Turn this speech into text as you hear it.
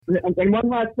And one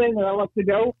last thing that I'll let you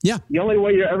go. Yeah. The only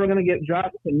way you're ever going to get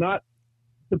Josh to not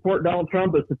support Donald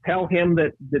Trump is to tell him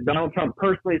that Donald Trump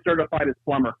personally certified his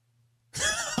plumber.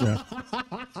 Yeah.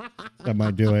 That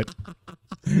might do it.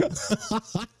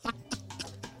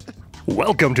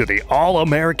 Welcome to the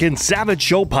All-American Savage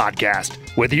Show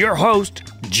podcast with your host,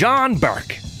 John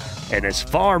Burke, and his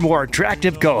far more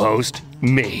attractive co-host,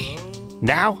 me.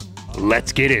 Now,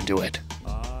 let's get into it.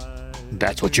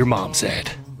 That's what your mom said.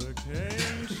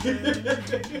 I've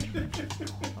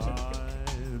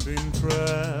been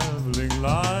traveling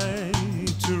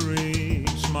light to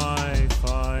reach my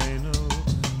final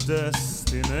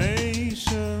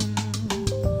destination.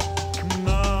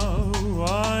 Now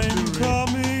I'm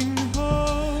coming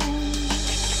home.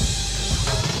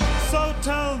 So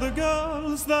tell the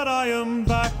girls that I am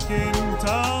back in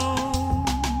town.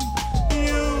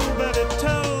 You better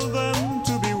tell them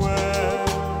to beware.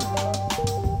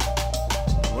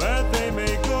 Where they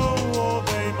may go or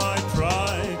they might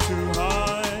try to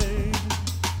hide,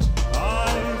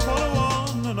 I'll follow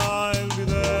on and I'll be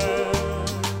there.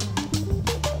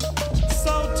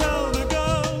 So tell the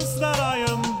girls that I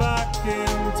am back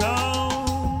in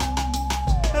town.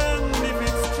 And if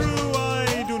it's true,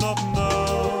 I do not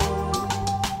know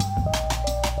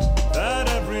that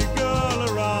every girl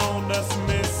around has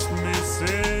missed me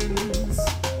since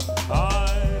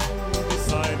I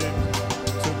decided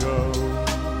to go.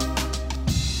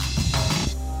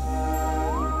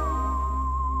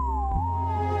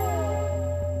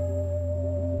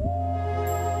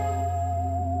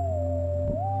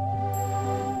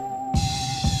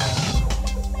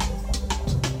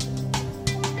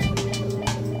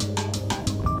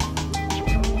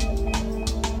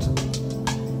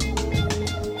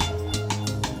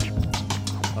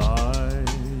 I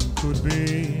could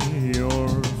be your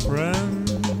friend.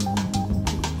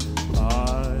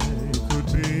 I could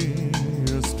be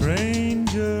a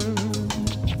stranger.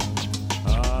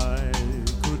 I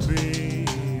could be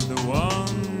the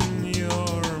one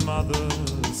your mother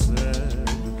said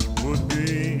would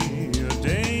be a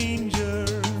danger.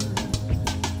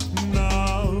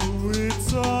 Now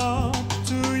it's up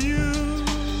to you.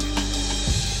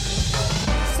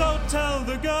 So tell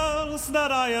the girls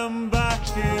that I am back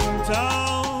in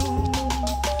town.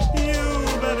 You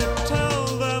better tell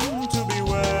them to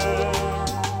beware.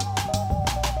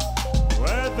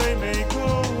 Where they may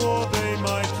go or they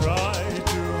might try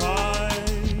to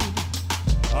hide,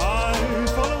 I'll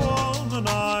follow on and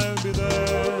I'll be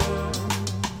there.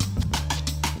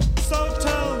 So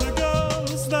tell the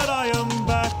girls that I am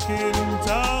back in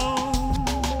town.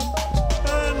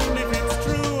 And if it's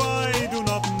true, I do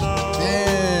not know.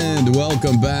 And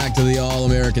welcome back to the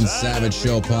All-American Savage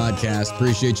Show podcast.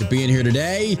 Appreciate you being here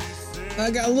today. I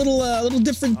got a little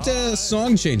different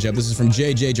song change up. This is from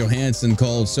J.J. Johansson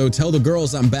called So Tell the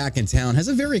Girls I'm Back in Town. Has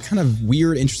a very kind of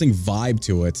weird, interesting vibe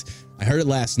to it. I heard it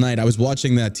last night. I was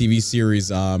watching that TV series,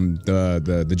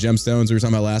 the Gemstones we were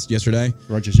talking about yesterday.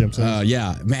 Righteous Gemstones.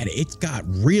 Yeah, man, it got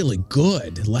really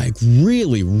good. Like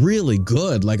really, really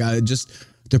good. Like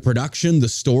the production, the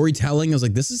storytelling. I was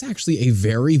like, this is actually a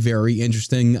very, very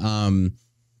interesting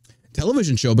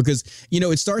television show because, you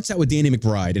know, it starts out with Danny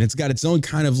McBride and it's got its own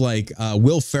kind of like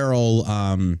Will Ferrell,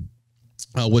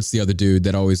 what's the other dude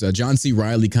that always, John C.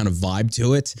 Reilly kind of vibe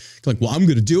to it. Like, well, I'm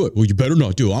going to do it. Well, you better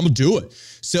not do it. I'm going to do it.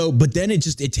 So, but then it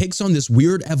takes on this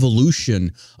weird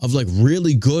evolution of like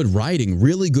really good writing,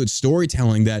 really good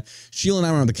storytelling that Sheila and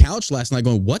I were on the couch last night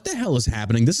going, what the hell is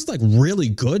happening? This is like really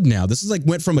good now. This is like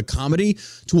went from a comedy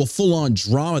to a full on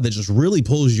drama that just really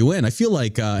pulls you in. I feel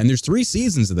like, and there's 3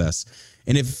 seasons of this.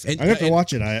 And I have to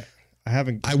watch it. I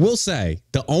haven't. I will say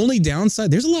the only downside,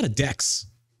 there's a lot of dicks.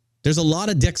 There's a lot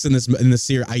of dicks in this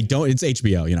series. It's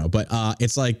HBO, you know, but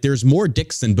it's like there's more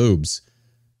dicks than boobs.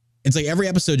 It's like every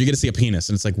episode you get to see a penis,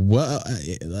 and it's like, what?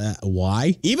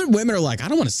 Why? Even women are like, I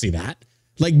don't want to see that.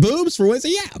 Like boobs for women,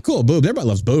 yeah, cool, boobs. Everybody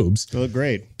loves boobs. They look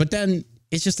great. But then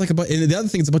it's just like and the other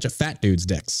thing is a bunch of fat dudes'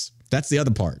 dicks. That's the other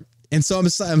part. And so I'm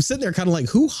sitting there kind of like,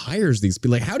 who hires these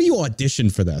people? Like, how do you audition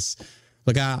for this?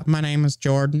 Like, my name is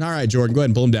Jordan. All right, Jordan, go ahead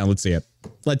and pull him down. Let's see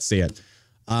it.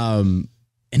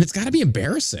 And it's got to be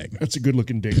embarrassing. That's a good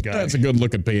looking dick guy. That's a good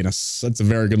looking penis. That's a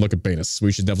very good looking penis.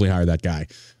 We should definitely hire that guy.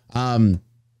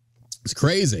 It's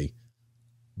crazy,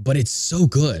 but it's so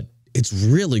good. It's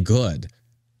really good.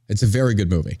 It's a very good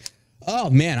movie.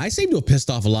 Oh man, I seem to have pissed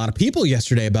off a lot of people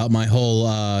yesterday about my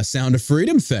whole Sound of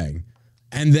Freedom thing.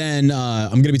 And then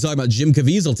I'm going to be talking about Jim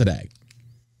Caviezel today.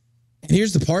 And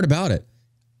here's the part about it.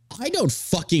 I don't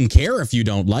fucking care if you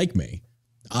don't like me.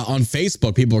 on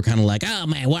Facebook, people were kind of like, oh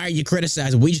man, why are you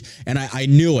criticizing? And I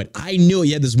knew it. I knew it.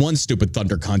 You had this one stupid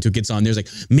thunder cunt who gets on there's like,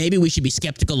 maybe we should be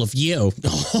skeptical of you.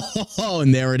 Oh,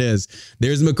 and there it is.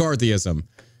 There's McCarthyism.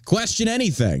 Question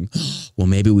anything. Well,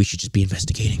 maybe we should just be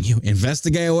investigating you.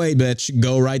 Investigate away, bitch.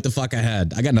 Go right the fuck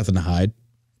ahead. I got nothing to hide.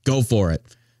 Go for it.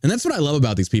 And that's what I love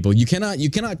about these people. You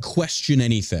cannot question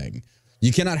anything.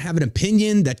 You cannot have an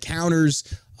opinion that counters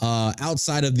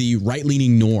outside of the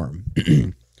right-leaning norm.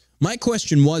 My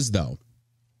question was, though,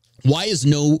 why is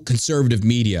no conservative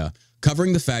media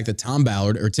covering the fact that Tim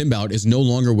Ballard is no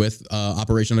longer with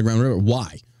Operation Underground Railroad?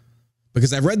 Why?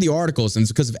 Because I've read the articles, and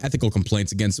it's because of ethical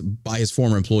complaints by his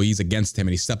former employees against him,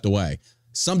 and he stepped away.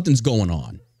 Something's going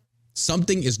on.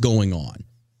 Something is going on.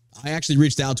 I actually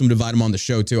reached out to him to invite him on the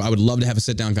show, too. I would love to have a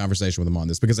sit-down conversation with him on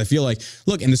this because I feel like,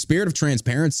 look, in the spirit of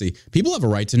transparency, people have a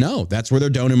right to know. That's where their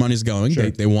donor money is going. Sure.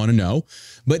 They want to know.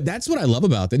 But that's what I love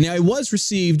about that. Now, it was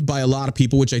received by a lot of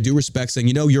people, which I do respect, saying,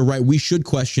 you're right, we should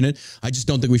question it. I just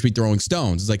don't think we should be throwing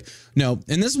stones. It's like, no,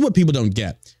 and this is what people don't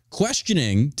get.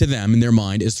 Questioning to them in their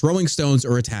mind is throwing stones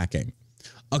or attacking.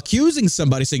 Accusing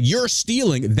somebody, saying, you're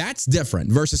stealing, that's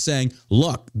different versus saying,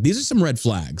 look, these are some red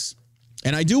flags.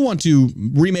 And I do want to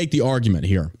remake the argument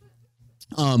here.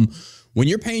 When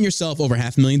you're paying yourself over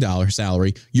 $500,000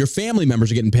 salary, your family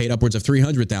members are getting paid upwards of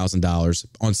 $300,000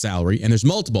 on salary, and there's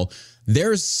multiple.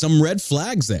 There's some red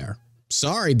flags there.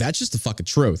 Sorry, that's just the fucking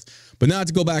truth. But not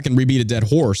to go back and rebeat a dead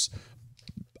horse,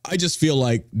 I just feel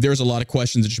like there's a lot of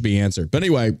questions that should be answered. But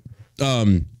anyway,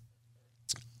 Jim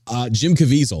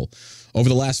Caviezel. Over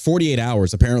the last 48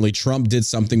 hours, apparently Trump did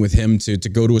something with him to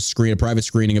go to a private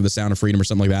screening of The Sound of Freedom or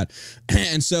something like that.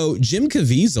 And so Jim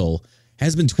Caviezel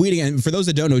has been tweeting, and for those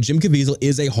that don't know, Jim Caviezel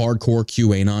is a hardcore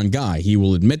QAnon guy. He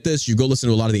will admit this. You go listen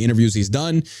to a lot of the interviews he's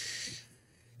done.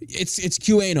 It's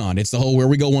QAnon. It's the whole where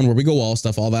we go one, where we go all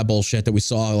stuff, all that bullshit that we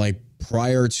saw like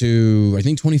prior to, I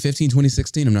think, 2015,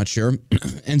 2016. I'm not sure.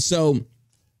 And so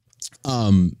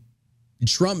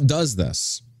Trump does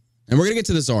this. And we're going to get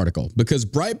to this article because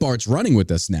Breitbart's running with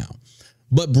this now.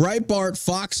 But Breitbart,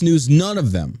 Fox News, none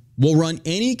of them will run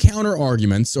any counter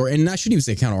arguments, and I shouldn't even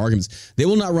say counter arguments. They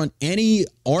will not run any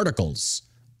articles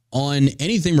on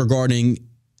anything regarding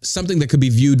something that could be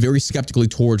viewed very skeptically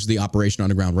towards the Operation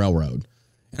Underground Railroad.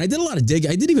 And I did a lot of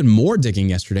digging. I did even more digging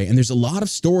yesterday, and there's a lot of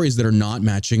stories that are not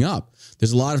matching up.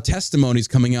 There's a lot of testimonies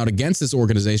coming out against this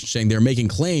organization saying they're making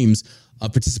claims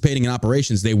of participating in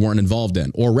operations they weren't involved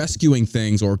in, or rescuing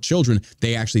things or children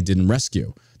they actually didn't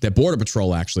rescue, that Border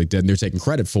Patrol actually did and they're taking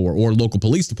credit for, or local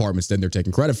police departments did and they're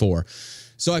taking credit for.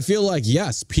 So I feel like,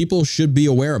 yes, people should be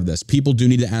aware of this. People do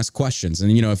need to ask questions.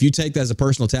 And, if you take that as a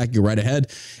personal attack, you're right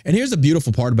ahead. And here's the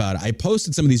beautiful part about it. I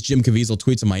posted some of these Jim Caviezel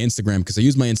tweets on my Instagram because I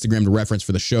use my Instagram to reference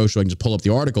for the show so I can just pull up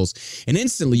the articles. And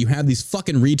instantly you have these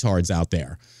fucking retards out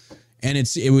there. And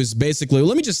it was basically,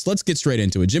 let's get straight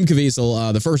into it. Jim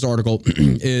Caviezel, the first article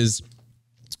is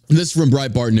this from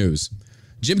Breitbart News.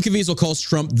 Jim Caviezel calls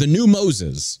Trump the new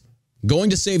Moses,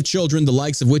 going to save children, the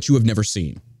likes of which you have never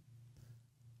seen.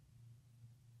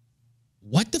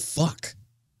 What the fuck?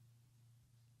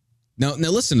 Now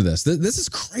listen to this. This is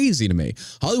crazy to me.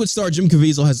 Hollywood star Jim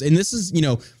Caviezel has, and this is,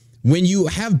 when you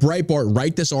have Breitbart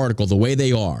write this article the way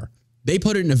they are, they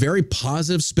put it in a very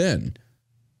positive spin.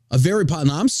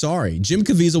 Now, I'm sorry. Jim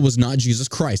Caviezel was not Jesus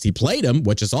Christ. He played him,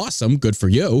 which is awesome. Good for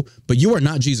you. But you are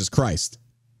not Jesus Christ.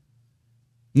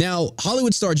 Now,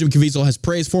 Hollywood star Jim Caviezel has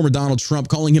praised former Donald Trump,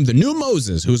 calling him the new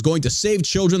Moses, who is going to save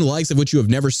children, the likes of which you have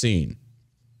never seen.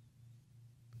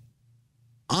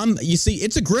 You see,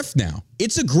 it's a grift now.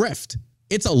 It's a grift.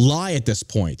 It's a lie at this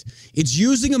point. It's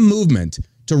using a movement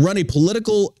to run a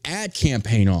political ad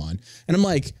campaign on. And I'm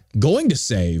like, going to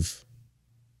save?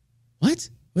 What?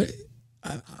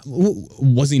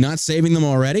 Was he not saving them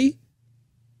already?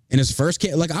 In his first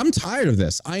case? Like, I'm tired of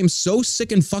this. I am so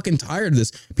sick and fucking tired of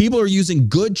this. People are using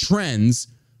good trends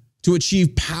to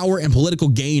achieve power and political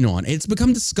gain on. It's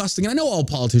become disgusting. And I know all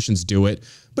politicians do it,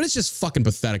 but it's just fucking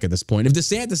pathetic at this point. If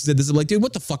DeSantis did this, I'm like, dude,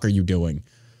 what the fuck are you doing?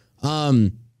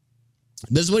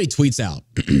 This is what he tweets out.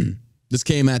 This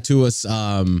came to us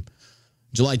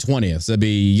July 20th. That'd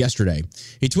be yesterday.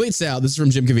 He tweets out, this is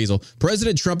from Jim Caviezel,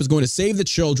 President Trump is going to save the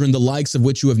children, the likes of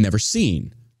which you have never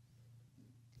seen.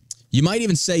 You might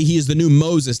even say he is the new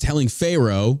Moses telling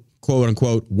Pharaoh, quote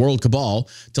unquote, world cabal,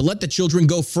 to let the children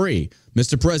go free.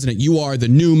 Mr. President, you are the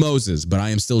new Moses, but I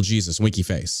am still Jesus, winky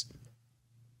face.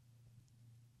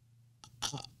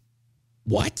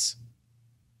 What?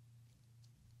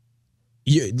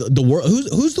 The world?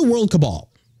 Who's the world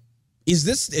cabal?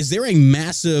 Is there a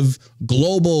massive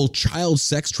global child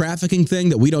sex trafficking thing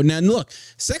that we don't know? And look,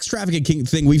 sex trafficking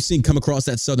thing we've seen come across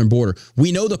that southern border.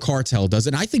 We know the cartel does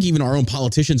it. I think even our own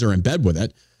politicians are in bed with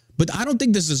it. But I don't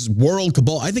think this is world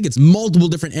cabal. I think it's multiple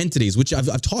different entities, which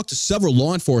I've talked to several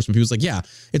law enforcement people. It's like, yeah,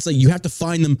 it's like you have to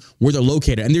find them where they're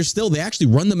located. And they actually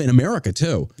run them in America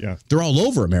too. Yeah. They're all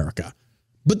over America.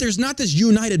 But there's not this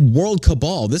united world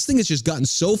cabal. This thing has just gotten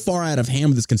so far out of hand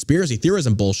with this conspiracy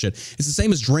theorism bullshit. It's the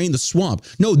same as drain the swamp.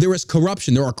 No, there is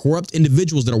corruption. There are corrupt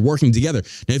individuals that are working together.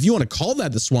 Now, if you want to call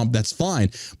that the swamp, that's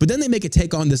fine. But then they make it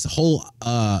take on this whole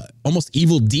almost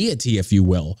evil deity, if you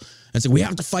will. And say, we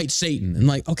have to fight Satan. And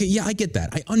like, okay, yeah, I get that.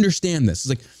 I understand this. It's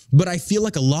like, but I feel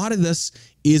like a lot of this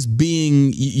is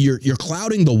you're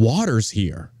clouding the waters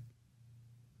here.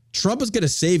 Trump is going to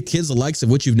save kids the likes of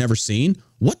which you've never seen.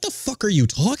 What the fuck are you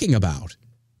talking about?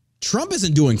 Trump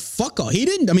isn't doing fuck all. He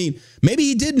didn't. I mean, maybe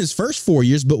he did in his first 4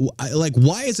 years, but like,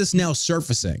 why is this now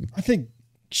surfacing? I think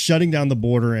shutting down the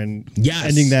border and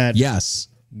ending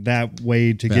that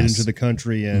way to get into the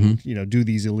country and do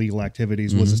these illegal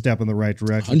activities was a step in the right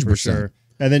direction 100%. For sure.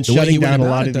 And then shutting down a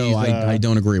lot of these, I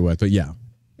don't agree with, but yeah,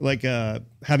 like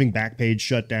having Backpage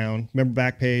shut down. Remember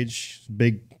Backpage,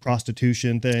 big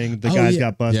prostitution thing? The guys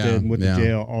got busted with the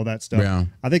jail, all that stuff. Yeah.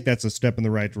 I think that's a step in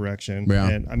the right direction. Yeah.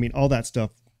 And I mean, all that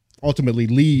stuff ultimately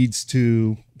leads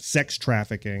to sex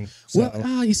trafficking. So.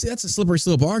 Well, you see, that's a slippery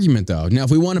slope argument, though. Now,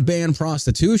 if we want to ban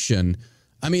prostitution,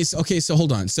 I mean, okay, so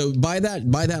hold on. So by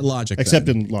that logic, except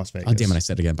in Las Vegas. Oh, damn it! I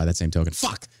said it again. By that same token,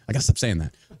 fuck! I gotta stop saying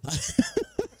that.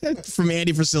 From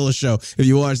Andy Frisella's show. If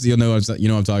you watch, you'll know what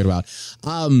I'm talking about.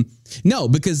 No,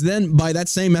 because then by that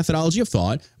same methodology of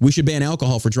thought, we should ban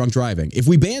alcohol for drunk driving. If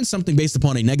we ban something based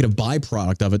upon a negative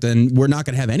byproduct of it, then we're not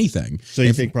going to have anything. So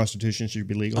you think prostitution should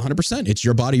be legal? 100%. It's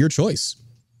your body, your choice.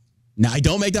 Now, I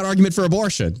don't make that argument for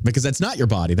abortion because that's not your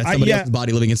body. That's somebody else's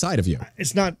body living inside of you.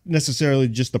 It's not necessarily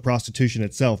just the prostitution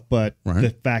itself, but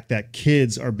the fact that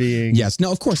kids are being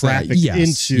of course trafficked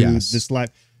into this life.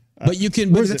 But you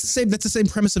can. But that's the same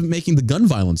premise of making the gun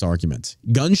violence argument.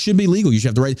 Guns should be legal. You should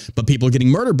have the right. But people are getting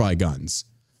murdered by guns.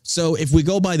 So if we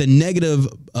go by the negative,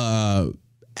 I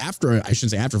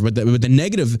shouldn't say after, but the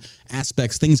negative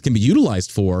aspects things can be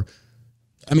utilized for.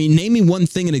 I mean, name me one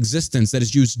thing in existence that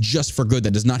is used just for good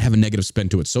that does not have a negative spin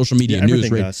to it. Social media, news,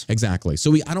 radio. Exactly.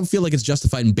 So I don't feel like it's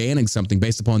justified in banning something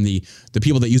based upon the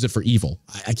people that use it for evil.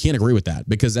 I can't agree with that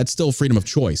because that's still freedom of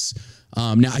choice.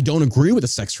 Now, I don't agree with the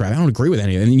sex trafficking. I don't agree with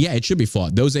any of it. And yeah, it should be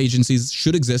fought. Those agencies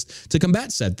should exist to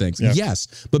combat said things. Yeah.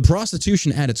 Yes. But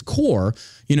prostitution at its core,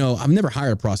 I've never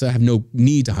hired a prostitute. I have no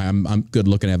need to hire. I'm good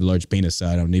looking. I have a large penis, so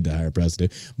I don't need to hire a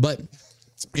prostitute. But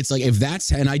it's like, if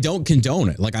that's, and I don't condone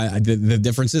it. Like the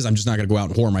difference is I'm just not going to go out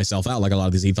and whore myself out like a lot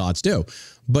of these e-thoughts do.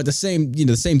 But the same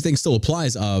thing still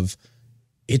applies of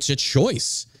it's a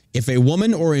choice. If a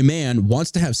woman or a man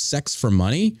wants to have sex for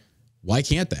money, why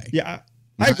can't they? Yeah.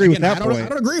 I agree with that point. I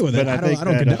don't agree with it. I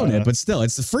don't condone it, but still,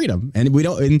 it's the freedom. And we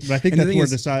don't. And I think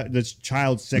that's where the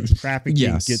child sex trafficking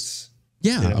gets.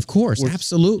 Yeah, of course.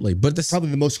 Absolutely. But this probably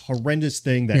the most horrendous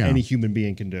thing that any human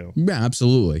being can do. Yeah,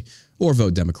 absolutely. Or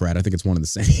vote Democrat. I think it's one of the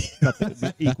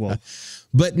same. Equal.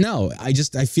 But no, I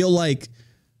feel like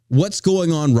what's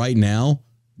going on right now,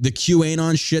 the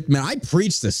QAnon shit, man, I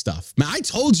preach this stuff. Man, I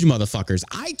told you motherfuckers.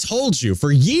 I told you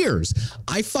for years.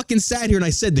 I fucking sat here and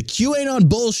I said the QAnon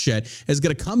bullshit is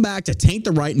going to come back to taint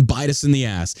the right and bite us in the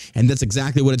ass. And that's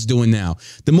exactly what it's doing now.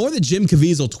 The more that Jim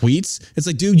Caviezel tweets, it's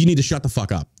like, dude, you need to shut the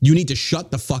fuck up. You need to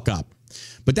shut the fuck up.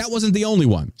 But that wasn't the only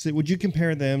one. So would you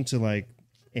compare them to like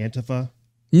Antifa?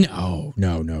 No.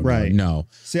 Right. No.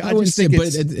 See, I wouldn't say,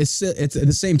 but it's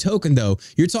the same token, though.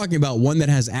 You're talking about one that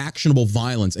has actionable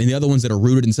violence and the other ones that are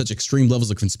rooted in such extreme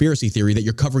levels of conspiracy theory that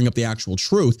you're covering up the actual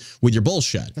truth with your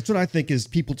bullshit. That's what I think is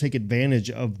people take advantage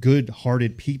of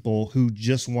good-hearted people who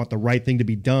just want the right thing to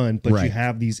be done, but you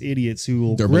have these idiots who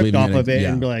will grip off of it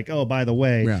and be like, oh, by the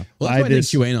way, well, that's why I think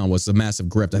QAnon was a massive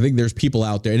grift. I think there's people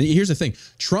out there, and here's the thing: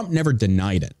 Trump never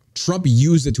denied it. Trump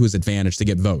used it to his advantage to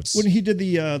get votes. When he did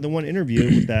the one interview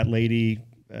with that lady,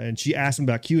 and she asked him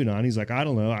about QAnon, he's like, I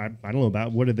don't know. I don't know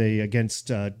about what are they against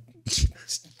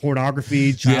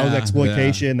pornography, child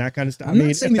exploitation, that kind of stuff. I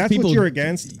mean, if that's what you're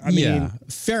against, I mean,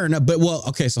 fair enough. But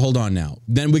okay, so hold on now.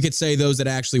 Then we could say those that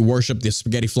actually worship the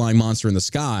spaghetti flying monster in the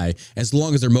sky, as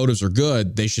long as their motives are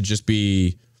good, they should just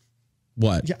be.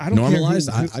 What? Yeah, I don't normalized.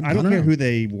 I don't care who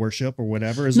they worship or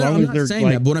whatever. As long as they're saying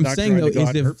like, that. What I'm saying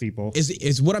though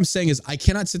is what I'm saying is I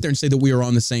cannot sit there and say that we are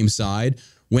on the same side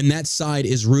when that side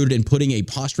is rooted in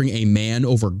posturing a man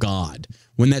over God.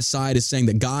 When that side is saying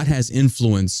that God has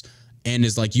influence and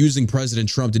is like using President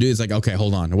Trump to do it, it's like, okay,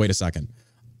 hold on, wait a second.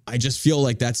 I just feel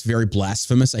like that's very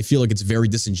blasphemous. I feel like it's very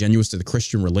disingenuous to the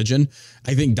Christian religion.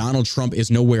 I think Donald Trump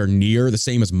is nowhere near the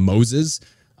same as Moses.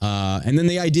 And then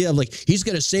the idea of like, he's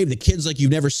going to save the kids like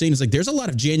you've never seen. It's like, there's a lot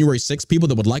of January 6th people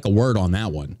that would like a word on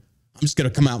that one. I'm just going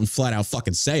to come out and flat out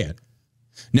fucking say it.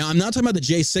 Now, I'm not talking about the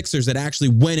J6ers that actually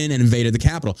went in and invaded the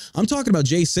Capitol. I'm talking about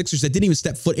J6ers that didn't even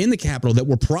step foot in the Capitol, that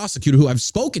were prosecuted, who I've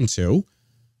spoken to,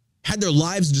 had their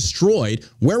lives destroyed.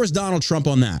 Where was Donald Trump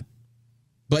on that?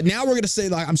 But now we're going to say,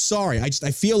 like, I'm sorry. I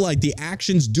feel like the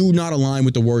actions do not align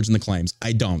with the words and the claims.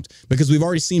 I don't, because we've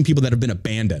already seen people that have been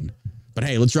abandoned. But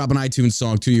hey, let's drop an iTunes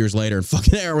song 2 years later and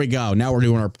fucking there we go. Now we're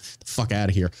doing our fuck out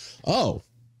of here. Oh.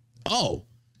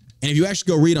 And if you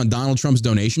actually go read on Donald Trump's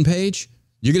donation page,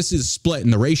 you're going to see the split in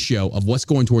the ratio of what's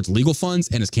going towards legal funds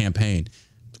and his campaign.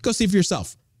 Go see for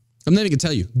yourself. I'm not even going to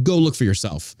tell you. Go look for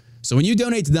yourself. So when you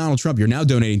donate to Donald Trump, you're now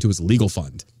donating to his legal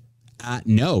fund.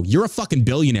 No, you're a fucking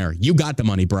billionaire. You got the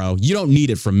money, bro. You don't need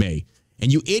it from me.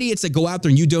 And you idiots that go out there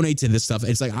and you donate to this stuff,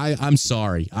 it's like, I'm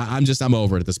sorry. I'm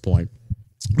over it at this point.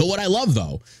 But what I love,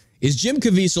 though, is Jim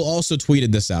Caviezel also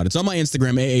tweeted this out. It's on my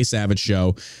Instagram, AA Savage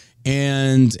Show.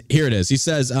 And here it is. He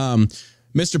says,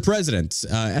 Mr. President,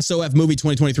 SOF movie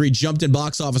 2023 jumped in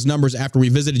box office numbers after we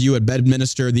visited you at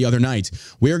Bedminster the other night.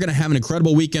 We are going to have an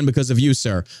incredible weekend because of you,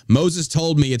 sir. Moses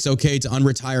told me it's okay to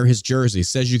unretire his jersey.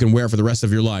 Says you can wear it for the rest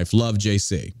of your life. Love,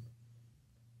 JC.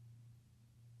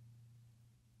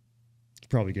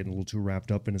 Probably getting a little too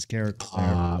wrapped up in his character.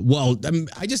 Well,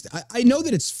 I know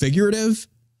that it's figurative,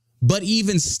 but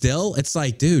even still, it's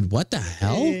like, dude, what the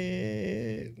hell?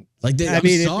 Like, I'm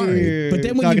sorry, but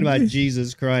then when talking about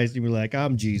Jesus Christ, you were like,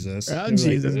 "I'm Jesus." I'm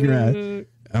Jesus Christ.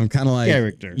 I'm kind of like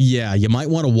character. Yeah, you might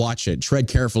want to watch it. Tread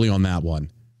carefully on that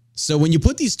one. So when you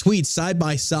put these tweets side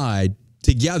by side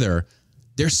together,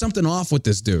 there's something off with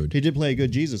this dude. He did play a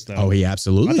good Jesus, though. Oh, he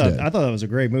absolutely did. I thought that was a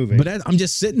great movie. But I'm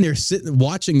just sitting there,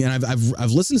 watching, and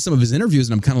I've listened to some of his interviews,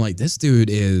 and I'm kind of like, this dude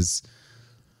is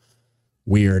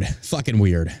weird, fucking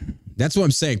weird. That's what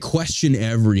I'm saying. Question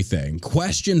everything.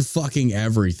 Question fucking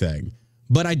everything.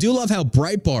 But I do love how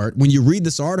Breitbart, when you read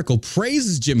this article,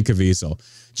 praises Jim Caviezel.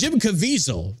 Jim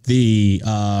Caviezel, the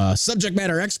subject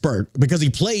matter expert, because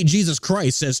he played Jesus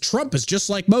Christ, says Trump is just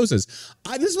like Moses.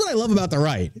 This is what I love about the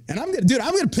right. And I'm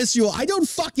gonna piss you off. I don't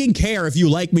fucking care if you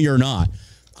like me or not.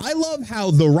 I love how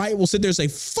the right will sit there and say,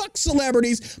 fuck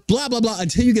celebrities, blah, blah, blah,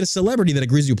 until you get a celebrity that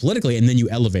agrees with you politically, and then you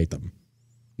elevate them.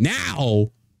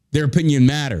 Now, their opinion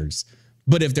matters.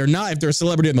 But if they're not, if they're a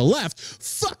celebrity on the left,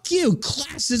 fuck you,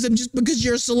 classism, just because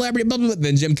you're a celebrity, blah, blah, blah.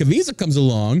 Then Jim Caviezel comes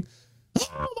along.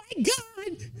 Oh my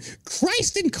God,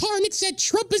 Christ incarnate said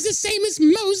Trump is the same as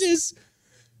Moses.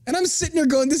 And I'm sitting there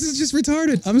going, this is just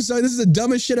retarded. I'm sorry, this is the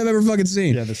dumbest shit I've ever fucking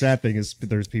seen. Yeah, the sad thing is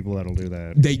there's people that'll do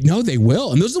that. They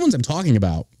will. And those are the ones I'm talking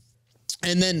about.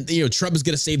 And then, Trump is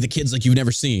going to save the kids like you've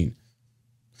never seen.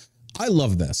 I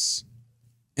love this.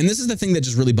 And this is the thing that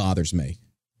just really bothers me.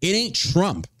 It ain't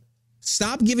Trump.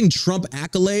 Stop giving Trump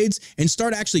accolades and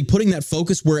start actually putting that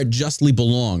focus where it justly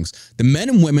belongs. The men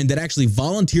and women that actually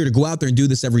volunteer to go out there and do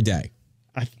this every day.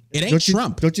 It ain't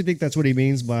Trump. Don't you think that's what he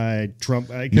means by Trump?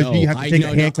 No, you have to take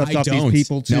handcuffs off these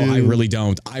people too. No, I really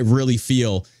don't. I really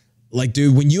feel like,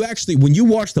 dude, when you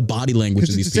watch the body language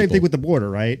of these people. It's the same thing with the border,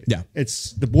 right? Yeah.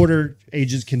 It's the border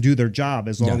agents can do their job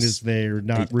as long as they're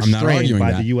not restrained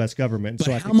by the U.S. government. But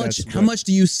so how much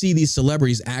do you see these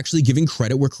celebrities actually giving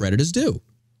credit where credit is due?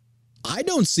 I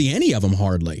don't see any of them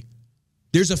hardly.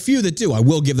 There's a few that do. I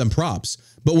will give them props.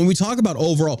 But when we talk about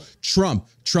overall Trump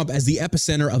as the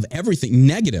epicenter of everything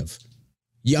negative.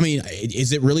 Yeah, I mean,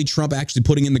 is it really Trump actually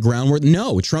putting in the groundwork?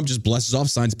 No, Trump just blesses off,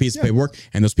 signs a piece of paperwork,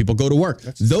 and those people go to work.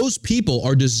 Those people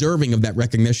are deserving of that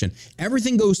recognition.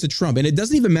 Everything goes to Trump, and it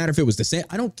doesn't even matter if it was the same.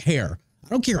 I don't care. I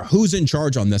don't care who's in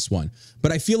charge on this one.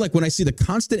 But I feel like when I see the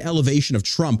constant elevation of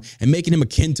Trump and making him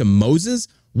akin to Moses,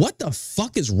 what the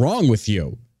fuck is wrong with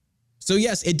you? So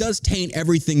yes, it does taint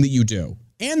everything that you do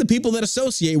and the people that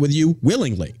associate with you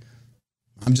willingly.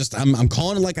 I'm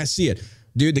calling it like I see it.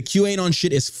 Dude, the QAnon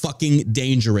shit is fucking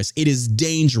dangerous. It is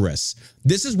dangerous.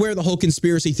 This is where the whole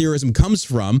conspiracy theorism comes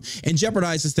from and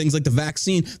jeopardizes things like the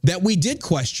vaccine that we did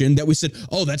question, that we said,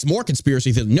 oh, that's more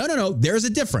conspiracy theory. No. There's a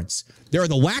difference. There are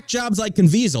the whack jobs like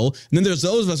Caviezel, and then there's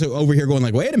those of us over here going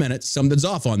like, wait a minute, something's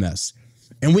off on this.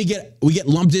 And we get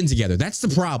lumped in together. That's the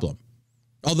problem.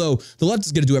 Although the left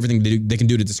is going to do everything they can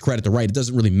do to discredit the right. It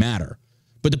doesn't really matter.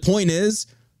 But the point is,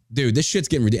 dude, this shit's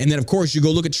getting ridiculous. And then, of course, you go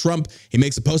look at Trump. He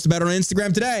makes a post about it on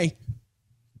Instagram today.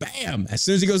 Bam. As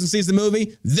soon as he goes and sees the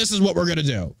movie, this is what we're going to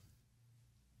do.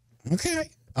 Okay.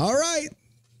 All right.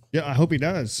 Yeah, I hope he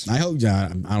does. I don't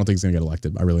think he's going to get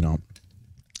elected. I really don't.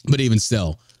 But even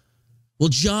still, Well,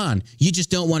 John, you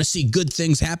just don't want to see good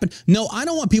things happen. No, I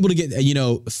don't want people to get,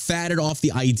 fatted off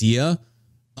the idea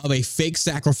of a fake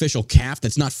sacrificial calf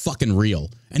that's not fucking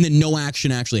real. And then no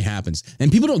action actually happens.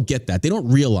 And people don't get that. They don't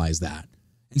realize that.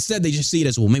 Instead, they just see it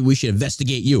as, well, maybe we should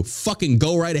investigate you. Fucking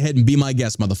go right ahead and be my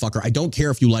guest, motherfucker. I don't care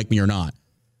if you like me or not.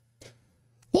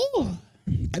 Oh,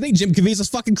 I think Jim Caviezel's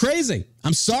fucking crazy.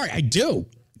 I'm sorry, I do.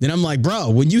 And I'm like,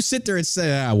 bro, when you sit there and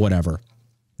say, whatever.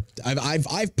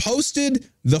 I've posted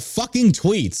the fucking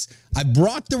tweets. I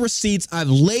brought the receipts. I've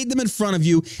laid them in front of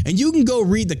you, and you can go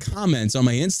read the comments on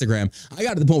my Instagram. I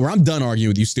got to the point where I'm done arguing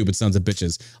with you stupid sons of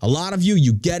bitches. A lot of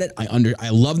you get it. I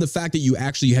love the fact that you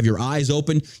actually have your eyes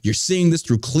open. You're seeing this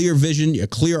through clear vision, your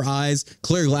clear eyes,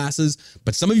 clear glasses.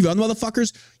 But some of you other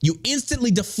motherfuckers, you instantly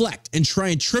deflect and try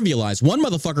and trivialize. One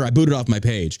motherfucker I booted off my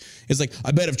page. It's like,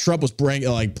 I bet if Trump was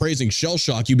praising Shell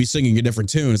Shock, you'd be singing a different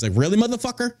tune. It's like, really,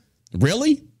 motherfucker?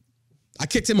 Really? I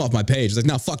kicked him off my page. It's like,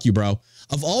 no, fuck you, bro.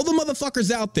 Of all the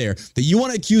motherfuckers out there that you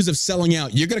want to accuse of selling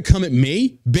out, you're going to come at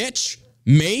me, bitch?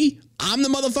 Me? I'm the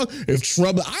motherfucker. If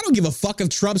Trump, I don't give a fuck if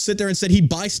Trump sit there and said he'd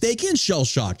buy steak in Shell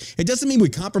Shock. It doesn't mean we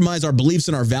compromise our beliefs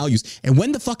and our values. And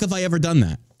when the fuck have I ever done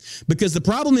that? Because the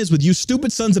problem is with you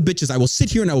stupid sons of bitches, I will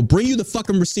sit here and I will bring you the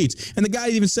fucking receipts. And the guy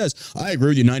even says, I agree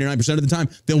with you 99% of the time.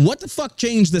 Then what the fuck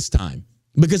changed this time?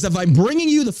 Because if I'm bringing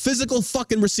you the physical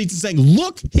fucking receipts and saying,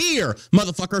 look here,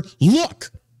 motherfucker, look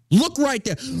right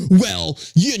there. Well,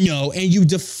 and you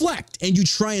deflect and you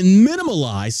try and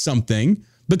minimalize something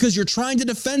because you're trying to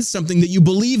defend something that you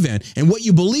believe in. And what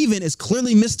you believe in is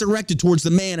clearly misdirected towards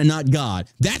the man and not God.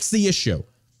 That's the issue.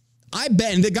 I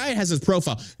bet, and the guy has his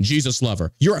profile, Jesus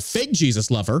lover. You're a fake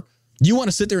Jesus lover. You want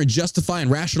to sit there and justify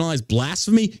and rationalize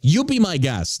blasphemy? You be my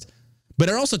guest. But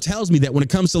it also tells me that when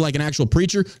it comes to like an actual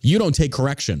preacher, you don't take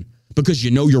correction because you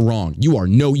know you're wrong. You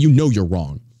know you're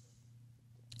wrong.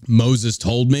 Moses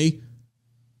told me.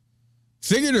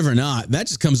 Figurative or not, that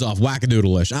just comes off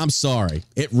wackadoodle-ish. I'm sorry.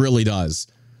 It really does.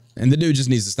 And the dude just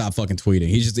needs to stop fucking tweeting.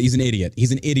 He's an idiot.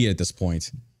 He's an idiot at this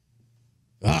point.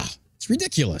 It's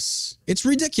ridiculous. It's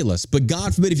ridiculous. But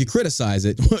God forbid if you criticize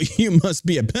it, well, you must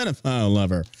be a pedophile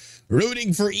lover.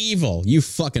 Rooting for evil. You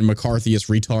fucking McCarthyist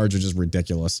retards are just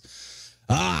ridiculous.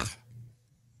 I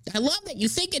love that you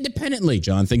think independently.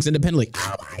 John thinks independently.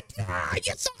 Oh my God,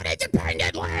 you thought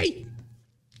independently.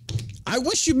 I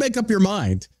wish you'd make up your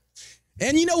mind.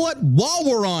 And you know what? While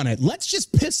we're on it, let's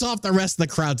just piss off the rest of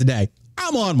the crowd today.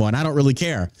 I'm on one. I don't really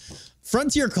care.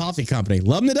 Frontier Coffee Company.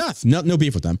 Love them to death. No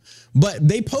beef with them. But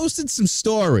they posted some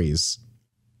stories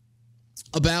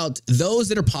about those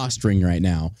that are posturing right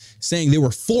now, saying they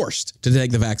were forced to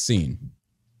take the vaccine.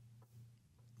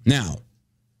 Now,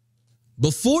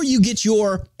 before you get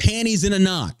your panties in a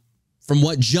knot from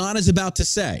what John is about to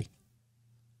say,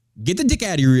 get the dick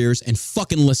out of your ears and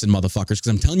fucking listen, motherfuckers, because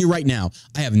I'm telling you right now,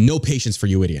 I have no patience for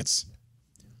you idiots.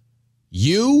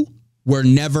 You were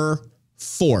never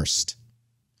forced.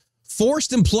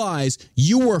 Forced implies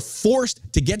you were forced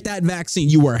to get that vaccine.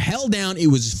 You were held down. It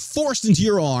was forced into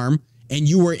your arm, and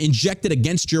you were injected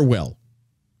against your will.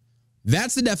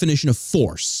 That's the definition of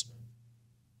force.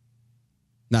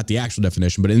 Not the actual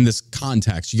definition, but in this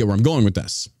context, you get where I'm going with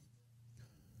this.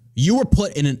 You were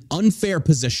put in an unfair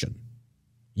position.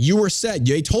 You were said,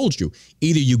 they told you,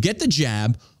 either you get the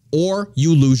jab or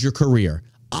you lose your career.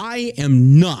 I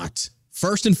am not,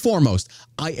 first and foremost,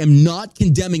 I am not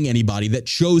condemning anybody that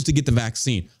chose to get the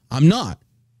vaccine. I'm not.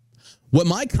 What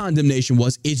my condemnation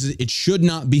was is it should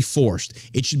not be forced.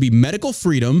 It should be medical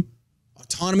freedom,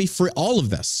 autonomy free, all of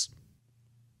this.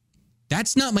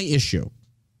 That's not my issue.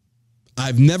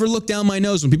 I've never looked down my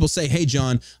nose when people say, hey,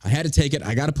 John, I had to take it.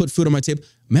 I got to put food on my table.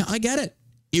 Man, I get it.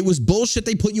 It was bullshit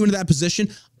they put you into that position.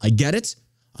 I get it.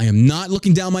 I am not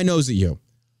looking down my nose at you.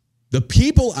 The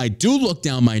people I do look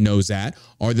down my nose at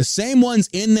are the same ones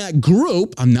in that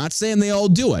group. I'm not saying they all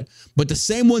do it, but the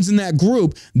same ones in that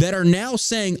group that are now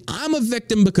saying I'm a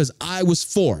victim because I was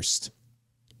forced.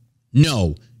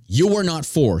 No, you were not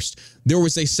forced. There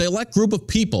was a select group of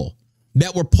people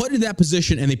that were put in that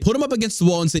position, and they put them up against the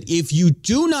wall and said, if you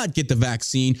do not get the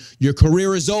vaccine, your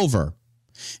career is over.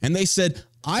 And they said,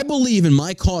 I believe in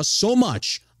my cause so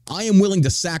much, I am willing to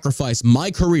sacrifice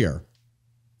my career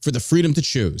for the freedom to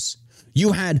choose.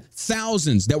 You had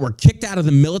thousands that were kicked out of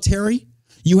the military.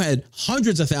 You had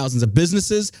hundreds of thousands of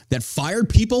businesses that fired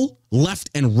people left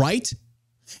and right.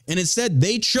 And instead,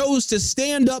 they chose to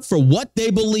stand up for what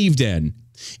they believed in.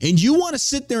 And you want to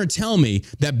sit there and tell me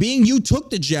that being you took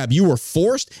the jab, you were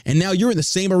forced, and now you're in the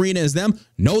same arena as them?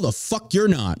 No, the fuck you're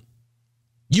not.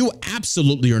 You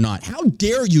absolutely are not. How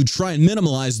dare you try and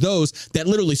minimize those that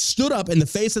literally stood up in the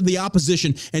face of the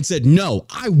opposition and said, no,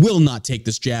 I will not take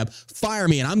this jab. Fire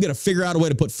me, and I'm going to figure out a way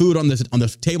to put food on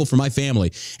the table for my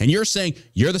family. And you're saying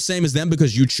you're the same as them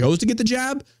because you chose to get the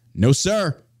jab? No,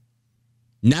 sir.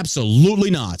 Absolutely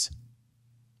not.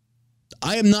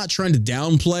 I am not trying to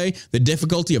downplay the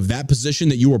difficulty of that position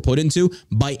that you were put into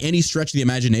by any stretch of the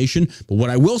imagination. But what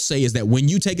I will say is that when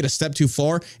you take it a step too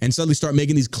far and suddenly start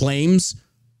making these claims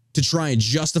to try and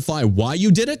justify why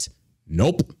you did it,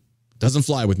 nope, doesn't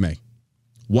fly with me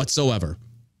whatsoever.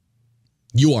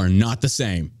 You are not the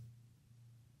same.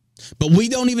 But we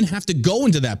don't even have to go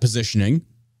into that positioning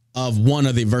of one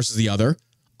of the versus the other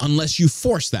unless you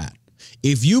force that.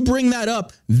 If you bring that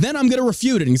up, then I'm going to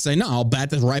refute it and say, no, I'll bat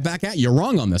this right back at you. You're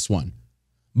wrong on this one.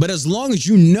 But as long as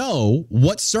you know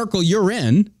what circle you're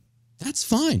in, that's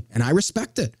fine. And I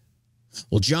respect it.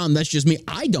 Well, John, that's just me.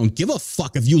 I don't give a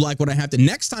fuck if you like what I have to.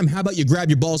 Next time, how about you grab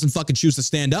your balls and fucking choose to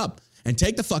stand up and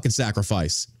take the fucking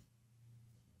sacrifice?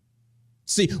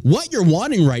 See, what you're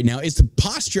wanting right now is to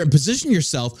posture and position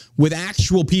yourself with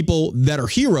actual people that are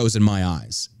heroes in my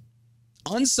eyes.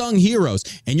 Unsung heroes.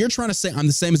 And you're trying to say I'm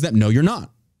the same as them. No, you're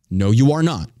not. No, you are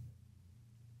not.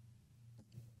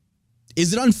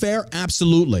 Is it unfair?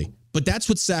 Absolutely. But that's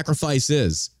what sacrifice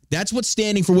is. That's what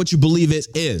standing for what you believe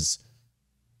is.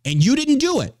 And you didn't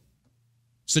do it.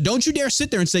 So don't you dare sit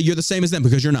there and say you're the same as them,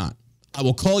 because you're not. I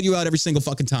will call you out every single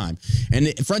fucking time.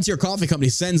 And Frontier Coffee Company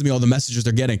sends me all the messages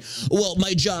they're getting. Well,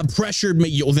 my job pressured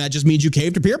me. Well, that just means you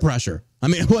caved to peer pressure. I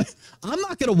mean, what? I'm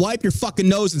not going to wipe your fucking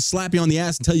nose and slap you on the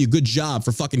ass and tell you good job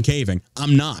for fucking caving.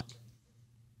 I'm not.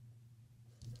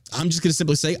 I'm just going to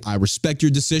simply say, I respect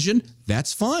your decision.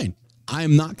 That's fine. I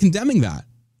am not condemning that.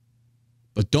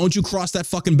 But don't you cross that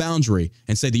fucking boundary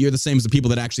and say that you're the same as the people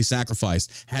that actually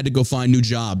sacrificed, had to go find new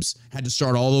jobs, had to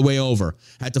start all the way over,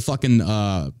 had to fucking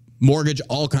mortgage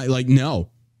all kind. Like, no,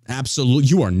 absolutely.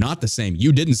 You are not the same.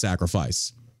 You didn't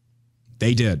sacrifice.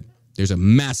 They did. There's a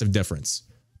massive difference.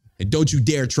 And don't you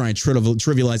dare try and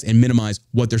trivialize and minimize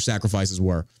what their sacrifices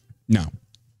were. No.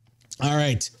 All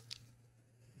right.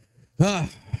 I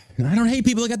don't hate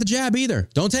people that got the jab either.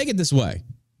 Don't take it this way.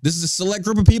 This is a select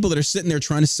group of people that are sitting there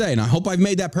trying to say, and I hope I've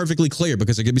made that perfectly clear,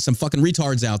 because there could be some fucking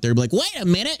retards out there be like, wait a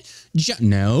minute.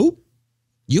 No,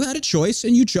 you had a choice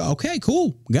and you chose. Okay,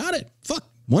 cool. Got it. Fuck.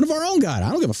 One of our own got it.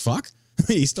 I don't give a fuck.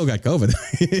 He still got COVID.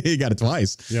 He got it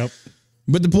twice. Yep.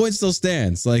 But the point still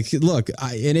stands. Like, look,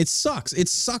 and it sucks. It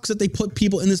sucks that they put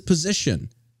people in this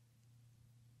position.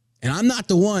 And I'm not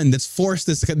the one that's forced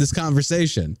this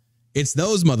conversation. It's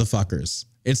those motherfuckers.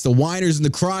 It's the whiners and the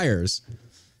criers.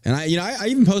 And I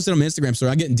even posted on my Instagram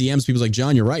story. I get in DMs, people's like,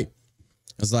 John, you're right.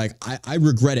 I was like, I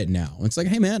regret it now. It's like,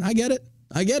 hey man, I get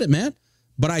it, man.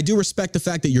 But I do respect the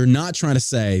fact that you're not trying to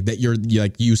say that you're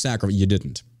like, you sacrificed. You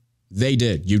didn't. They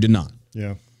did. You did not.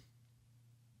 Yeah.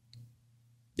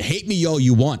 Hate me all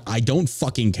you want. I don't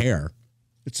fucking care.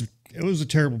 It was a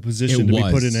terrible position to be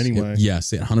put in anyway.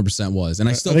 Yes, it 100% was. And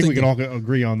I still think we can all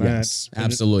agree on that. Yes,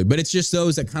 absolutely. But it's just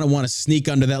those that kind of want to sneak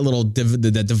under that little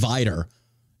the divider.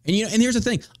 And and here's the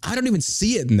thing, I don't even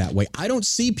see it in that way. I don't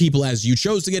see people as you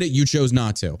chose to get it, you chose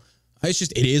not to. It's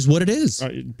just, it is what it is.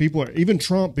 People are, even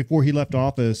Trump, before he left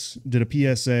office, did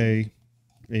a PSA,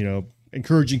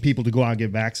 encouraging people to go out and get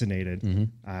vaccinated. Mm-hmm.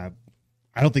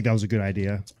 I don't think that was a good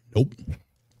idea. Nope.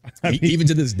 Even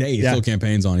to this day, he still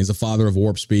campaigns on. He's a father of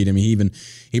warp speed. I mean,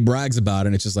 he brags about it.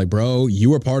 And it's just like, bro, you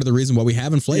were part of the reason why we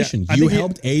have inflation. You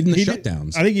helped aid in the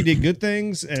shutdowns. I think he did good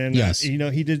things, and yes.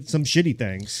 He did some shitty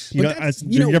things.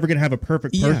 You're never going to have a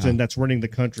perfect person that's running the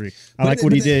country. I like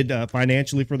what he did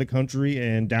financially for the country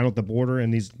and down at the border,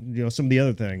 and these, some of the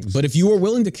other things. But if you were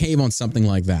willing to cave on something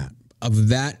like that, of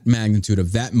that magnitude,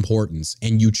 of that importance,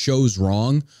 and you chose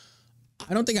wrong,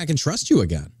 I don't think I can trust you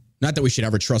again. Not that we should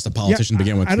ever trust a politician to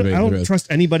begin with. I don't trust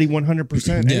anybody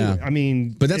 100%. Yeah. I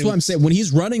mean, but that's what I'm saying. When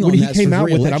he's running when on he that came out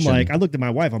with it, I'm like, I looked at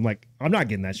my wife. I'm like, I'm not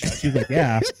getting that shot. She's like,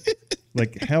 yeah,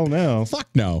 like hell no, fuck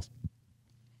no.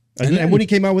 And when he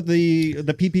came out with the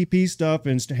PPP stuff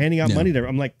and handing out money there,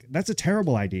 I'm like, that's a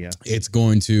terrible idea. It's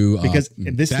going to because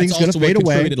this thing's going to fade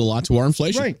away. Contributed a lot to our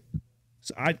inflation. Right.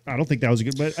 So I don't think that was a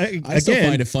good, but I still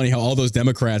find it funny how all those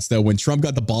Democrats, though, when Trump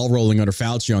got the ball rolling under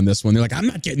Fauci on this one, they're like, I'm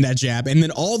not getting that jab. And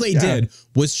then all they did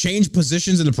was change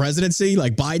positions in the presidency.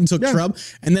 Like Biden took Trump.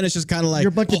 And then it's just kind of like,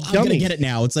 I'm going to get it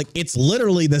now. It's like, it's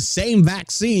literally the same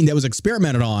vaccine that was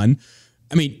experimented on.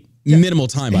 I mean, minimal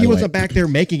time, by the way. He wasn't back there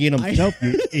making it himself,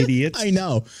 you idiots. I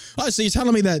know. Oh, so you're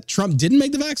telling me that Trump didn't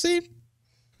make the vaccine?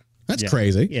 That's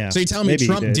crazy. Yeah. So you're telling me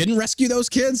Trump didn't rescue those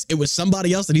kids? It was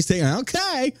somebody else that he's taking.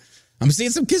 Okay. I'm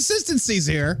seeing some consistencies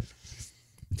here.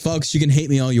 Folks, you can hate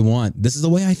me all you want. This is the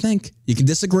way I think. You can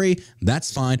disagree.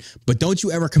 That's fine. But don't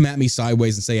you ever come at me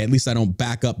sideways and say, at least I don't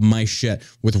back up my shit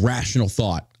with rational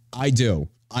thought. I do.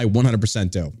 I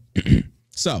 100% do.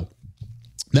 So,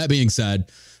 that being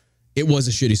said, it was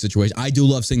a shitty situation. I do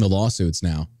love seeing the lawsuits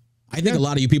now. I think a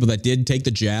lot of you people that did take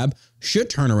the jab should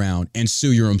turn around and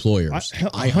sue your employers.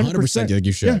 I 100% think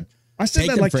you should. Yeah. I said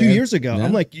that like 2 years ago. Yeah.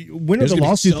 I'm like, when are the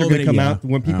lawsuits going to come out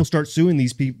when people start suing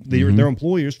these people, their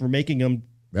employers for making them,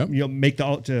 make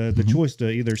the choice to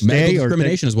either stay medical or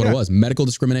discrimination is what it was. Medical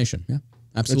discrimination. Yeah,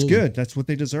 absolutely. That's good. That's what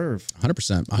they deserve.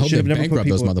 100%. I hope they bankrupt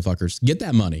those motherfuckers. Get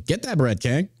that money. Get that bread,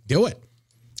 King. Do it.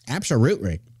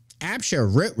 Absolutely.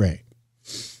 Absolutely.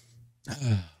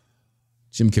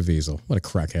 Jim Caviezel. What a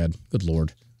crackhead. Good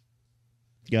Lord.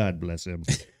 God bless him.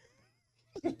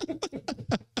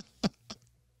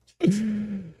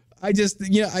 I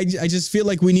just feel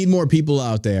like we need more people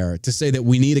out there to say that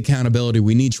we need accountability,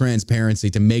 we need transparency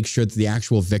to make sure that the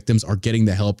actual victims are getting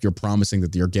the help you're promising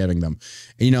that you're giving them.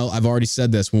 And, I've already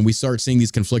said this, when we start seeing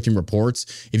these conflicting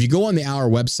reports, if you go on the Hour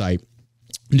website,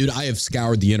 dude, I have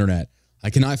scoured the internet. I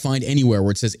cannot find anywhere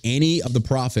where it says any of the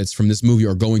profits from this movie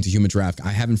are going to human trafficking.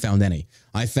 I haven't found any.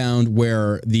 I found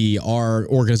where our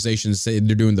organizations say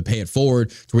they're doing the pay it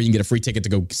forward to where you can get a free ticket to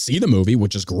go see the movie,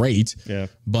 which is great. Yeah.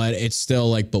 But it's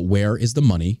still like, but where is the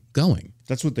money going?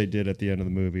 That's what they did at the end of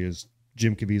the movie is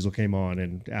Jim Caviezel came on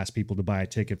and asked people to buy a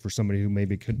ticket for somebody who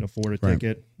maybe couldn't afford a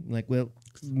ticket. Like, well,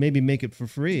 maybe make it for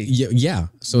free. Yeah.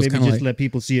 So maybe it's kind of just let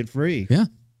people see it free. Yeah.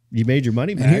 You made your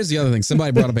money back. And here's the other thing.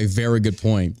 Somebody brought up a very good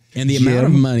point. And the amount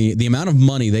of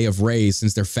money they have raised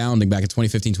since their founding back in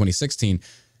 2015, 2016,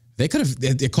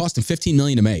 it cost them $15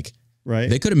 million to make. Right.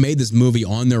 They could have made this movie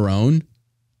on their own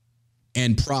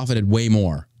and profited way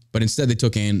more. But instead they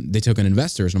took in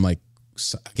investors. And I'm like,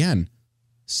 again,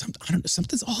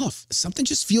 something's off. Something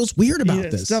just feels weird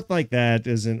about this. Stuff like that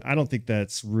I don't think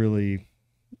that's really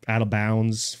out of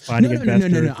bounds. Finding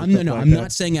No. I'm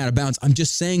not saying out of bounds. I'm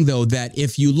just saying, though, that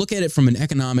if you look at it from an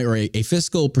economic or a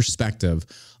fiscal perspective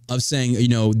of saying,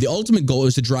 the ultimate goal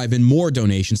is to drive in more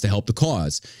donations to help the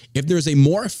cause. If there's a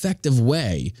more effective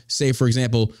way, say, for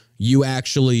example, you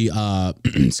actually,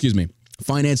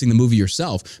 financing the movie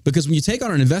yourself, because when you take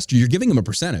on an investor, you're giving them a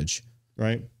percentage.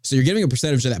 Right. So you're giving a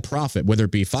percentage of that profit, whether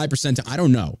it be 5% I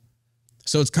don't know.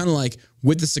 So it's kind of like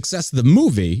with the success of the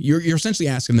movie, you're essentially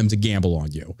asking them to gamble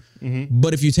on you. Mm-hmm.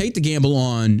 But if you take the gamble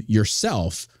on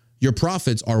yourself, your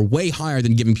profits are way higher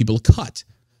than giving people a cut.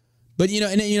 But,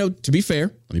 to be fair,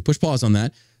 let me push pause on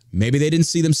that. Maybe they didn't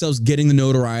see themselves getting the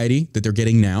notoriety that they're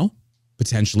getting now,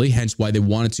 potentially, hence why they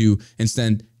wanted to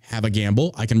instead have a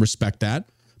gamble. I can respect that.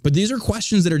 But these are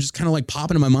questions that are just kind of like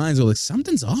popping in my mind. So like,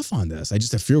 something's off on this. I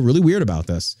feel really weird about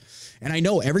this. And I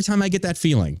know every time I get that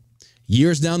feeling,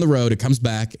 years down the road, it comes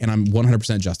back and I'm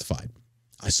 100% justified.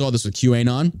 I saw this with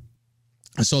QAnon.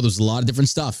 I saw there's a lot of different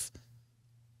stuff.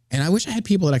 And I wish I had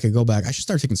people that I could go back. I should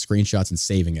start taking screenshots and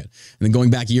saving it. And then going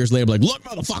back years later, like, look,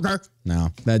 motherfucker. No,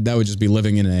 that would just be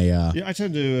living in a... Yeah, I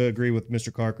tend to agree with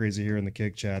Mr. Car Crazy here in the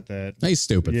Kick Chat that... He's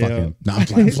stupid. Fuck him. No, I'm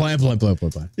playing.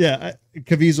 Yeah,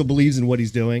 Caviezel believes in what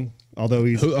he's doing. Although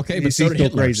he's okay, but so did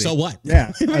Hitler. Crazy. So what?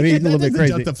 Yeah, I mean, he's a little bit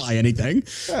crazy. Justify anything.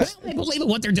 Well, they believe in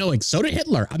what they're doing. So did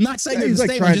Hitler. I'm not saying he's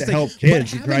like trying to help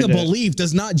kids. But having a belief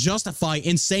does not justify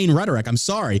insane rhetoric. I'm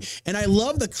sorry. And I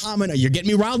love the comment. You're getting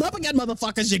me riled up again,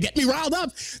 motherfuckers. You're getting me riled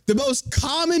up. The most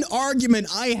common argument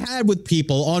I had with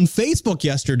people on Facebook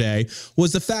yesterday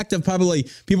was the fact of probably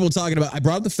people talking about. I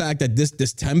brought up the fact that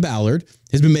this Tim Ballard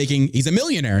has been he's a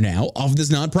millionaire now off of this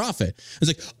nonprofit. It's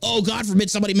like, oh, God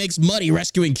forbid somebody makes money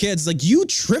rescuing kids. Like, you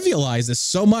trivialize this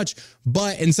so much,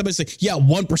 and somebody's like, yeah,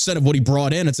 1% of what he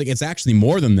brought in. It's like, it's actually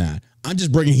more than that. I'm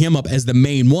just bringing him up as the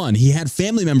main one. He had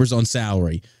family members on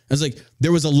salary. I was like,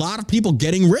 there was a lot of people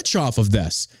getting rich off of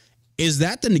this. Is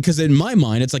that because in my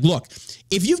mind, it's like, look,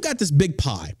 if you've got this big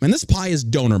pie, and this pie is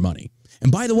donor money,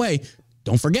 and by the way,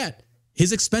 don't forget,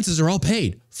 his expenses are all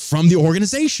paid from the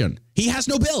organization. He has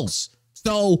no bills.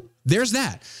 So there's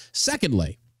that.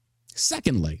 Secondly,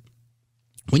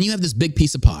 when you have this big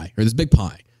piece of pie or this big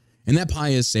pie, and that pie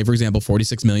is, say, for example,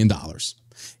 $46 million,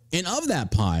 and of that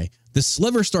pie, the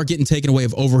slivers start getting taken away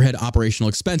of overhead operational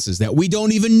expenses that we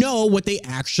don't even know what they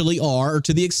actually are or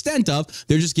to the extent of,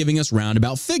 they're just giving us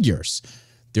roundabout figures.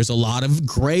 There's a lot of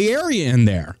gray area in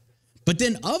there. But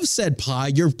then of said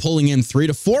pie, you're pulling in $3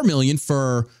 to $4 million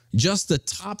for just the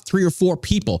top 3 or 4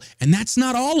 people, and that's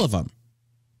not all of them.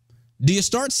 Do you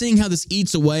start seeing how this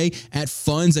eats away at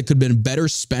funds that could have been better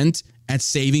spent at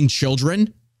saving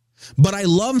children? But I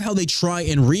love how they try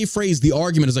and rephrase the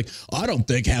argument as like, I don't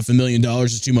think $500,000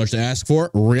 is too much to ask for.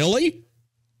 Really?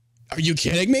 Are you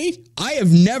kidding me? I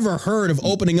have never heard of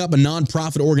opening up a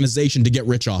nonprofit organization to get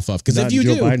rich off of. Because if you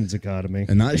Joe do, Biden's economy,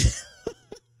 and not,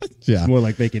 yeah, it's more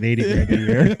like making 80 grand a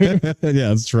year. Yeah,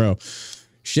 that's true.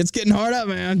 Shit's getting hard up,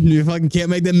 man. You fucking can't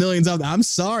make them millions off. I'm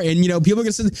sorry, and people are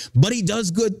gonna say, but he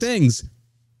does good things.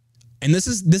 And this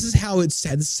is how it's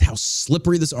said. This is how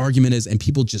slippery this argument is, and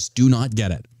people just do not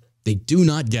get it. They do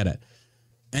not get it.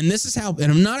 And this is how,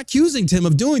 and I'm not accusing Tim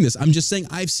of doing this. I'm just saying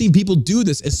I've seen people do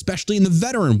this, especially in the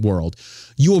veteran world.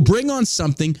 You will bring on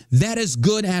something that is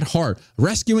good at heart.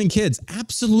 Rescuing kids,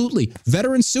 absolutely.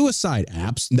 Veteran suicide,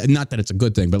 not that it's a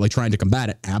good thing, but like trying to combat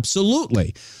it,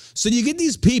 absolutely. So you get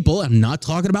these people, I'm not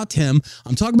talking about Tim,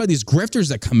 I'm talking about these grifters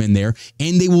that come in there,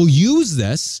 and they will use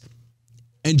this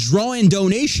and draw in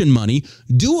donation money,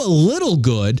 do a little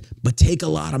good, but take a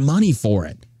lot of money for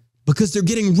it because they're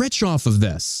getting rich off of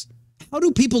this. How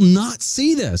do people not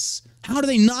see this? How do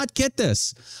they not get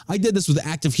this? I did this with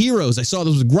Active Heroes. I saw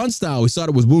this with Grunt Style. We saw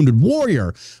it with Wounded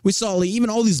Warrior. We saw even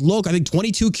all these local, I think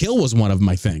 22 Kill was one of them,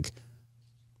 I think.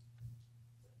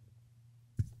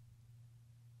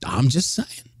 I'm just saying.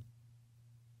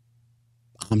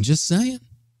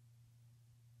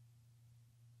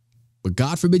 But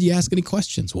God forbid you ask any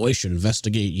questions. Well, we should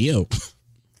investigate you.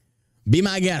 Be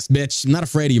my guest, bitch. I'm not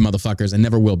afraid of you motherfuckers. I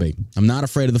never will be. I'm not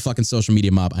afraid of the fucking social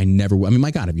media mob. I never will. I mean, my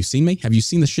God, have you seen me? Have you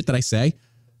seen the shit that I say?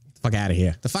 The fuck out of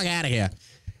here. The fuck out of here.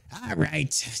 All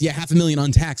right. Yeah, 500,000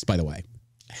 untaxed, by the way.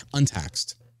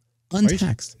 Untaxed.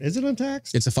 Is it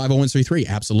untaxed? It's a 501c3,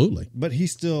 absolutely. But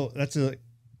he's still,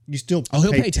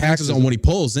 he'll pay taxes on what he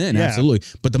pulls in, absolutely.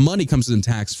 But the money comes in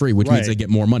tax-free, which means they get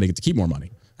more money, get to keep more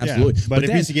money. Absolutely. Yeah, but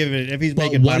if he's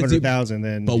making 500,000,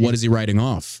 then. But what is he writing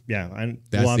off? Yeah, I'm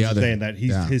just saying that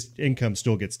his income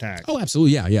still gets taxed. Oh,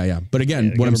 absolutely. Yeah. But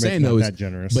again, what I'm saying though is,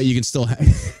 but you can still have.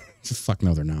 Fuck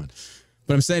no, they're not.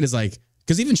 What I'm saying is like,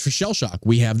 because even for Shell Shock,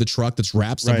 we have the truck that's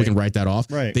wrapped, so we can write that off.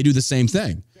 Right. They do the same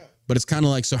thing. Yeah. But it's kind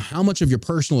of like, so how much of your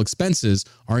personal expenses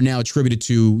are now attributed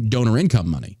to donor income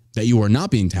money that you are not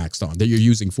being taxed on, that you're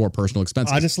using for personal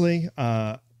expenses? Honestly,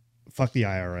 fuck the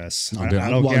IRS. No, dude, I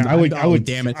don't care.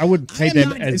 Damn it. I would pay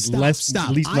them as least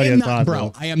money as possible.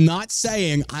 Bro, I am not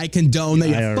saying I condone that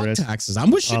you fuck taxes.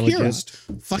 I'm with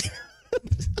Shakira.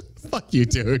 Fuck you,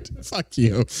 dude. Fuck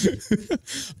you.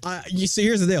 You see,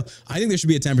 here's the deal. I think there should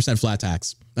be a 10% flat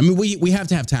tax. I mean, we have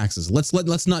to have taxes.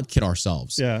 Let's not kid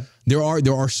ourselves. Yeah. There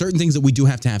are certain things that we do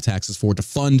have to have taxes for to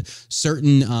fund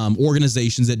certain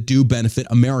organizations that do benefit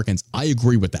Americans. I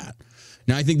agree with that.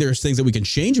 Now, I think there's things that we can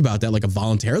change about that, like a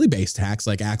voluntarily based tax,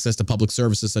 like access to public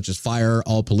services such as fire,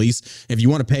 all police. If you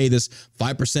want to pay this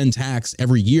 5% tax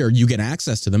every year, you get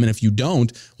access to them. And if you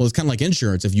don't, well, it's kind of like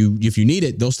insurance. If you need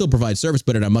it, they'll still provide service,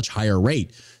 but at a much higher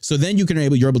rate. So then you're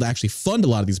able to actually fund a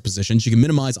lot of these positions. You can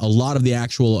minimize a lot of the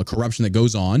actual corruption that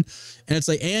goes on. And it's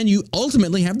like, and you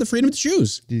ultimately have the freedom to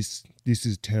choose. This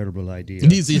is a terrible idea.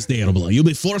 This is terrible. You'll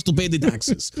be forced to pay the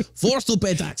taxes. Forced to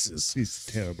pay taxes. This is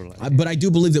terrible. But I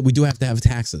do believe that we do have to have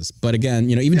taxes. But again,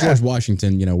 even George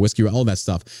Washington, whiskey, all that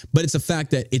stuff. But it's a fact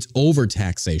that it's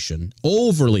overtaxation,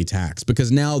 overly taxed,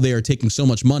 because now they are taking so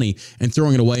much money and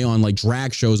throwing it away on like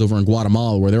drag shows over in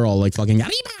Guatemala where they're all like fucking,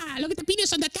 arriba, look at the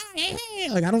penis on that guy. Hey.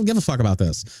 Like, I don't give a fuck about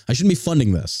this. I shouldn't be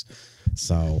funding this.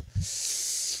 So,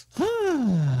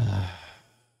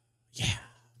 yeah.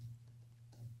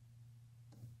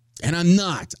 And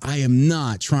I am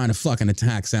not trying to fucking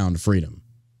attack Sound of Freedom.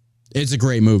 It's a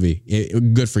great movie.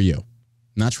 Good for you. I'm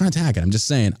not trying to attack it. I'm just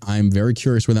saying I'm very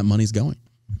curious where that money's going.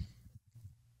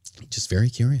 Just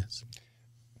very curious.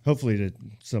 Hopefully to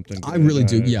something good. I really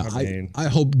do. Yeah. I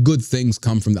hope good things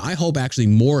come from that. I hope actually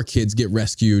more kids get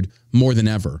rescued more than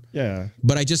ever. Yeah.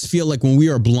 But I just feel like when we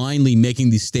are blindly making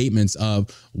these statements of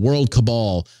world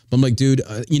cabal, I'm like, dude,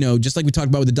 just like we talked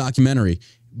about with the documentary,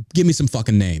 give me some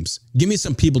fucking names. Give me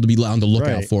some people to be on the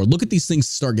lookout for. Look at these things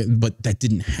start getting, but that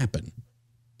didn't happen.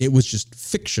 It was just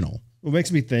fictional. What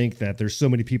makes me think that there's so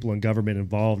many people in government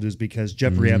involved is because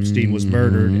Jeffrey Epstein was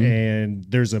murdered, and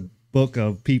there's a book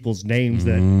of people's names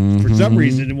that for some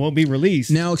reason it won't be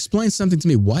released. Now explain something to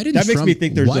me. Why didn't that makes me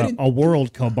think there's a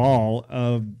world cabal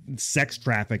of sex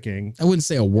trafficking? I wouldn't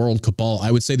say a world cabal.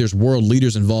 I would say there's world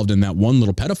leaders involved in that one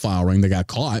little pedophile ring that got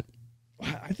caught.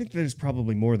 I think there's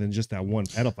probably more than just that one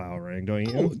pedophile ring, don't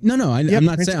you? Oh, no. I'm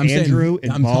not saying.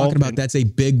 I'm talking about that's a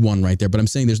big one right there. But I'm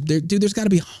saying there's got to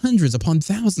be hundreds upon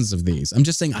thousands of these. I'm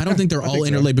just saying I don't think they're all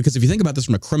interlaid because if you think about this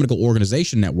from a criminal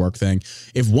organization network thing,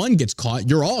 if one gets caught,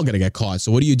 you're all going to get caught.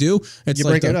 So what do? It's you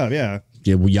break it up, yeah.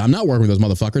 Yeah, I'm not working with those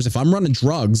motherfuckers. If I'm running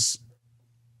drugs,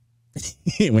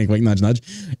 wink, wink, nudge, nudge.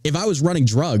 If I was running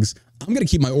drugs, I'm going to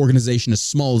keep my organization as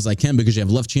small as I can because you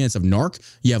have less chance of narc,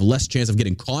 you have less chance of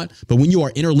getting caught. But when you are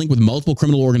interlinked with multiple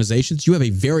criminal organizations, you have a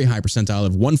very high percentile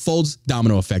of one folds,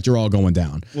 domino effect. You're all going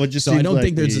down. Well, just so I don't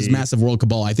think there's this massive world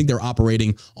cabal. I think they're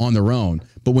operating on their own.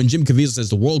 But when Jim Caviezel says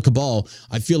the world cabal,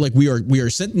 I feel like we are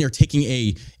sitting there taking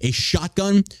a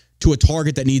shotgun to a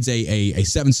target that needs a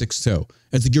 7.62.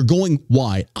 It's like, you're going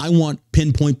wide. I want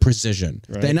pinpoint precision.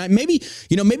 Right. And maybe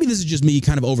this is just me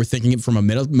kind of overthinking it from a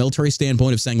military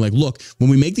standpoint of saying, like, look, when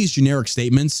we make these generic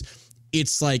statements,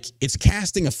 it's like it's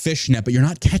casting a fish net, but you're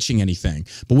not catching anything.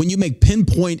 But when you make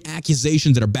pinpoint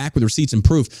accusations that are backed with receipts and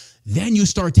proof, then you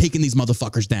start taking these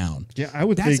motherfuckers down. Yeah, I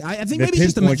think maybe it's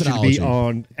just the methodology. Should be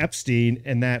on Epstein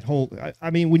and that whole.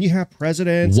 I mean, when you have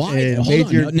presidents, why? And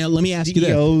Hold on. Now let me ask you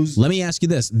this. Let me ask you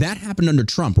this. That happened under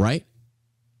Trump, right?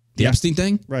 The Epstein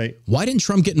thing, right? Why didn't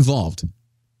Trump get involved?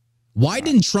 Why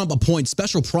didn't Trump appoint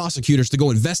special prosecutors to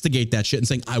go investigate that shit and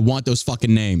saying, I want those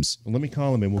fucking names? Well, let me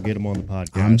call him and we'll get him on the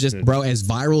podcast. I'm just, bro, as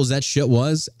viral as that shit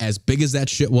was, as big as that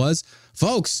shit was,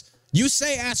 folks, you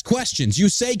say ask questions. You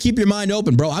say keep your mind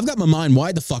open, bro. I've got my mind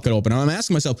wide the fuck open. I'm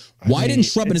asking myself, why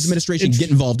didn't Trump and his administration get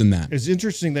involved in that? It's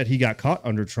interesting that he got caught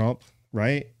under Trump,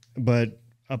 right? But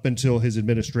up until his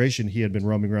administration, he had been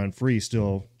roaming around free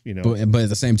still, you know. But at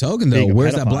the same token, though,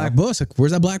 where's that black book?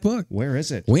 Where's that black book? Where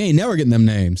is it? We ain't never getting them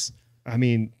names. I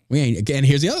mean, we ain't. And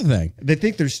here's the other thing. They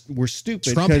think we're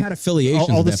stupid. Trump had affiliations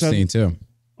with Epstein too.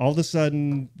 All of a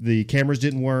sudden, the cameras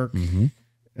didn't work,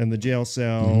 and the jail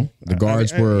cell. The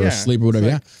guards were asleep or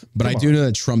whatever. Like, but I do know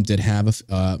that Trump did have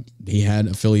he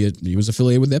was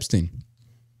affiliated with Epstein.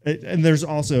 And there's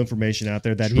also information out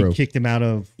there that he kicked him out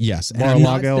of Mar-a-Lago, and I'm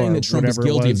not saying that Trump is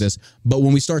guilty of this, but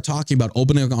when we start talking about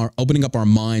opening up our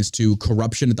minds to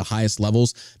corruption at the highest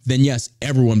levels, then yes,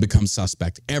 everyone becomes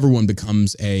suspect. Everyone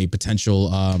becomes a potential.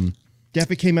 Yeah, if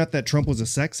it came out that Trump was a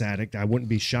sex addict, I wouldn't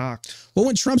be shocked. Well,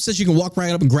 when Trump says you can walk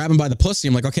right up and grab him by the pussy,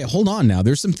 I'm like, okay, hold on now.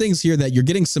 There's some things here that you're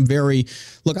getting some very.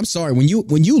 Look, I'm sorry. When you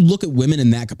look at women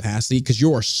in that capacity, because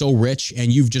you are so rich and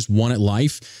you've just won at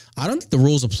life, I don't think the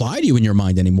rules apply to you in your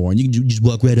mind anymore. And you just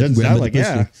walk right up and grab him by the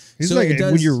pussy. He's so like,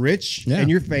 when you're rich and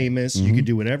you're famous, you can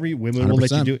do whatever women 100%. Will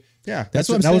let you do. Yeah, that's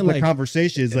what I'm saying. That was the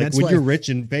conversation. Is like when you're rich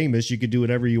and famous, you could do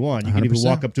whatever you want. You 100%. Can even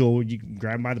walk up to you can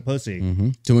grab him by the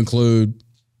pussy. To include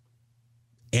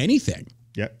anything.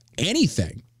 Yep.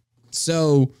 Anything.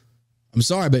 So I'm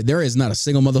sorry, but there is not a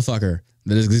single motherfucker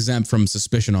that is exempt from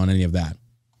suspicion on any of that.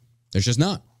 There's just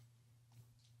not.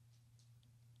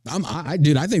 I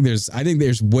think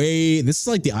there's way. This is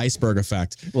like the iceberg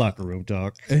effect. Locker room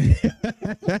talk. You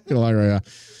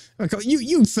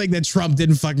think that Trump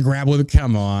didn't fucking grab with it?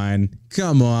 Come on.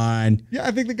 Yeah,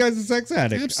 I think the guy's a sex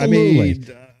addict. Absolutely. I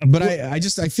mean, but I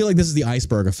feel like this is the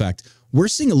iceberg effect. We're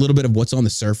seeing a little bit of what's on the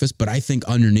surface, but I think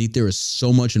underneath there is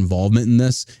so much involvement in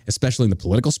this, especially in the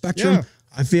political spectrum. Yeah.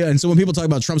 I feel, and so when people talk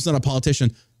about Trump's not a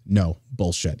politician, no,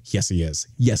 bullshit. Yes, he is.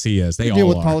 They all deal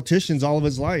with are. Politicians all of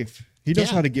his life. He knows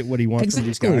how to get what he wants from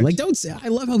these guys. Like, don't say. I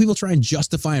love how people try and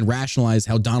justify and rationalize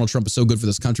how Donald Trump is so good for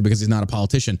this country because he's not a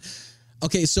politician.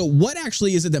 Okay, so what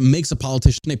actually is it that makes a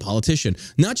politician a politician?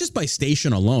 Not just by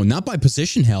station alone, not by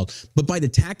position held, but by the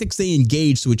tactics they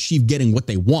engage to achieve getting what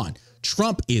they want.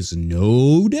 Trump is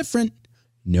no different.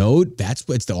 No,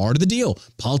 it's the art of the deal.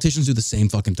 Politicians do the same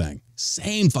fucking thing.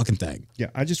 Yeah,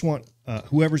 I just want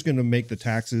whoever's going to make the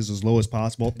taxes as low as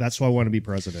possible. That's who I want to be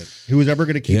president. Who's ever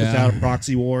going to keep us out of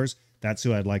proxy wars, that's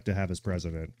who I'd like to have as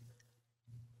president.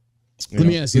 Let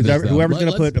me ask you this, whoever's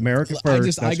going to put America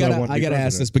first. I gotta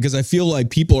ask this because I feel like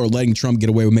people are letting Trump get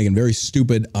away with making very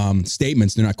stupid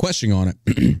statements. They're not questioning on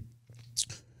it.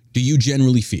 Do you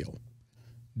generally feel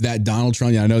that Donald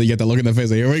Trump? Yeah, I know you get that look in the face.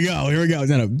 Like, here we go.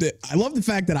 No, I love the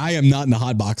fact that I am not in the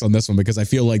hot box on this one because I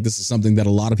feel like this is something that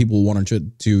a lot of people want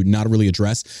to not really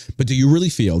address. But do you really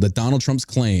feel that Donald Trump's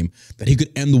claim that he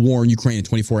could end the war in Ukraine in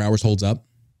 24 hours holds up?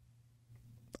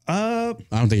 I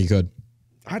don't think he could.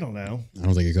 I don't know. I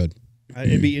don't think he could.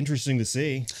 It'd be interesting to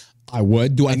see. I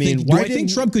would. Do I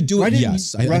think Trump could do it?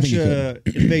 Yes. Why didn't Russia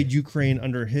invade Ukraine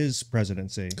under his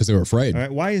presidency? Because they were afraid. All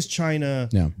right. Why is China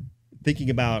thinking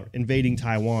about invading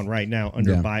Taiwan right now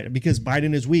under Biden? Because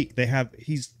Biden is weak.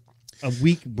 He's a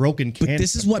weak, broken candidate. But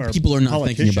this is what people are not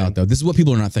thinking about, though. This is what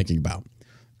people are not thinking about.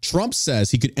 Trump says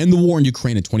he could end the war in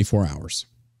Ukraine in 24 hours.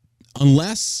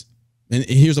 Unless, and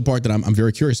here's the part that I'm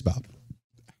very curious about.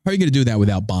 How are you going to do that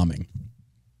without bombing?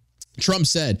 Trump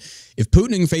said, if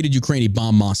Putin invaded Ukraine, he'd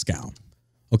bomb Moscow.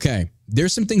 Okay,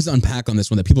 there's some things to unpack on this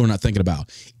one that people are not thinking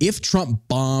about. If Trump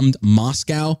bombed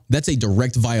Moscow, that's a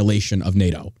direct violation of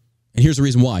NATO. And here's the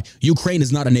reason why. Ukraine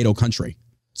is not a NATO country.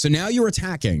 So now you're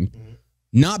attacking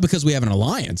Not because we have an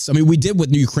alliance. I mean, we did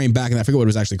with Ukraine back, and I forget what it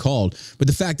was actually called. But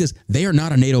the fact is, they are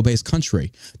not a NATO-based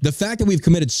country. The fact that we've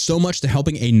committed so much to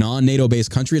helping a non-NATO-based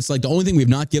country, it's like the only thing we've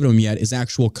not given them yet is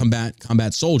actual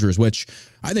combat soldiers, which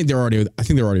I think they're already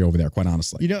over there, quite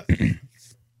honestly. You know,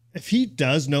 if he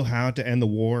does know how to end the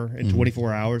war in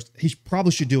 24 hours, he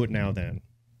probably should do it now. Then,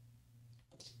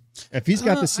 if he's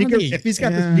got the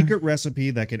secret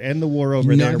recipe that could end the war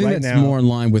over there right now, more in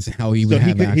line with how he would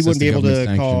have access he wouldn't be able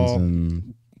to call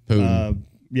Putin.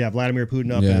 Vladimir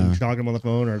Putin up and talk to him on the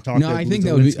phone or talk. No, I think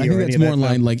that would be. I think that's more in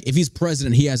line. Like if he's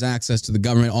president, he has access to the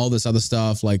government, all this other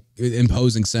stuff, like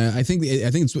imposing. I think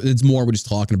it's more we're just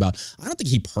talking about. I don't think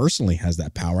he personally has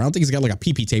that power. I don't think he's got like a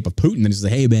PP tape of Putin and he's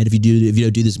like, hey man, if you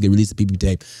don't do this, I'm gonna release the PP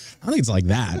tape. I don't think it's like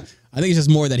that. I think it's just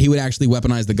more that he would actually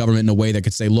weaponize the government in a way that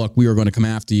could say, look, we are going to come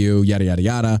after you, yada, yada,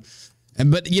 yada.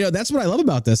 But that's what I love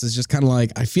about this is just kind of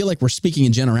like, I feel like we're speaking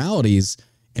in generalities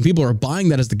and people are buying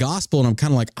that as the gospel. And I'm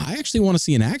kind of like, I actually want to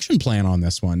see an action plan on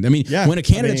this one. I mean, when a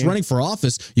candidate's running for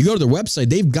office, you go to their website,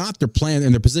 they've got their plan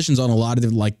and their positions on a lot of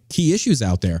the like key issues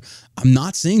out there. I'm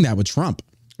not seeing that with Trump.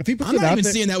 I'm not even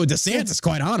seeing that with DeSantis,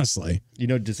 quite honestly.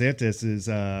 DeSantis is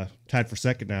tied for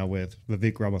second now with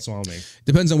Vivek Ramaswamy.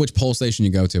 Depends on which poll station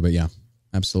you go to, but yeah,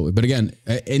 absolutely. But again,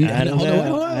 I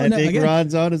think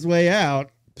Ron's on his way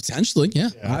out. Potentially, yeah.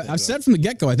 I've said from the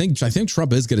get-go, I think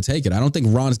Trump is going to take it. I don't think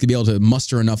Ron is going to be able to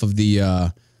muster enough of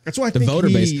the that's why I think voter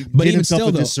base. But even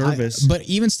still, but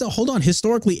even still, hold on.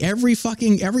 Historically, every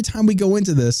time we go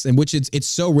into this, in which it's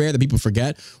so rare that people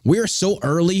forget, we are so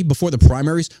early before the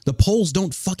primaries. The polls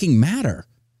don't fucking matter.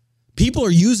 People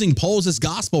are using polls as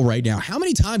gospel right now. How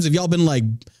many times have y'all been like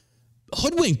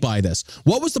hoodwinked by this?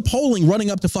 What was the polling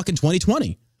running up to fucking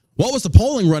 2020? What was the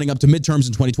polling running up to midterms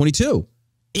in 2022?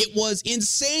 It was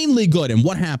insanely good. And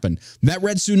what happened? That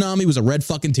red tsunami was a red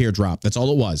fucking teardrop. That's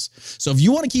all it was. So if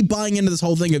you want to keep buying into this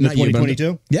whole thing, in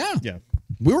 2022, yeah,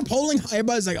 we were polling high.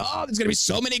 Everybody's like, "Oh, there's gonna be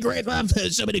so many great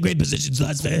positions."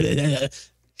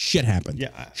 Shit happened.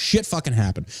 Yeah, shit fucking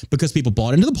happened because people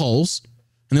bought into the polls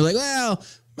and they're like, "Well,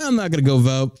 I'm not gonna go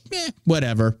vote.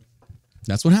 Whatever."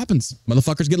 That's what happens.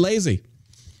 Motherfuckers get lazy.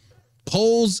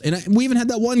 Polls, and we even had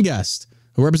that one guest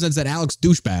who represents that Alex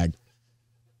douchebag.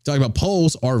 Talking about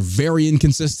polls are very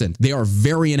inconsistent. They are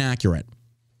very inaccurate.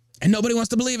 And nobody wants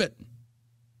to believe it.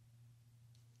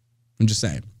 I'm just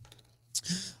saying.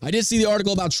 I did see the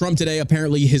article about Trump today.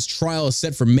 Apparently his trial is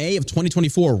set for May of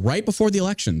 2024, right before the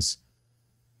elections.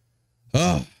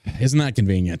 Oh, isn't that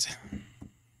convenient?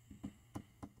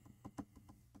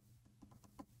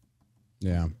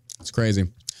 Yeah, it's crazy.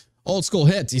 Old school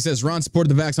hits. He says Ron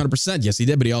supported the vax 100%. Yes, he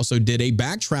did, but he also did a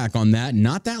backtrack on that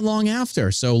not that long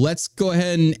after. So let's go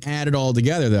ahead and add it all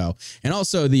together, though. And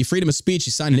also, the freedom of speech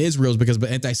he signed in Israel is because of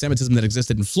anti-Semitism that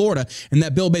existed in Florida. And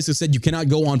that bill basically said you cannot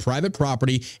go on private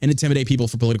property and intimidate people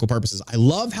for political purposes. I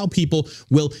love how people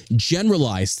will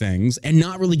generalize things and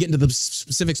not really get into the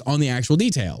specifics on the actual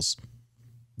details.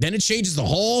 Then it changes the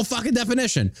whole fucking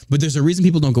definition. But there's a reason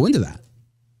people don't go into that.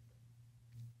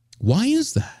 Why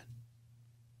is that?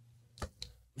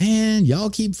 Man,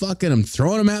 y'all keep fucking, I'm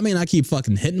throwing them at me and I keep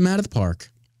fucking hitting them out of the park.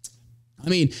 I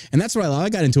mean, and that's what I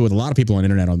got into with a lot of people on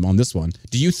the internet on this one.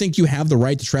 Do you think you have the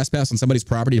right to trespass on somebody's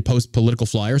property to post political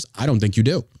flyers? I don't think you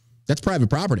do. That's private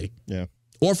property. Yeah.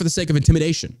 Or for the sake of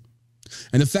intimidation.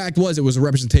 And the fact was, it was a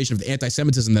representation of the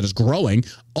anti-Semitism that is growing,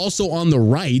 also on the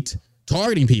right,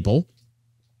 targeting people.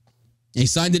 And he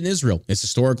signed it in Israel. It's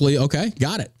historically, okay,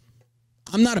 got it.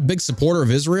 I'm not a big supporter of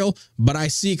Israel, but I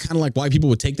see kind of like why people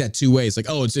would take that two ways. Like,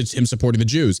 oh, it's him supporting the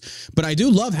Jews. But I do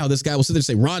love how this guy will sit there and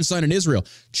say, Ron signed in Israel.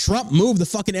 Trump moved the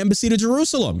fucking embassy to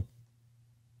Jerusalem.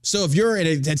 So if you're, and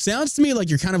it sounds to me like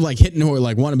you're kind of like hitting or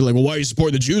like want to be like, well, why are you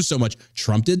supporting the Jews so much?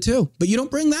 Trump did too. But you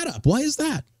don't bring that up. Why is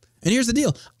that? And here's the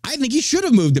deal. I think he should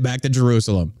have moved it back to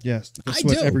Jerusalem. Yes. That's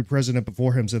what every president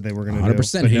before him said they were going to do.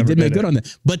 100%. He did make good on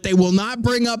that. But they will not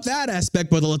bring up that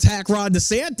aspect, but they'll attack Ron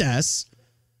DeSantis.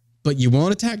 But you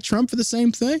won't attack Trump for the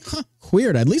same thing? Huh,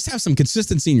 weird. At least have some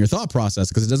consistency in your thought process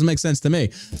because it doesn't make sense to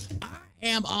me. I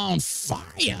am on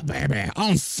fire, baby.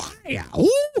 On fire.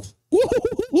 Ooh.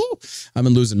 Ooh. I've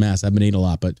been losing mass. I've been eating a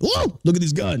lot, but whoa, look at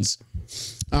these guns.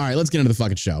 All right, let's get into the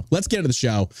fucking show. Let's get into the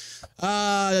show.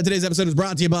 Today's episode is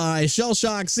brought to you by Shell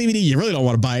Shock CBD. You really don't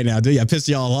want to buy it now, do you? I pissed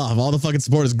you all off. All the fucking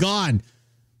support is gone.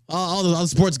 All the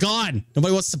support's gone.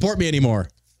 Nobody wants to support me anymore.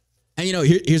 And you know,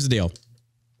 here's the deal.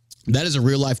 That is a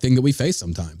real life thing that we face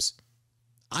sometimes.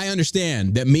 I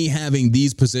understand that me having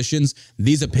these positions,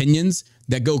 these opinions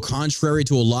that go contrary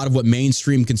to a lot of what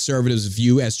mainstream conservatives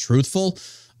view as truthful,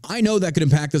 I know that could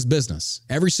impact this business.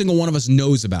 Every single one of us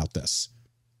knows about this.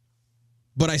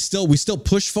 But we still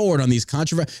push forward on these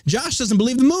controversial. Josh doesn't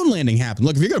believe the moon landing happened.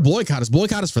 Look, if you're going to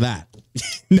boycott us for that.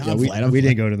 No, yeah, we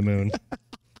didn't go to the moon.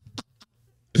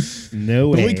 No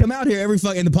way. But we come out here every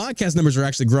and the podcast numbers are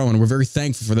actually growing. We're very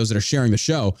thankful for those that are sharing the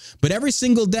show. But every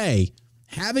single day,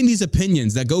 having these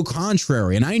opinions that go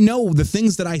contrary, and I know the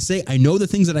things that I say, I know the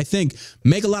things that I think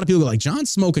make a lot of people go like,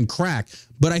 John's smoking crack.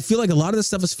 But I feel like a lot of this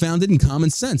stuff is founded in common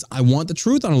sense. I want the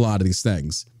truth on a lot of these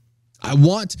things. I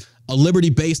want a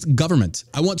liberty-based government.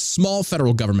 I want small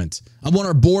federal government. I want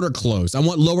our border closed. I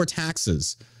want lower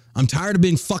taxes. I'm tired of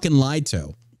being fucking lied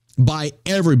to by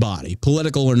everybody,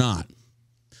 political or not.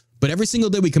 But every single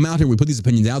day we come out here and we put these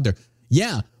opinions out there.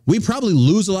 Yeah, we probably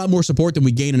lose a lot more support than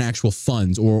we gain in actual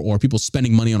funds or people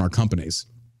spending money on our companies.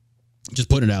 Just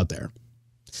putting it out there.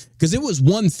 Because it was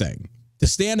one thing to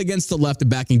stand against the left and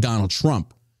backing Donald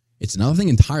Trump. It's another thing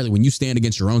entirely when you stand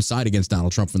against your own side against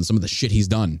Donald Trump for some of the shit he's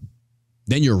done.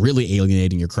 Then you're really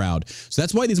alienating your crowd. So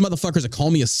that's why these motherfuckers that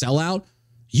call me a sellout,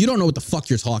 you don't know what the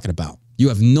fuck you're talking about. You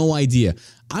have no idea.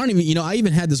 I don't even, I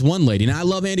even had this one lady, and I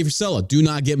love Andy Frisella. Do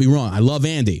not get me wrong. I love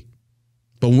Andy.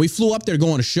 But when we flew up there to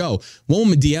go on a show, one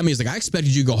woman DM'd me, is like, I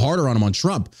expected you to go harder on him on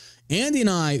Trump. Andy and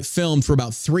I filmed for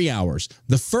about 3 hours.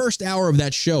 The first hour of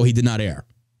that show, he did not air.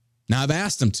 Now, I've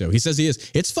asked him to. He says he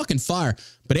is. It's fucking fire.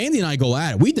 But Andy and I go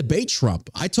at it. We debate Trump.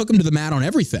 I took him to the mat on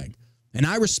everything. And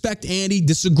I respect Andy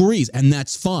disagrees, and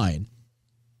that's fine.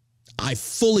 I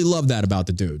fully love that about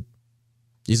the dude.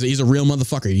 He's a real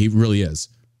motherfucker. He really is.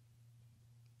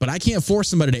 But I can't force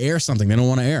somebody to air something they don't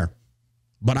want to air.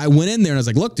 But I went in there and I was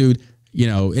like, look, dude,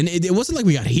 and it wasn't like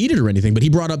we got heated or anything, but he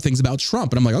brought up things about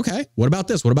Trump. And I'm like, okay, what about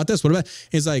this? What about this? What about?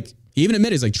 He's like, he even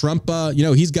admitted, he's like, Trump,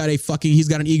 he's got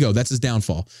an ego. That's his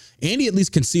downfall. Andy at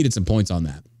least conceded some points on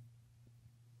that.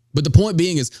 But the point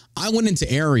being is, I went into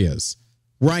areas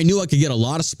where I knew I could get a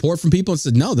lot of support from people and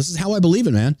said, no, this is how I believe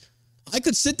it, man. I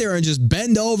could sit there and just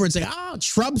bend over and say,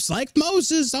 Trump's like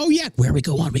Moses. Oh, yeah. Where we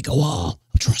go on, we go all.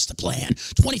 Trust the plan.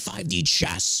 25D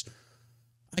chess.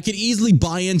 I could easily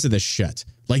buy into this shit.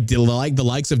 Like the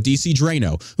likes of DC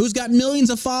Drano, who's got millions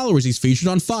of followers. He's featured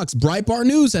on Fox. Breitbart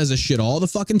News has this shit all the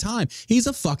fucking time. He's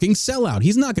a fucking sellout.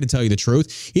 He's not going to tell you the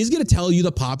truth. He's going to tell you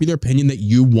the popular opinion that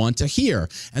you want to hear.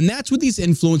 And that's what these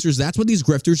influencers, that's what these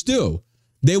grifters do.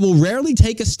 They will rarely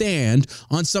take a stand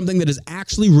on something that is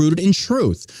actually rooted in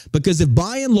truth. Because if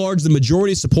by and large the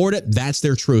majority support it, that's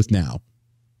their truth now.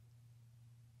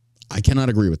 I cannot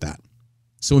agree with that.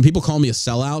 So when people call me a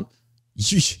sellout,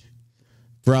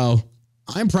 bro,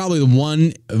 I'm probably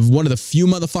one of the few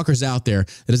motherfuckers out there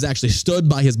that has actually stood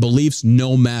by his beliefs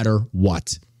no matter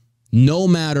what. No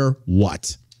matter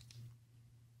what.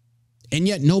 And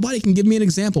yet nobody can give me an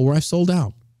example where I've sold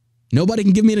out. Nobody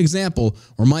can give me an example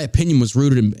where my opinion was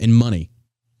rooted in money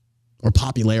or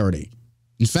popularity.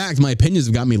 In fact, my opinions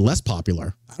have got me less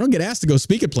popular. I don't get asked to go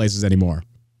speak at places anymore.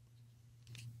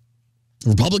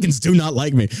 Republicans do not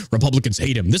like me. Republicans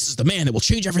hate him. This is the man that will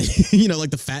change everything. Like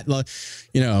the fat,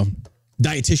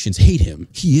 dietitians hate him.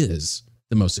 He is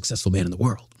the most successful man in the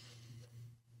world.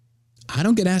 I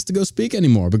don't get asked to go speak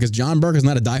anymore because John Burke is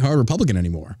not a diehard Republican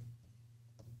anymore.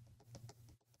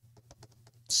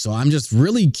 So I'm just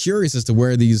really curious as to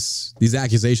where these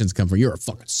accusations come from. You're a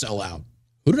fucking sellout.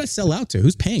 Who did I sell out to?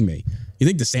 Who's paying me? You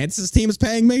think DeSantis' team is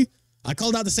paying me? I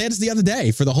called out DeSantis the other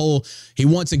day for the whole, he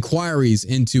wants inquiries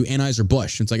into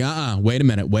Anheuser-Busch. It's like, wait a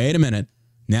minute.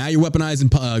 Now you're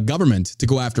weaponizing government to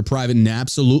go after private. And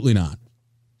absolutely not.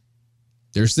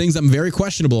 There's things I'm very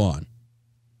questionable on.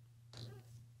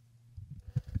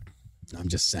 I'm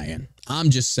just saying. We're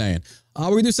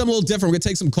going to do something a little different. We're going to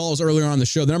take some calls earlier on the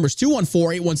show. The number is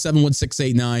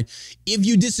 214-817-1689. If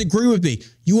you disagree with me,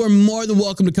 you are more than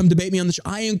welcome to come debate me on the show.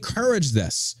 I encourage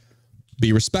this.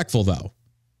 Be respectful, though.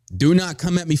 Do not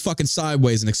come at me fucking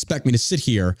sideways and expect me to sit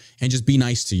here and just be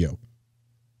nice to you.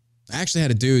 I actually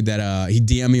had a dude that he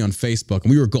DM'd me on Facebook,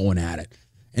 and we were going at it.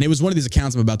 And it was one of these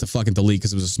accounts I'm about to fucking delete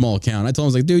because it was a small account. I told him, I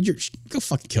was like, dude, go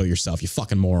fucking kill yourself, you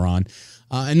fucking moron.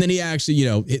 And then he actually,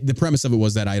 the premise of it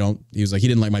was that he was like, he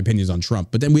didn't like my opinions on Trump.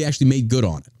 But then we actually made good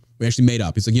on it. We actually made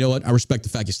up. He's like, you know what? I respect the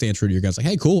fact you stand true to your guys. Like,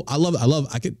 hey, cool. I love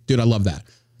that.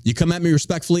 You come at me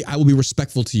respectfully, I will be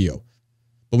respectful to you.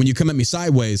 But when you come at me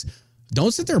sideways,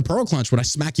 don't sit there and pearl clutch when I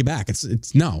smack you back.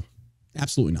 It's no,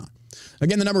 absolutely not.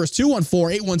 Again, the number is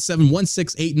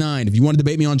 214-817-1689. If you want to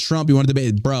debate me on Trump, you want to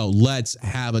debate, bro, let's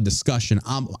have a discussion.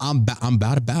 I'm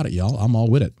about it, y'all. I'm all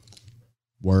with it.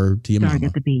 Word to your mama. Start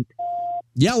at the beat.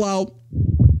 Yellow.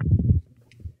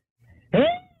 Hey,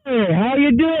 how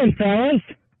you doing, fellas?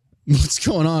 What's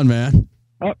going on, man?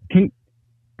 Just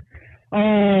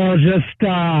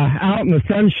out in the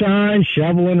sunshine,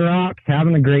 shoveling rocks,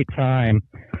 having a great time.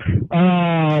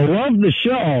 Love the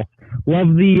show.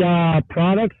 Love the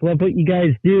products. Love what you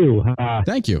guys do.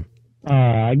 Thank you.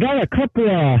 I got a couple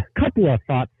of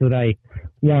thoughts that I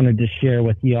wanted to share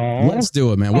with y'all. Let's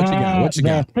do it, man. What you got? What you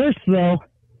got? First, though,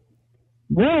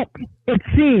 well, it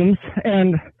seems,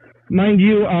 and mind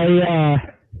you, I'm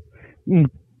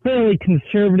fairly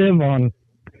conservative on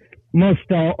most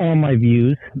all my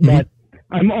views, but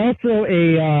I'm also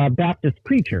a Baptist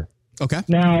preacher. Okay.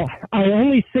 Now, I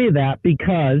only say that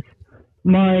because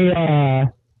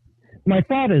my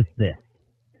thought is this.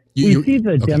 We see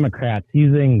the Democrats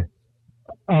using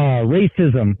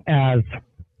racism as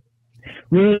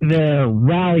really the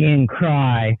rallying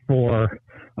cry for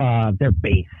their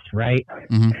base, right?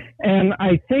 And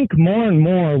I think more and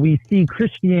more we see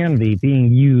Christianity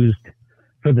being used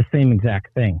for the same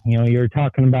exact thing. You know, you're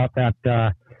talking about that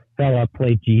fella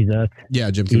played Jesus. Yeah,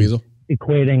 Jim Caviezel.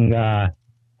 Equating,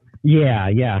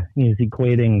 he's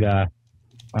equating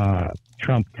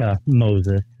Trump to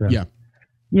Moses. Yeah.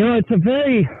 You know, it's a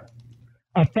very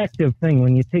effective thing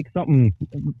when you take something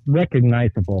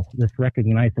recognizable, this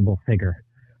recognizable figure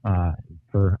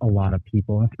for a lot of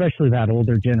people, especially that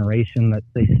older generation that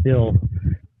they still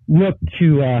look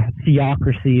to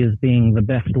theocracy as being the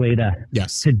best way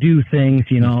to do things.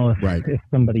 You know, if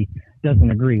somebody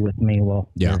doesn't agree with me, well,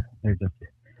 they're just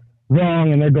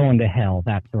wrong and they're going to hell.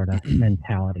 That sort of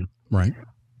mentality. Right.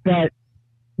 But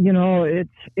you know,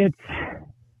 it's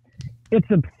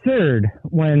absurd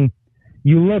when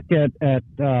you look at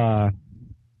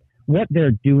what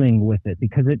they're doing with it,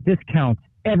 because it discounts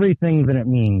everything that it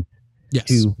means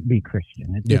to be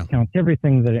Christian. It discounts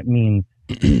everything that it means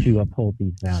to uphold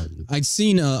these values. I'd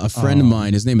seen a friend of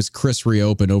mine, his name is Chris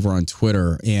Reopen, over on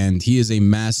Twitter, and he is a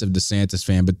massive DeSantis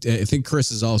fan, but I think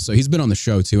Chris is also, he's been on the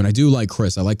show too, and I do like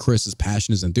Chris. I like Chris's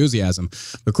passion, his enthusiasm,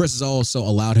 but Chris has also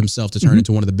allowed himself to turn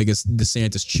into one of the biggest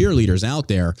DeSantis cheerleaders out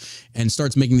there and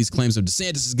starts making these claims of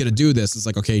DeSantis is going to do this. It's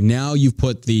like, okay, now you've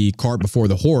put the cart before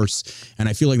the horse, and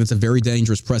I feel like that's a very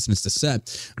dangerous precedent to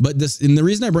set. But this, and the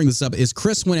reason I bring this up is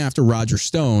Chris went after Roger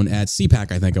Stone at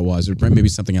CPAC, I think it was, or maybe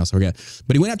something else, I forget.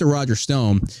 But he went after Roger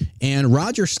Stone, and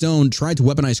Roger Stone tried to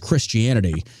weaponize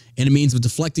Christianity in a means of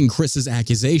deflecting Chris's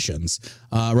accusations.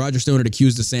 Roger Stone had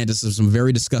accused DeSantis of some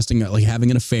very disgusting, like having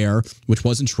an affair, which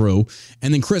wasn't true.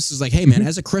 And then Chris is like, hey, man,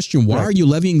 as a Christian, why are you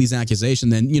levying these accusations?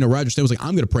 And then, you know, Roger Stone was like,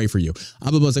 I'm going to pray for you.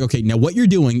 I was like, okay, now what you're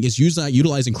doing is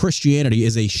utilizing Christianity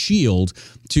as a shield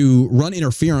to run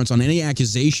interference on any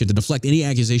accusation, to deflect any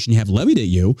accusation you have levied at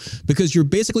you, because you're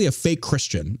basically a fake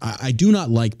Christian. I do not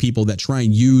like people that try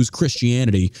and use Christianity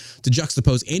to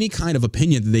juxtapose any kind of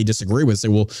opinion that they disagree with. Say,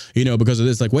 well, you know, because of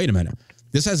this, like, wait a minute.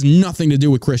 This has nothing to do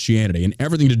with Christianity and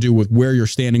everything to do with where you're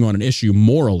standing on an issue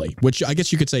morally, which I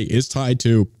guess you could say is tied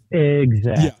to.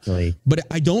 Exactly. Yeah. But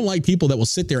I don't like people that will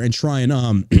sit there and try and,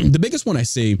 the biggest one I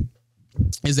see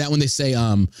is that when they say,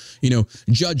 you know,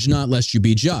 judge not lest you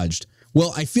be judged.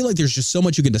 Well, I feel like there's just so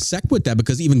much you can dissect with that,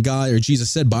 because even God or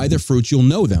Jesus said, by their fruits, you'll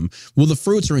know them. Well, the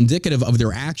fruits are indicative of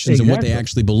their actions and what they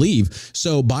actually believe.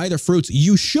 So by their fruits,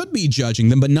 you should be judging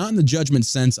them, but not in the judgment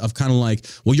sense of kind of like,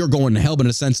 well, you're going to hell, but in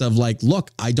a sense of like,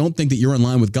 look, I don't think that you're in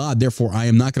line with God. Therefore, I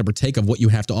am not going to partake of what you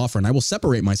have to offer. And I will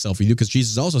separate myself from you, because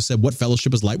Jesus also said, what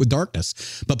fellowship is light with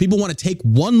darkness? But people want to take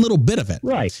one little bit of it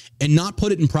and not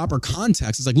put it in proper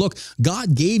context. It's like, look,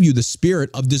 God gave you the spirit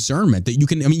of discernment that you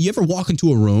can, I mean, you ever walk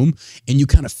into a room and you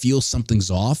kind of feel something's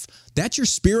off? That's your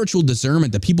spiritual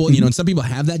discernment that people, you know, and some people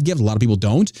have that gift, a lot of people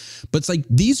don't, but it's like,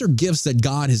 these are gifts that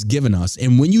God has given us.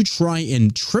 And when you try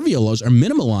and trivialize or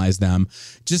minimalize them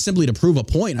just simply to prove a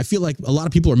point, I feel like a lot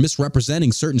of people are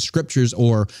misrepresenting certain scriptures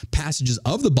or passages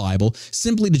of the Bible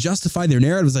simply to justify their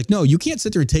narratives. Like, no, you can't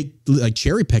sit there and take, like,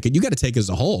 cherry pick it. You got to take it as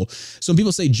a whole. So when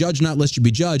people say judge not lest you be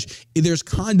judged, there's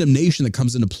condemnation that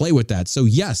comes into play with that. So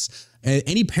yes,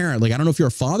 any parent, like, I don't know if you're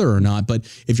a father or not, but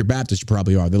if you're Baptist, you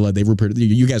probably are. They reproduce,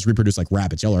 you guys reproduce like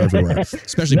rabbits. Y'all are everywhere,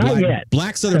 especially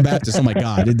black Southern Baptists. Oh my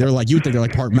God. They're like, you think they're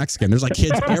like part Mexican. There's like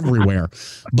kids everywhere.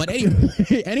 But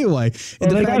anyway, well,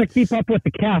 they got to keep up with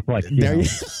the Catholics.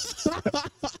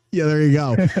 Yeah, there you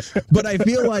go. But I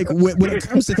feel like when it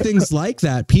comes to things like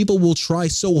that, people will try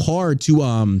so hard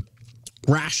to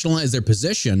rationalize their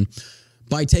position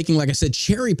by taking, like I said,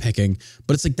 cherry picking,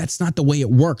 but it's like, that's not the way it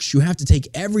works. You have to take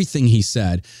everything he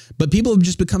said, but people have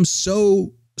just become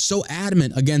so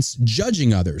adamant against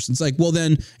judging others. It's like, well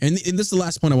then, and this is the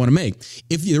last point I want to make.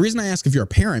 The reason I ask if you're a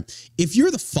parent, if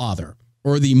you're the father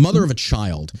or the mother of a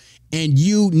child, and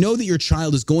you know that your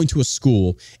child is going to a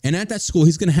school, and at that school,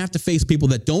 he's going to have to face people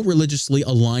that don't religiously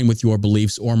align with your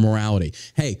beliefs or morality.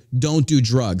 Hey, don't do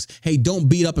drugs. Hey, don't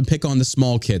beat up and pick on the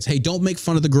small kids. Hey, don't make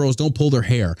fun of the girls. Don't pull their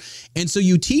hair. And so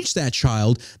you teach that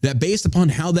child that based upon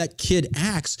how that kid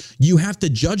acts, you have to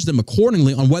judge them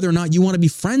accordingly on whether or not you want to be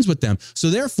friends with them. So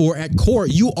therefore, at core,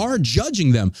 you are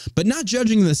judging them, but not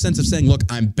judging in the sense of saying, look,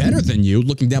 I'm better than you,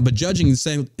 looking down, but judging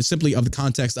simply of the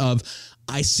context of,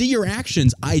 I see your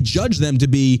actions, I judge them to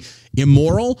be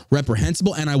immoral,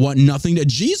 reprehensible, and I want nothing to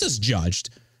Jesus judged.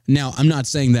 Now, I'm not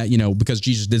saying that, because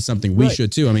Jesus did something, we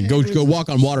should too. I mean, go walk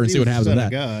on water and see what happens with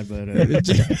that. God,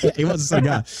 but he was the son of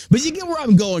God. But you get where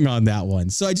I'm going on that one.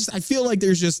 So I feel like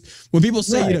there's just, when people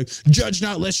say, judge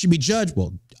not lest you be judged.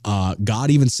 Well, God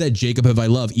even said, Jacob have I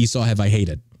loved, Esau have I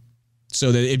hated.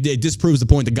 So that it disproves the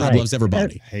point that God loves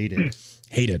everybody.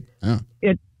 Hated. Oh.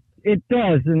 It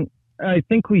does. And I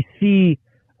think we see,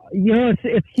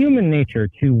 it's human nature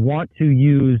to want to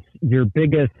use your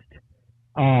biggest,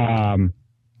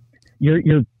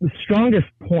 your strongest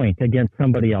point against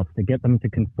somebody else to get them to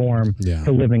conform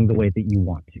to living the way that you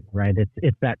want to, right?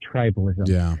 It's that tribalism.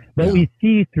 Yeah. But we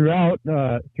see throughout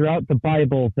the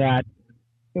Bible that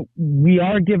we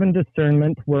are given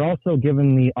discernment. We're also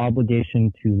given the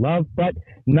obligation to love, but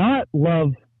not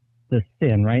love the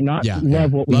sin, right? Not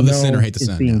love what we love know the sin or hate the is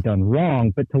sin, being done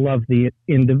wrong, but to love the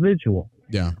individual.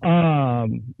 Yeah.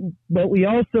 But we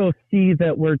also see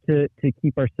that we're to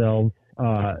keep ourselves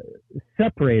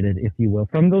separated, if you will,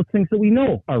 from those things that we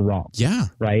know are wrong. Yeah.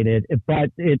 Right.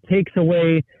 But it takes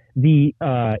away the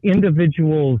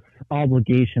individual's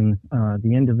obligation,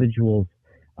 the individual's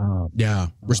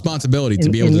responsibility to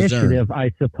be able to discern. Initiative,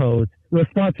 I suppose.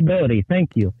 Responsibility. Thank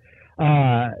you.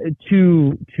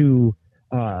 To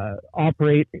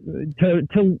operate,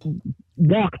 to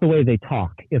walk the way they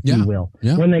talk, if you will,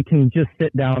 when they can just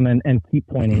sit down and keep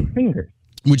pointing fingers.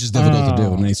 Which is difficult to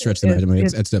do when they stretch them.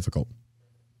 It's difficult.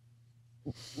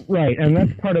 Right. And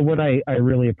that's part of what I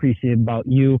really appreciate about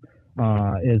you,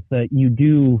 is that you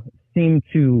do seem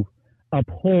to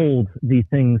uphold the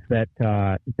things that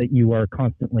you are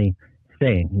constantly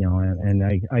saying, and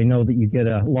I know that you get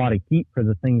a lot of heat for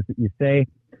the things that you say.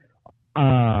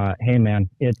 Hey man,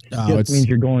 it just means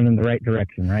you're going in the right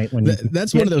direction, right? When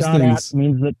that's one of those things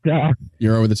means that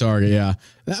you're over the target. Yeah.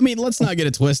 I mean, let's not get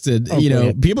it twisted.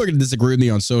 People are going to disagree with me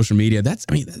on social media. That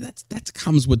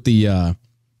comes with the,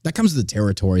 that comes with the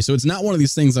territory. So it's not one of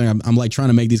these things like I'm like trying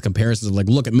to make these comparisons of like,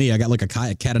 look at me, I got like a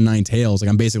cat of nine tails. Like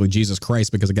I'm basically Jesus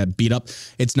Christ because I got beat up.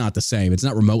 It's not the same. It's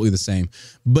not remotely the same,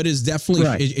 but it's definitely,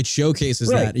 it showcases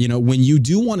that, when you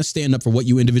do want to stand up for what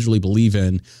you individually believe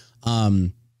in,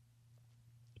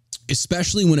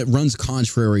 especially when it runs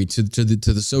contrary to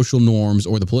the social norms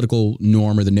or the political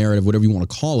norm or the narrative, whatever you want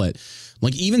to call it,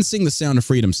 like even seeing the Sound of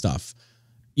Freedom stuff.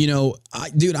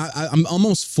 I'm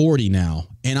almost 40 now,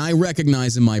 and I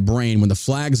recognize in my brain when the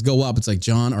flags go up, it's like,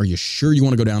 John, are you sure you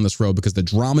want to go down this road? Because the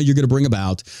drama you're going to bring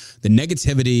about, the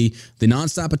negativity, the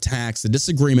nonstop attacks, the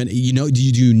disagreement, do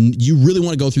you really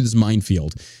want to go through this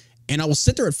minefield? And I will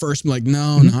sit there at first and be like,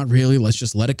 no, not really. Let's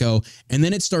just let it go. And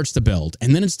then it starts to build.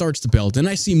 And then it starts to build. And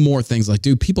I see more things like,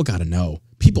 dude, people got to know.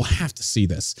 People have to see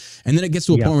this. And then it gets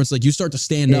to a point where it's like you start to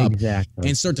stand up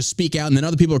and start to speak out. And then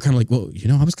other people are kind of like, well,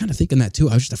 I was kind of thinking that too.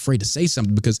 I was just afraid to say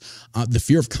something because the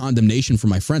fear of condemnation from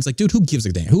my friends. Like, dude, who gives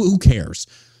a damn? Who cares?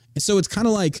 And so it's kind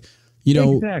of like,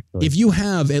 if you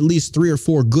have at least 3 or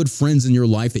 4 good friends in your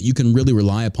life that you can really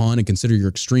rely upon and consider your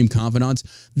extreme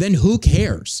confidants, then who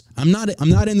cares? I'm not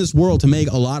in this world to make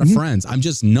a lot of friends. I'm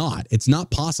just not. It's not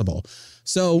possible.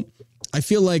 So I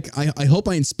feel like I hope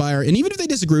I inspire, and even if they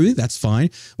disagree with me, that's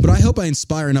fine. But I hope I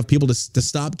inspire enough people to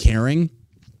stop caring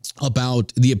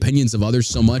about the opinions of others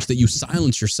so much that you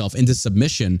silence yourself into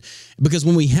submission. Because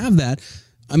when we have that,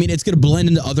 I mean, it's going to blend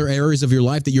into other areas of your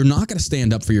life that you're not going to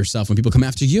stand up for yourself when people come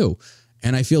after you.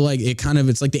 And I feel like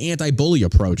it's like the anti-bully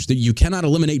approach that you cannot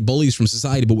eliminate bullies from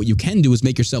society, but what you can do is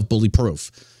make yourself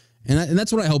bully-proof. And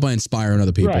that's what I hope I inspire in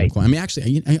other people. Right. I mean,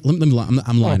 actually,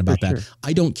 I'm lying about that. Sure.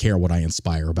 I don't care what I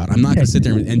inspire about. I'm not going to sit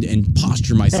there and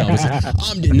posture myself.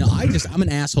 I'm an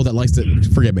asshole that likes to,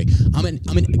 forgive me.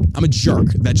 I'm a jerk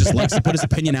that just likes to put his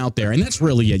opinion out there. And that's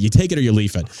really it. You take it or you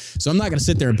leave it. So I'm not going to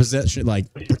sit there and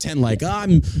pretend like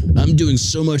I'm doing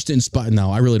so much to inspire. No,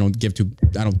 I really don't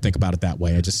I don't think about it that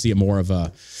way. I just see it more of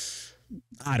a,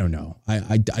 I don't know.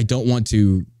 I don't want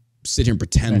to sit here and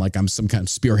pretend like I'm some kind of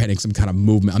spearheading some kind of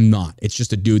movement. I'm not. It's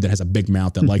just a dude that has a big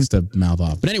mouth that likes to mouth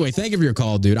off. But anyway, thank you for your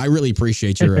call, dude. I really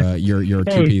appreciate your hey,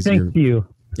 two piece. Thank you.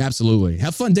 Absolutely.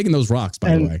 Have fun digging those rocks,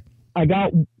 by the way.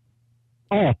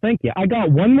 Thank you. I got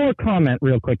one more comment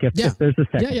real quick if there's a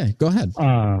second. Yeah, go ahead.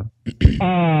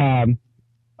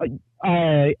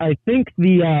 I think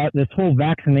this whole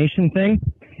vaccination thing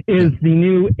is the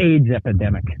new AIDS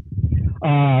epidemic.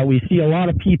 We see a lot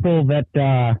of people that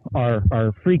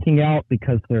are freaking out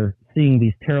because they're seeing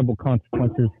these terrible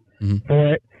consequences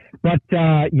for it. But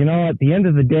at the end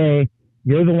of the day,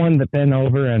 you're the one that bent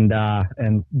over and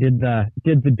did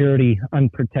the dirty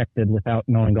unprotected without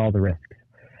knowing all the risks.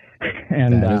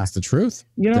 And that's the truth.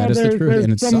 That is there's, the truth,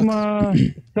 and it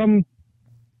some.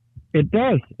 It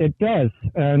does,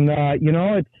 and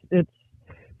it's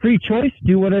free choice.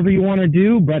 Do whatever you want to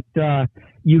do, but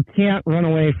you can't run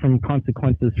away from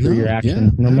consequences for your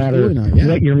actions, no matter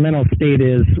what your mental state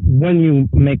is when you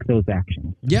make those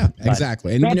actions. Yeah,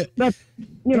 exactly. And that's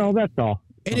all.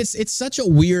 And it's such a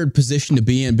weird position to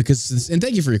be in because, and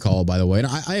thank you for your call, by the way. And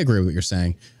I agree with what you're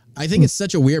saying. I think it's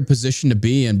such a weird position to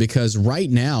be in because right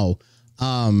now,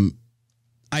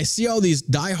 I see all these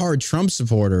diehard Trump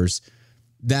supporters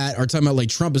that are talking about like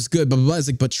Trump is good, blah, blah, blah. It's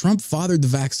like, but Trump fathered the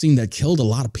vaccine that killed a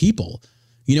lot of people.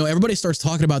 Everybody starts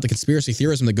talking about the conspiracy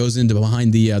theorism that goes into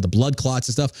behind the blood clots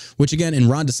and stuff, which again, and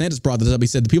Ron DeSantis brought this up. He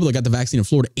said the people that got the vaccine in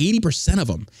Florida, 80% of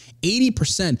them,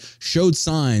 80% showed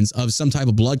signs of some type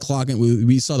of blood clotting.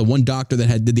 We saw the one doctor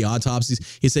that did the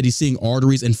autopsies. He said he's seeing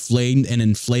arteries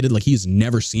inflated like he's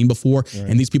never seen before. Right.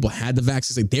 And these people had the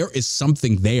vaccine. Like, there is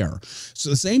something there. So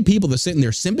the same people that are sitting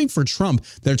there simping for Trump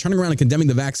that are turning around and condemning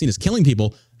the vaccine as killing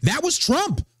people, that was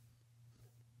Trump.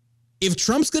 If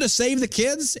Trump's going to save the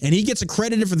kids and he gets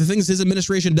accredited for the things his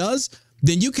administration does,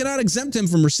 then you cannot exempt him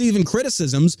from receiving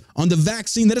criticisms on the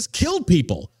vaccine that has killed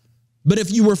people. But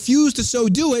if you refuse to so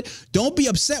do it, don't be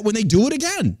upset when they do it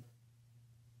again.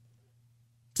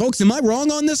 Folks, am I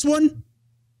wrong on this one?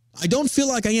 I don't feel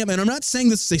like I am. And I'm not saying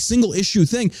this is a single issue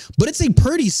thing, but it's a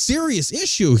pretty serious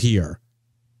issue here.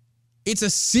 It's a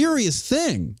serious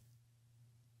thing.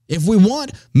 If we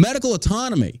want medical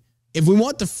autonomy, if we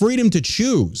want the freedom to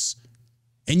choose,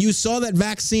 and you saw that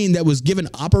vaccine that was given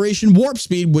Operation Warp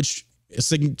Speed, which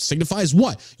signifies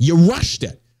what? You rushed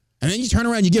it. And then you turn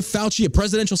around and you give Fauci a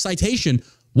presidential citation.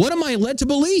 What am I led to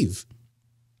believe?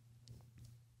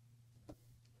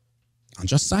 I'm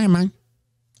just saying, man.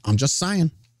 I'm just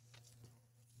saying.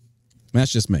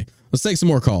 That's just me. Let's take some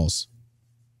more calls.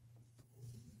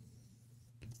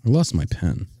 I lost my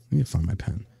pen. I need to find my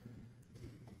pen.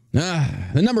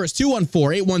 The number is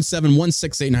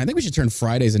 214-817-1689. I think we should turn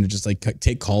Fridays into just like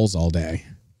take calls all day.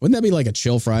 Wouldn't that be like a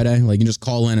chill Friday? Like you can just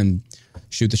call in and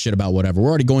shoot the shit about whatever. We're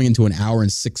already going into an hour and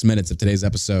 6 minutes of today's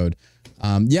episode.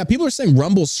 People are saying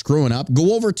Rumble's screwing up.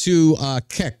 Go over to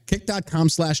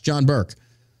kick.com/John Burke.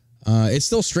 It's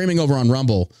still streaming over on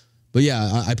Rumble. But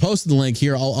yeah, I posted the link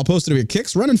here. I'll post it over here.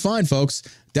 Kick's running fine, folks.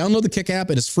 Download the Kick app.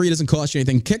 It is free. It doesn't cost you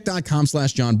anything.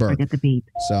 Kick.com/John Burke. I get the beat.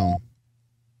 So...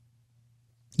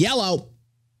 Yellow.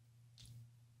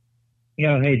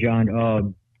 Yeah, hey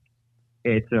John.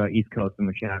 It's East Coast in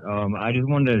the chat. I just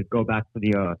wanted to go back to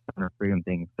the Son of Freedom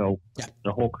thing. So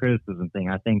the whole criticism thing.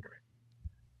 I think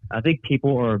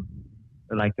people are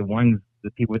like the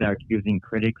people that are accusing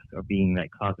critics of being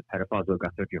like closet pedophiles who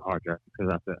got search your hard drive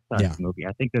because that's the movie.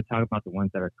 I think they're talking about the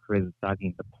ones that are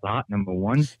criticizing the plot. Number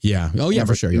one. Yeah. Oh yeah,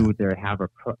 for sure. Two, they have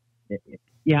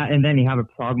Yeah, and then you have a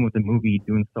problem with the movie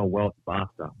doing so well at the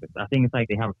box office. I think it's like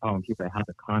they have a problem with people that have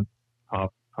the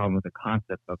problem with the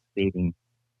concept of saving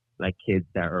like kids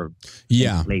that are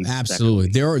absolutely.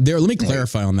 There. Let me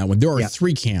clarify on that one. There are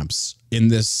three camps on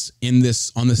this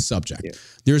subject. Yeah.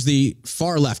 There's the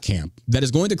far left camp that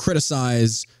is going to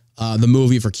criticize the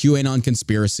movie for QAnon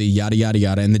conspiracy, yada, yada,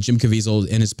 yada. And the Jim Caviezel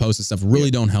in his posts and stuff really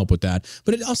don't help with that.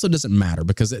 But it also doesn't matter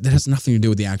because it has nothing to do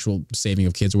with the actual saving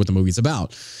of kids or what the movie's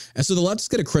about. And so the left is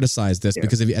going to criticize this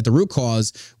because at the root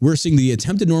cause, we're seeing the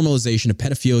attempted normalization of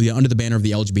pedophilia under the banner of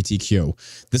the LGBTQ.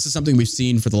 This is something we've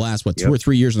seen for the last, 2 or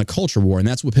 3 years in the culture war. And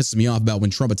that's what pisses me off about when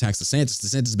Trump attacks DeSantis.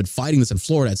 DeSantis has been fighting this in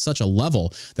Florida at such a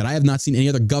level that I have not seen any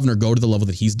other governor go to the level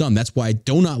that he's done. That's why I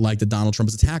do not like that Donald Trump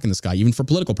is attacking this guy, even for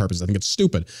political purposes. I think it's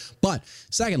stupid. But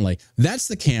secondly, that's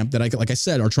the camp that, like I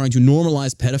said, are trying to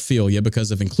normalize pedophilia because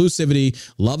of inclusivity,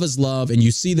 love is love, and you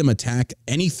see them attack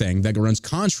anything that runs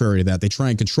contrary to that. They try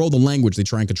and control the language. They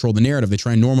try and control the narrative. They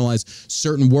try and normalize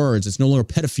certain words. It's no longer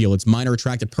pedophile. It's minor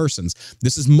attracted persons.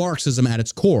 This is Marxism at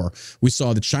its core. We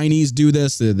saw the Chinese do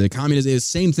this. The communists is the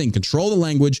same thing. Control the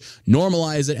language,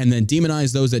 normalize it, and then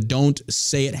demonize those that don't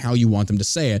say it how you want them to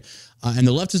say it. And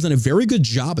the left has done a very good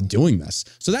job of doing this.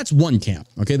 So that's one camp.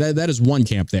 Okay, that is one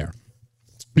camp there.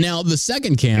 Now, the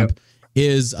second camp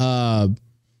is right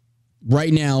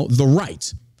now the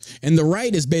right. And the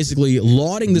right is basically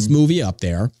lauding this movie up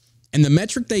there. And the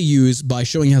metric they use by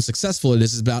showing how successful it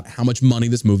is about how much money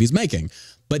this movie is making.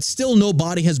 but still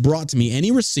nobody has brought to me any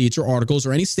receipts or articles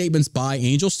or any statements by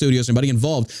Angel Studios or anybody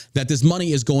involved that this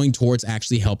money is going towards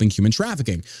actually helping human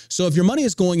trafficking. So if your money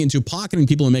is going into pocketing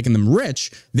people and making them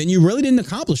rich, then you really didn't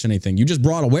accomplish anything. You just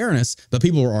brought awareness, but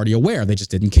people were already aware. They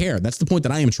just didn't care. That's the point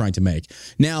that I am trying to make.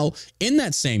 Now, in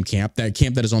that same camp, that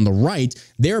camp that is on the right,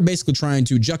 they're basically trying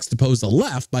to juxtapose the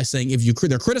left by saying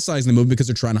they're criticizing the movement because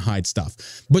they're trying to hide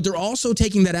stuff. But they're also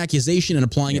taking that accusation and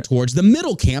applying it towards the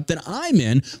middle camp that I'm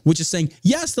in, which is saying,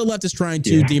 yes, the left is trying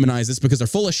to demonize this because they're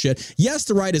full of shit. Yes,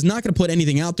 the right is not going to put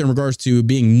anything out there in regards to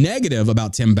being negative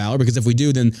about Tim Ballard, because if we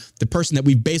do, then the person that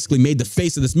we've basically made the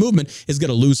face of this movement is going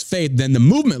to lose faith. Then the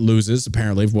movement loses,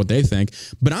 apparently, of what they think.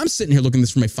 But I'm sitting here looking at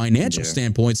this from a financial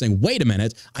standpoint saying, wait a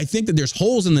minute, I think that there's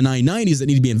holes in the 990s that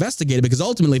need to be investigated, because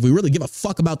ultimately, if we really give a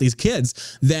fuck about these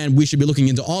kids, then we should be looking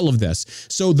into all of this.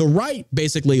 So the right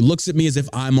basically looks at me as if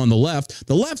I'm on the left.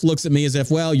 The left looks at me as if,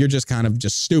 well, you're just kind of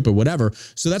just stupid, whatever.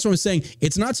 So that's what I'm saying.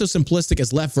 It's not so simplistic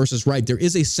as left versus right. There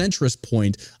is a centrist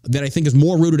point that I think is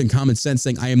more rooted in common sense,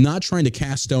 saying I am not trying to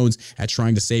cast stones at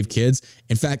trying to save kids.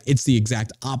 In fact, it's the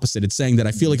exact opposite. It's saying that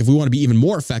I feel like if we want to be even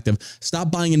more effective,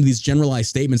 stop buying into these generalized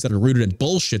statements that are rooted in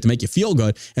bullshit to make you feel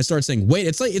good and start saying, wait,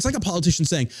 it's like a politician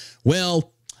saying,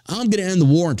 well, I'm going to end the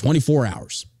war in 24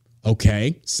 hours.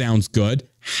 Okay, sounds good.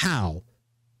 How?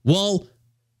 Well,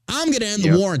 I'm going to end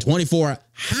the war in 24 hours.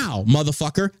 How,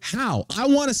 motherfucker? How? I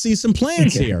want to see some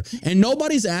plans here. And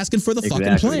nobody's asking for the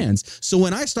fucking plans. So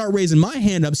when I start raising my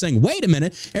hand up saying, wait a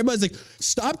minute, everybody's like,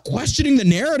 stop questioning the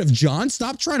narrative, John.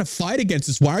 Stop trying to fight against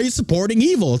this. Why are you supporting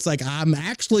evil? It's like, I'm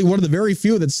actually one of the very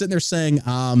few that's sitting there saying,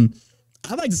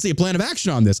 I'd like to see a plan of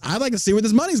action on this. I'd like to see where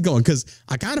this money's going, because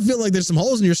I kind of feel like there's some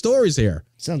holes in your stories here.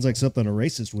 Sounds like something a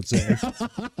racist would say.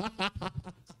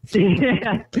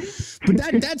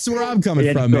 But that's where I'm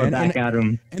coming from,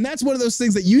 man. And that's one of those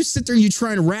things that you sit there and you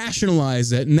try and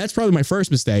rationalize it. And that's probably my first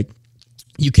mistake.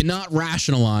 You cannot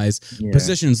rationalize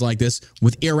positions like this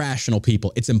with irrational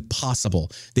people. It's impossible.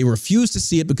 They refuse to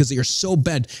see it because they are so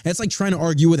bent. And it's like trying to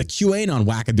argue with a QAnon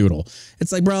wackadoodle.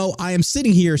 It's like, bro, I am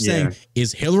sitting here saying,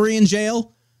 is Hillary in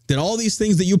jail? Did all these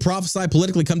things that you prophesy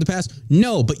politically come to pass?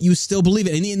 No, but you still believe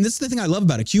it. And this is the thing I love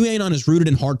about it. QAnon is rooted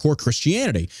in hardcore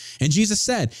Christianity. And Jesus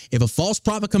said, if a false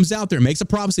prophet comes out there and makes a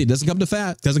prophecy, it doesn't come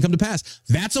to pass,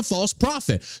 that's a false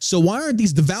prophet. So why aren't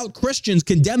these devout Christians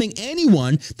condemning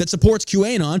anyone that supports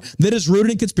QAnon that is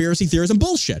rooted in conspiracy theories and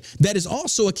bullshit? That is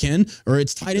also akin, or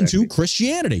it's tied into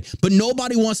Christianity. But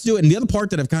nobody wants to do it. And the other part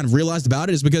that I've kind of realized about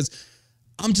it is because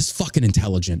I'm just fucking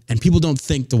intelligent, and people don't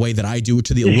think the way that I do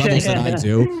to the levels that I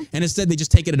do. And instead they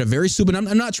just take it at a very stupid, I'm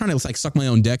not trying to like suck my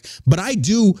own dick, but I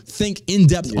do think in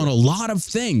depth on a lot of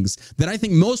things that I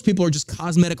think most people are just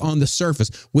cosmetic on the surface,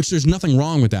 which there's nothing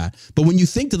wrong with that. But when you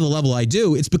think to the level I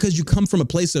do, it's because you come from a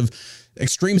place of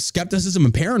extreme skepticism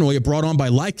and paranoia brought on by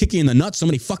life kicking in the nuts so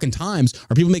many fucking times,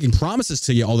 or people making promises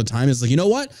to you all the time. It's like, you know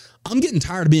what? I'm getting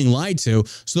tired of being lied to.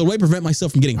 So the way to prevent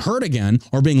myself from getting hurt again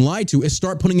or being lied to is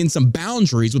start putting in some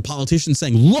boundaries with politicians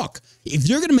saying, look, if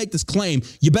you're going to make this claim,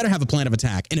 you better have a plan of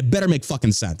attack, and it better make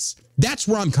fucking sense. That's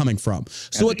where I'm coming from.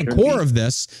 So at the core of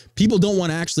this, people don't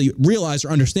want to actually realize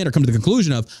or understand or come to the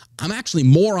conclusion of, I'm actually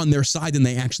more on their side than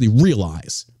they actually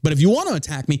realize. But if you want to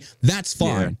attack me, that's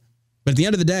fine. But at the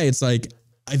end of the day, it's like,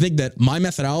 I think that my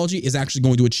methodology is actually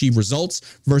going to achieve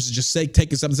results versus just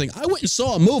taking something saying, I went and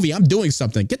saw a movie, I'm doing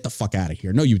something. Get the fuck out of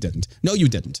here. No, you didn't. No, you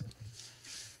didn't.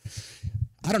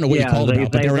 I don't know what you called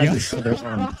it, but there we go.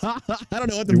 I don't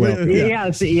know what the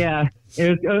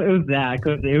It was that,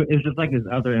 because it was just like this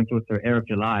other influencer, Eric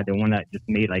July, the one that just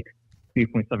made like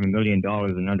 $3.7 million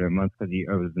in under a month because it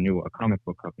was a new comic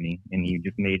book company, and he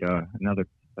just made another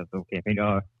successful campaign.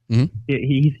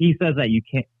 He says that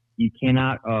you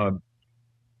cannot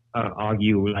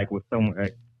argue like with someone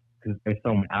because there's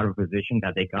someone out of position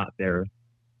that they got there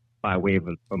by way of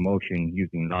emotion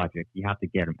using logic. You have to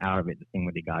get them out of it the same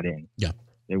way they got in.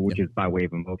 Which is by way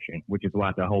of emotion, which is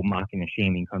why the whole mocking and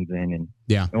shaming comes in. And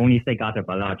only if they got there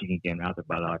by logic, you can get them out there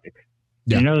by logic.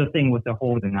 Another thing with the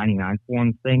whole 99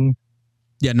 forms thing.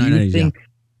 Do you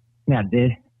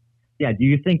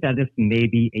think that this may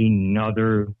be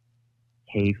another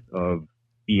case of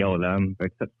BLM,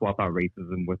 except swap out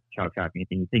racism with child trafficking?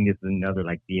 You think this is another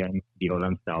like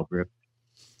BLM style grip,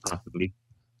 possibly?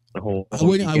 I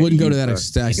wouldn't go to that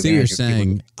extent. I see what you're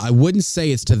saying. I wouldn't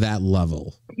say it's to that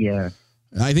level.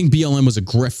 I think BLM was a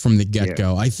grift from the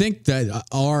get-go. I think that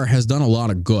R has done a lot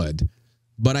of good,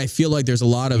 but I feel like there's a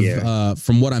lot of,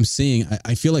 from what I'm seeing,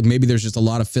 I feel like maybe there's just a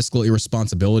lot of fiscal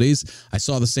irresponsibilities. I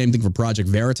saw the same thing for Project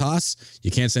Veritas.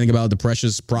 You can't say anything about the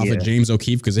precious prophet James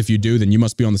O'Keefe, because if you do, then you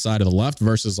must be on the side of the left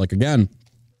versus, like, again,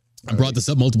 I brought this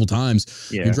up multiple times.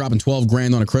 Yeah. You're dropping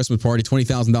 $12,000 on a Christmas party,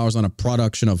 $20,000 on a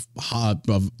production of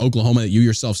Oklahoma that you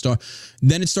yourself start.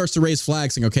 Then it starts to raise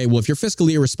flags saying, okay, well, if you're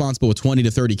fiscally irresponsible with 20 to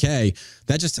 30K,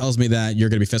 that just tells me that you're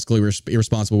going to be fiscally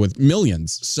irresponsible with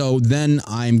millions. So then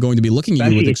I'm going to be looking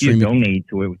at you with extreme. If you donate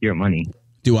to it with your money.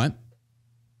 Do what?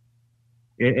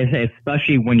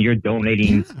 Especially when you're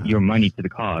donating your money to the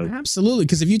cause. Absolutely,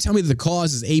 because if you tell me that the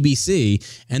cause is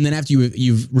ABC, and then after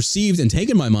you've received and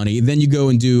taken my money, then you go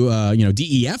and do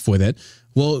DEF with it.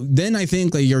 Well, then I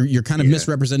think like you're kind of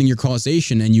misrepresenting your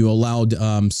causation, and you allowed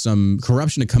some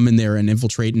corruption to come in there and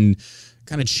infiltrate and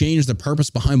kind of change the purpose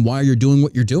behind why you're doing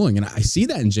what you're doing. And I see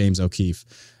that in James O'Keefe,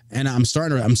 and I'm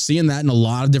seeing that in a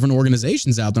lot of different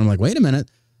organizations out there. I'm like, wait a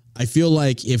minute. I feel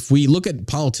like if we look at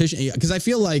politicians, because I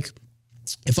feel like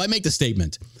if I make the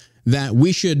statement that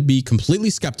we should be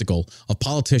completely skeptical of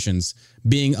politicians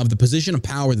being of the position of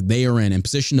power that they are in and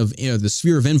position of the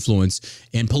sphere of influence,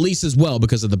 and police as well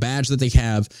because of the badge that they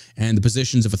have and the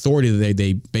positions of authority that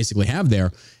they basically have there.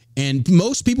 And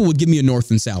most people would give me a north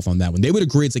and south on that one. They would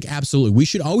agree it's like, absolutely, we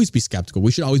should always be skeptical.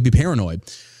 We should always be paranoid.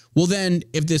 Well, then,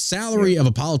 if the salary of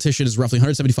a politician is roughly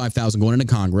 $175,000 going into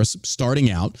Congress, starting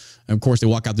out, and of course they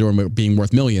walk out the door being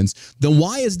worth millions, then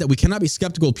why is it that we cannot be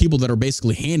skeptical of people that are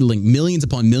basically handling millions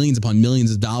upon millions upon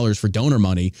millions of dollars for donor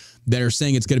money that are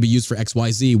saying it's going to be used for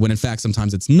XYZ when in fact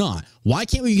sometimes it's not? Why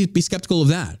can't we be skeptical of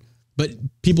that? But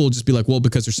people will just be like, well,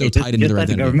 because they're so tied into their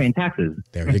identity. The government and taxes.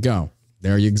 There you go.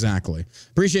 There you exactly.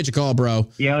 Appreciate your call, bro.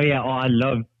 Yeah. Oh, I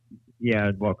love.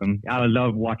 Yeah, welcome. I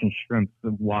love watching shrimps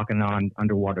walking on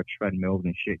underwater treadmills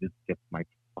and shit. Just get my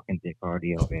fucking dick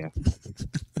already out there.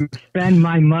 Spend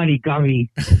my money, Gummy.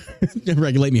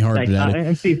 Regulate me hard, like,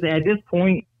 and see, at this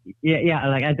point,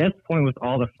 like at this point, with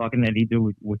all the fucking that you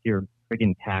do with your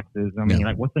freaking taxes, I mean,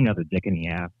 like, what's another dick in the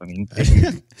ass? I mean,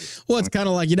 well, it's kind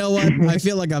of like, you know what? I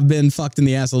feel like I've been fucked in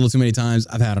the ass a little too many times.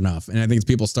 I've had enough, and I think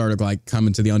people started like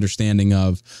coming to the understanding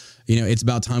of, it's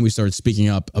about time we started speaking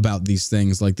up about these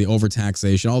things like the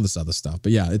overtaxation, all this other stuff.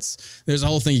 But yeah, there's a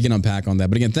whole thing you can unpack on that.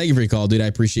 But again, thank you for your call, dude. I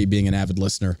appreciate being an avid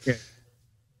listener. Yeah.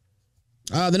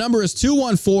 The number is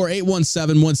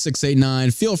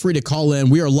 214-817-1689. Feel free to call in.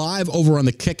 We are live over on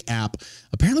the Kick app.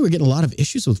 Apparently, we're getting a lot of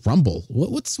issues with Rumble.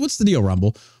 What's the deal,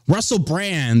 Rumble? Russell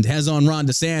Brand has on Ron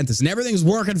DeSantis, and everything's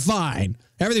working fine.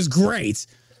 Everything's great.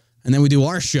 And then we do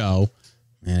our show,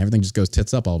 and everything just goes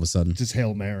tits up all of a sudden. Just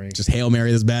Hail Mary. Just Hail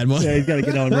Mary this bad one. Yeah, he's got to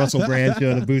get on Russell Brand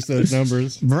show to boost those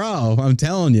numbers. Bro, I'm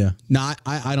telling you. No,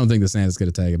 I don't think DeSantis is going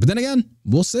to take it. But then again,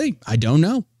 we'll see. I don't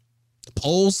know.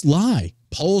 Polls lie.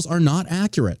 Polls are not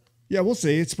accurate. Yeah, we'll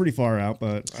see. It's pretty far out,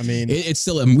 but I mean, it's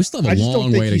still. We still have a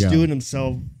long way to go. He's doing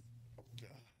himself.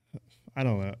 I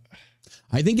don't know.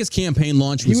 I think his campaign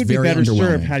launch was very underwhelming. He would be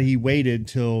better served had he waited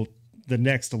till the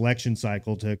next election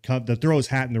cycle to throw his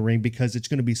hat in the ring, because it's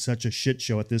going to be such a shit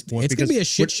show at this point. It's going to be a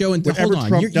shit show. And hold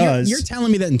on, you're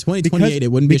telling me that in 2028 it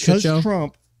wouldn't be a shit show? Because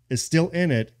Trump is still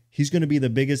in it. He's going to be the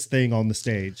biggest thing on the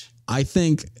stage. I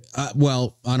think,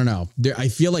 well, I don't know. I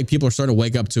feel like people are starting to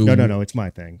wake up to... No, it's my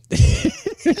thing.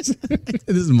 This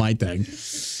is my thing.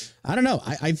 I don't know.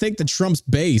 I think that Trump's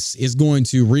base is going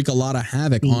to wreak a lot of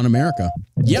havoc on America.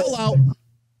 Yell out.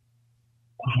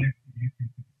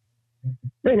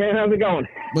 Hey, man, how's it going?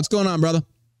 What's going on, brother?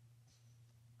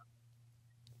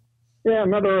 Yeah,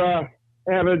 another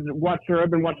avid watcher.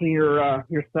 I've been watching your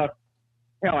stuff.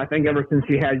 Hell, I think ever since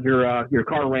you had your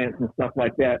car rants and stuff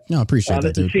like that. No, appreciate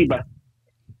that, this dude. Is Sheba.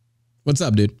 What's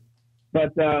up, dude?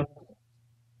 But I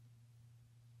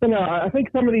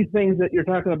think some of these things that you're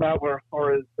talking about were as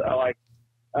far as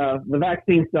the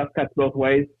vaccine stuff cuts both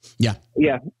ways. Yeah.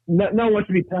 Yeah. No one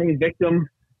should be playing victim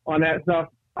on that stuff.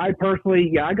 I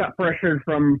personally, I got pressured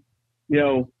from,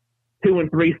 2 and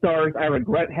 3 stars. I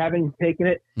regret having taken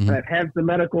it. Mm-hmm. And I've had some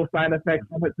medical side effects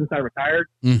from it since I retired.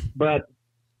 But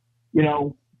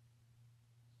I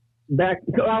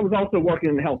was also working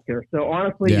in healthcare. So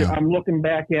honestly, I'm looking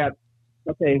back at,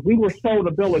 okay, we were sold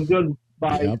a bill of goods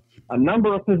by a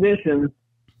number of physicians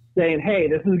saying, hey,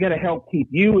 this is going to help keep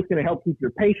you, it's going to help keep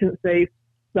your patient safe,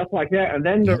 stuff like that. And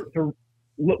then to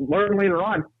learn later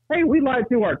on, hey, we lied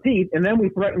through our teeth, and then we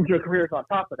threatened your careers on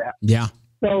top of that. Yeah.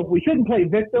 So we shouldn't play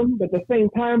victim, but at the same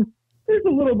time, there's a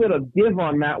little bit of give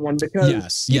on that one,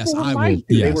 because they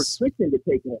were switching to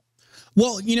taking it.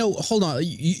 Well, hold on.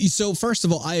 So first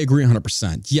of all, I agree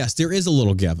 100%. Yes, there is a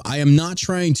little give. I am not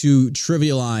trying to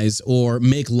trivialize or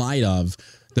make light of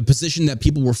the position that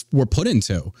people were put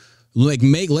into. Like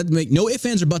let make no ifs,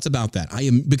 ands, or buts about that.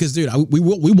 Because dude,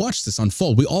 we watched this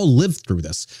unfold. We all lived through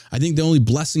this. I think the only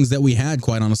blessings that we had,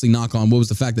 quite honestly, knock on wood, was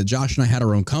the fact that Josh and I had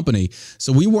our own company,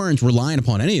 so we weren't relying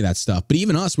upon any of that stuff. But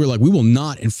even us, we were like, we will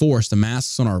not enforce the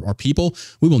masks on our people.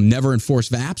 We will never enforce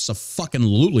VAPs. So fucking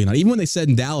absolutely not. Even when they said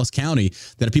in Dallas County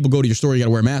that if people go to your store, you got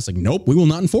to wear a mask. Like, nope, we will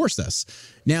not enforce this.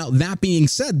 Now that being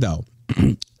said, though,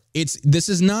 this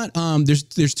is not.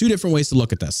 There's two different ways to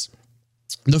look at this.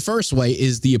 The first way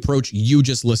is the approach you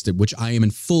just listed, which I am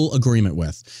in full agreement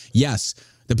with. Yes,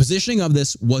 the positioning of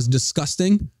this was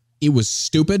disgusting. It was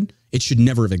stupid. It should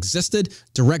never have existed.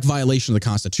 Direct violation of the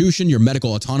Constitution, your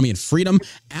medical autonomy and freedom.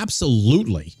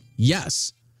 Absolutely.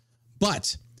 Yes.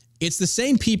 But it's the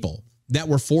same people that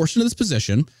were forced into this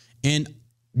position. And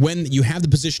when you have the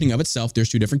positioning of itself, there's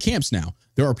two different camps now.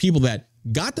 There are people that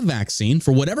got the vaccine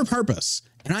for whatever purpose.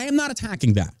 And I am not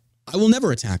attacking that. I will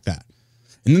never attack that.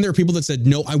 And then there are people that said,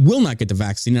 no, I will not get the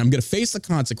vaccine, and I'm going to face the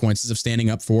consequences of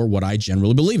standing up for what I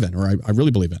generally believe in, or I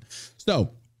really believe in. So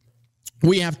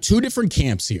we have two different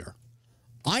camps here.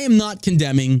 I am not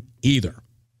condemning either.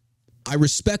 I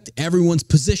respect everyone's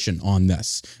position on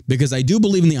this because I do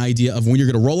believe in the idea of when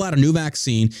you're going to roll out a new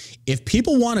vaccine, if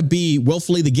people want to be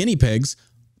willfully the guinea pigs,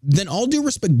 then all due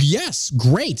respect, yes,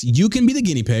 great. You can be the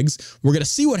guinea pigs. We're going to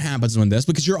see what happens on this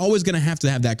because you're always going to have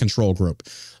that control group.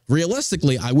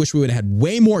 Realistically, I wish we would have had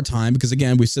way more time because,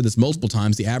 again, we've said this multiple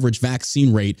times. The average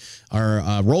vaccine rate or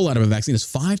rollout of a vaccine is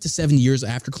 5 to 7 years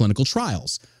after clinical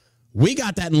trials. We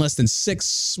got that in less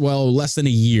than a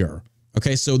year.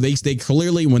 Okay, so they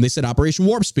clearly, when they said Operation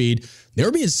Warp Speed, they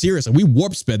were being serious. Like, we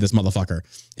warp sped this motherfucker.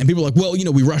 And people are like, well,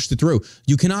 we rushed it through.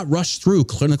 You cannot rush through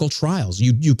clinical trials.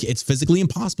 It's physically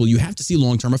impossible. You have to see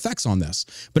long-term effects on this.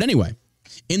 But anyway,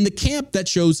 in the camp that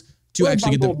chose to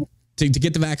actually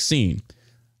get the vaccine,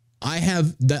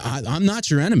 I'm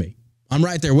not your enemy. I'm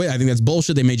right there with you. I think that's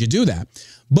bullshit. They made you do that.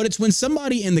 But it's when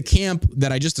somebody in the camp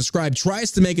that I just described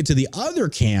tries to make it to the other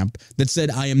camp that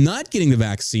said, I am not getting the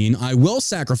vaccine. I will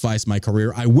sacrifice my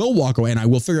career. I will walk away and I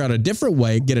will figure out a different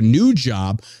way, get a new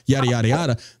job, yada, yada,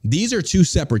 yada. These are two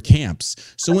separate camps.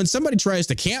 So when somebody tries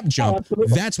to camp jump,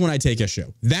 that's when I take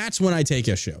issue.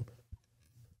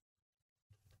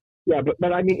 Yeah,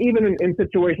 but I mean, even in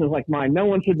situations like mine, no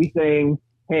one should be saying,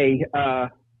 hey,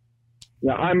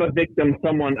 I'm a victim,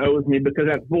 someone owes me, because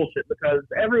that's bullshit. Because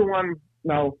everyone,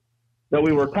 that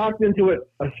we were talked into it,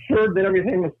 assured that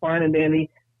everything was fine and dandy.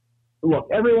 Look,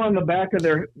 everyone in the back of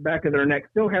their neck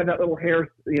still had that little hair,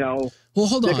 Well,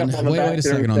 hold on. Wait a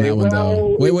second on that one,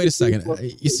 though. Wait a second.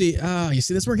 You see,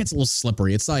 this is where it gets a little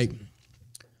slippery. It's like,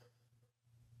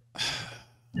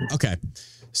 okay.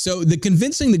 So the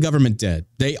convincing the government did,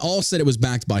 they all said it was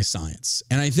backed by science.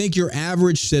 And I think your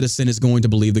average citizen is going to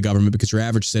believe the government because your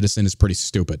average citizen is pretty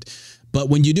stupid. But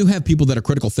when you do have people that are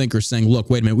critical thinkers saying, look,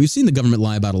 wait a minute, we've seen the government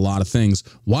lie about a lot of things.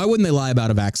 Why wouldn't they lie about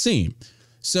a vaccine?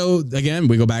 So again,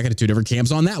 we go back into two different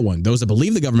camps on that one. Those that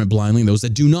believe the government blindly and those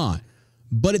that do not.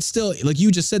 But it's still, like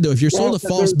you just said, though, if you're sold a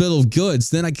false bill of goods,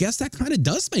 then I guess that kind of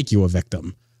does make you a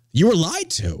victim. You were lied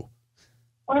to.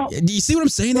 Well, do you see what I'm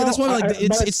saying? That's why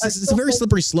it's a very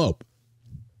slippery slope.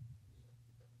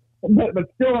 But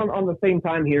still on the same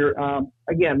time here,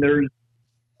 again, there's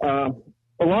a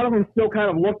lot of them still kind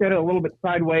of looked at it a little bit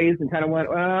sideways and kind of went,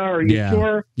 are you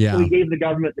sure? Yeah. So we gave the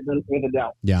government the benefit of the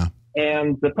doubt. Yeah.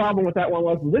 And the problem with that one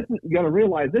was you got to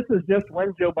realize this is just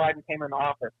when Joe Biden came into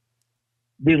office.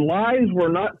 The lies were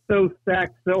not so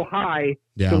stacked so high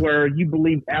to where you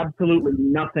believe absolutely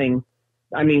nothing.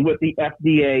 I mean, with the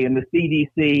FDA and the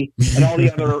CDC and all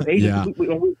the other agencies,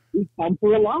 we've come to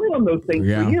rely on those things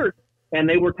for years, and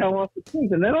they were telling us the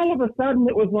truth. And then all of a sudden,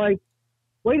 it was like,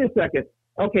 wait a second.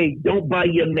 Okay, don't buy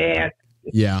your mask.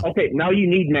 Yeah. Okay, now you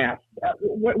need masks.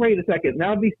 Wait a second.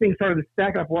 Now these things started to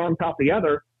stack up one on top of the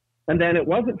other, and then it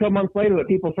wasn't until months later that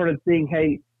people started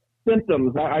seeing,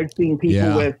 symptoms. I've seen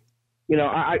people with,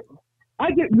 I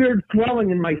get weird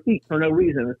swelling in my feet for no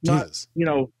reason. It's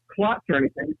not, clots or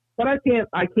anything. But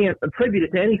I can't attribute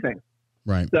it to anything.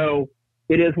 Right. So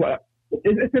it's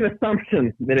an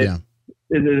assumption that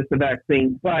it's the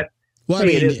vaccine. But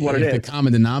it is what it is. The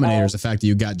common denominator is the fact that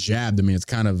you got jabbed. I mean,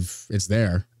 it's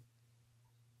there.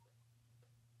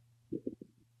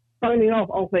 I mean,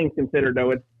 all things considered,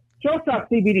 though, Showstop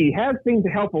CBD has seemed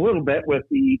to help a little bit with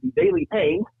the daily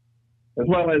pain, as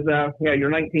well as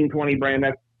your 1920 brand.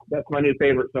 That's my new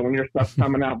favorite. So when your stuff's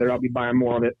coming out there, I'll be buying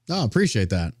more of it. Oh, appreciate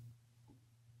that.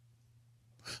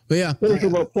 But yeah, finish a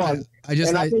little plug.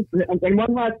 And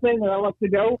one last thing that I like to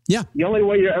go. Yeah. The only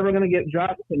way you're ever going to get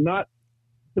Josh to not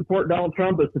support Donald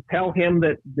Trump is to tell him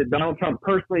that Donald Trump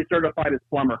personally certified his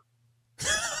plumber.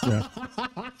 Yeah.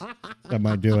 That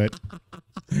might do it.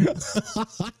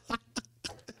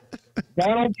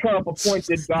 Donald Trump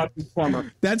appointed Dawson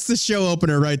Plummer. That's the show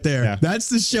opener right there. Yeah. That's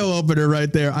the show opener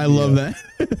right there. I love that.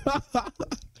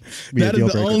 That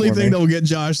is the only thing that will get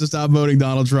Josh to stop voting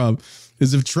Donald Trump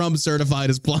is if Trump certified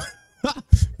his plot.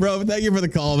 Bro, thank you for the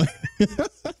call, man.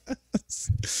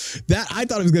 That I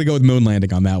thought he was going to go with moon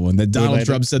landing on that one. That Donald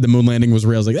Trump said the moon landing was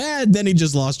real. I was like, then he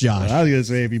just lost Josh. I was going to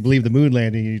say, if you believe the moon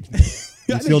landing,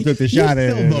 he still took the shot at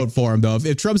it. Still vote for him, though.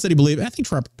 If Trump said he believed, I think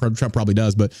Trump probably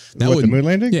does, but that would the moon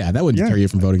landing? Yeah, that wouldn't deter you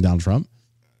from voting Donald Trump.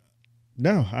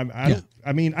 No,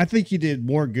 I mean, I think he did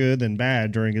more good than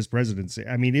bad during his presidency.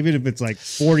 I mean, even if it's like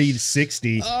 40 to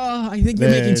 60. I think you're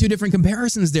making two different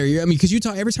comparisons there. I mean, because you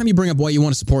talk every time you bring up why you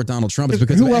want to support Donald Trump, it's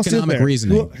because of economic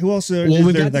reasoning. Who else? Well,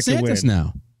 we've got DeSantis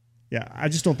now. Yeah, I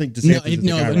just don't think DeSantis.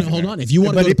 No, hold on. If you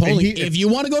want to go to polling, if you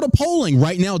want to go to polling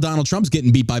right now, Donald Trump's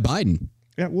getting beat by Biden.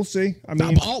 Yeah, we'll see. I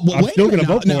mean, I'm still going to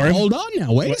vote for him. Hold on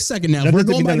now. Wait a second now. We're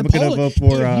going by the polling. Vote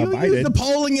for Biden. Use the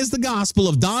polling is the gospel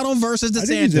of Donald versus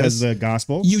DeSantis. I use it as the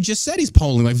gospel. You just said he's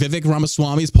polling. Like Vivek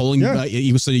Ramaswamy is polling. Yeah.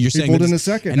 So you're saying pulled in a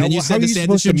second. And then you said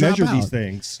DeSantis should drop out. These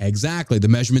things? Exactly. The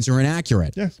measurements are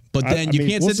inaccurate. Yeah. But then you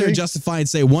can't sit there and justify and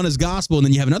say one is gospel, and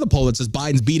then you have another poll that says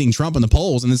Biden's beating Trump in the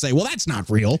polls, and then say, well, that's not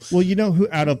real. Well, you know who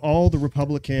out of all the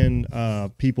Republican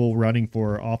people running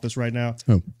for office right now,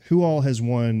 who all has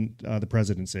won the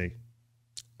presidency?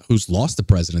 Who's lost the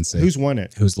presidency? Who's won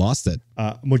it? Who's lost it?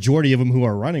 Majority of them who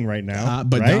are running right now.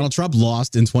 But right? Donald Trump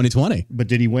lost in 2020. But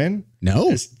did he win?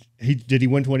 No. Did he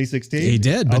win 2016? He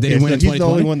did, but did he win in 2020? He's the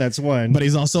only one that's won. But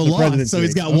he's also lost. Presidency. So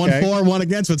he's got 1 for, 1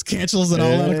 against, which cancels it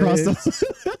all out across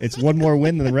the. It's one more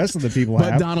win than the rest of the people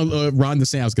have. But Ron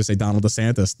DeSantis, I was going to say Donald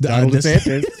DeSantis.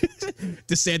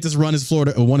 DeSantis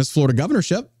won his Florida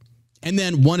governorship, and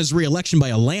then won his re-election by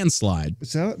a landslide.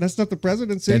 So that's not the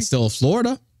presidency. That's still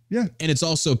Florida. Yeah. And it's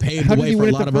also paved the way for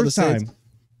a lot of other states.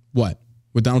 What?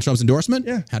 With Donald Trump's endorsement?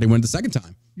 Yeah. How did he win the second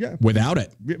time? Yeah. Without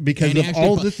it. Because of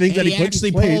all the things that he put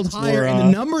in place. Polled higher, and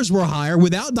the numbers were higher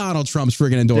without Donald Trump's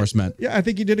friggin' endorsement. Yeah, I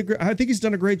think he did I think he's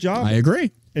done a great job. I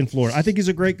agree. In Florida. I think he's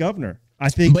a great governor. I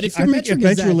think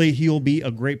eventually he'll be a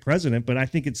great president, but I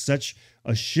think it's such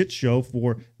a shit show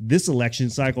for this election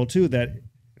cycle too that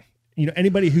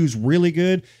anybody who's really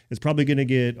good is probably going to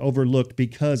get overlooked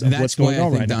because of what's going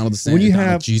on right now. When you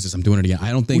have Jesus, I'm doing it again.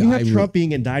 I don't think when you have Trump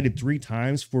being indicted 3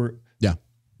 times for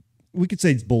we could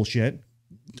say it's bullshit.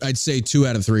 I'd say 2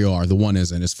 out of 3 are. The one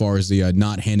isn't. As far as the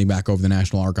not handing back over the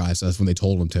National Archives, that's when they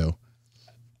told him to.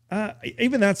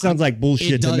 Even that sounds like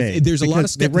bullshit to me. There's a lot of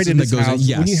skepticism that goes on.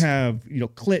 Yes. When you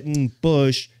have Clinton,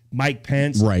 Bush, Mike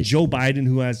Pence, Joe Biden,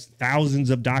 who has thousands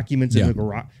of documents in the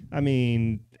garage. I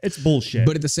mean, it's bullshit.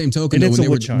 But at the same token,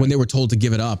 when they were told to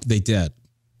give it up, they did.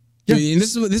 Yeah. And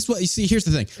this is what you see. Here's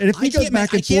the thing. And if he goes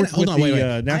back and forth with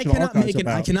the National Archives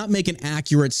I cannot make an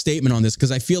accurate statement on this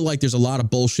because I feel like there's a lot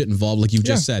of bullshit involved, like you've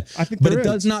just said. I think but it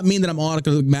does not mean that I'm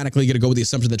automatically going to go with the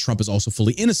assumption that Trump is also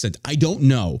fully innocent. I don't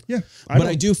know. Yeah.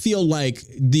 I do feel like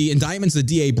the indictments that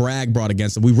DA Bragg brought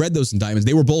against him, we read those indictments.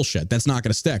 They were bullshit. That's not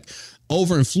going to stick.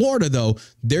 Over in Florida, though,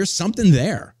 there's something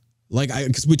there.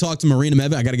 Because we talked to Marina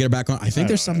Meva, I got to get her back on. I think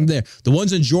there's something there. The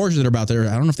ones in Georgia that are about there,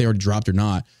 I don't know if they already dropped or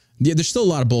not. Yeah, there's still a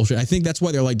lot of bullshit. I think that's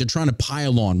why they're trying to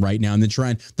pile on right now, and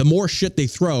the more shit they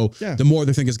throw, the more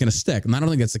they think is going to stick. And I don't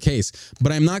think that's the case.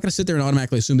 But I'm not going to sit there and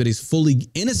automatically assume that he's fully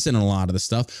innocent in a lot of the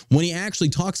stuff when he actually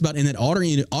talks about in that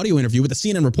audio interview with the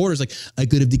CNN reporters, like, I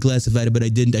could have declassified it, but I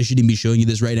didn't. I shouldn't be showing you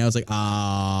this right now. It's like,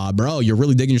 bro, you're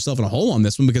really digging yourself in a hole on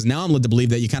this one because now I'm led to believe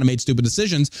that you kind of made stupid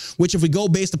decisions, which if we go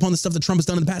based upon the stuff that Trump has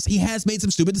done in the past, he has made some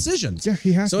stupid decisions. Yeah,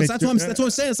 he has. So that's what I'm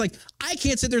saying. It's like, I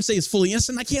can't sit there and say he's fully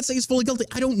innocent. I can't say he's fully guilty.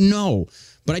 I don't know.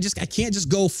 But I can't just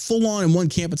go full on in one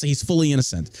camp and say he's fully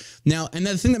innocent. Now, and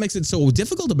the thing that makes it so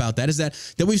difficult about that is that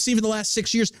we've seen for the last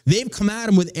 6 years, they've come at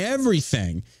him with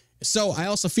everything. So I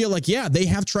also feel like, they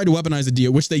have tried to weaponize the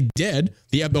deal, which they did.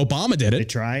 Obama did it. They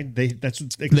tried. That's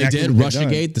exactly they did.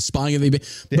 Russiagate, the spying of the but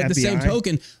FBI. the same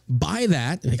token, by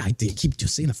that, I keep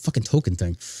just saying the fucking token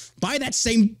thing. By that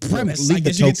same premise, leave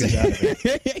the tokens out of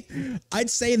it. I'd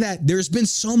say that there's been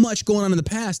so much going on in the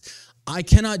past. I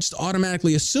cannot just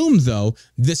automatically assume, though,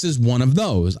 this is one of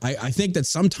those. I think that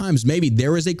sometimes maybe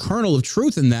there is a kernel of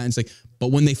truth in that. And it's like, but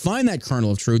when they find that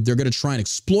kernel of truth, they're going to try and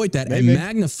exploit that and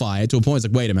magnify it to a point. It's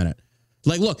like, wait a minute.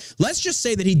 Like, look, let's just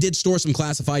say that he did store some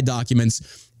classified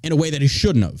documents in a way that he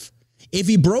shouldn't have. If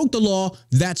he broke the law,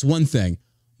 that's one thing.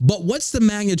 But what's the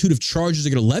magnitude of charges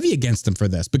they're going to levy against him for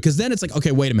this? Because then it's like,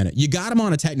 okay, wait a minute. You got him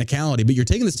on a technicality, but you're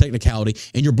taking this technicality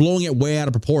and you're blowing it way out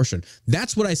of proportion.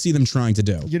 That's what I see them trying to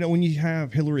do. When you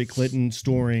have Hillary Clinton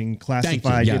storing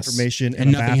classified information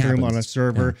in a bathroom on a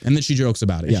server. Yeah. And then she jokes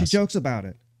about it. She jokes about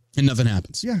it. and nothing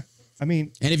happens. Yeah. I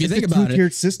mean, and if you think about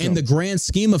it, system. In the grand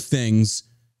scheme of things,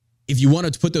 if you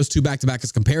wanted to put those two back to back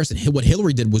as comparison, what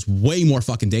Hillary did was way more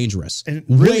fucking dangerous. And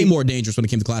really, way more dangerous when it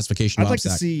came to classification. I'd like to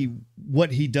see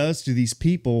what he does to these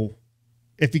people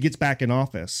if he gets back in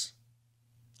office.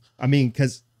 I mean,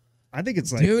 because I think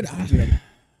it's like, dude,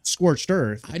 scorched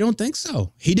earth. I don't think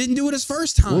so. He didn't do it his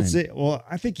first time. Well,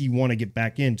 I think he want to get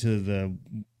back into the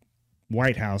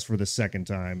White House for the second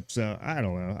time. So I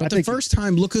don't know. But the first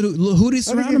time, look at who did he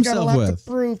surround himself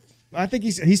with? I think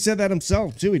he said that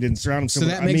himself too. He didn't surround himself.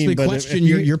 So that makes me question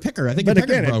your picker. I think your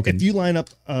picker's broken. If you line up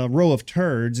a row of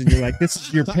turds and you're like, "This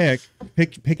is your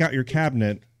pick out your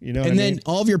cabinet," you know. And then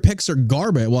all of your picks are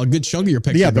garbage. Well, a good chunk of your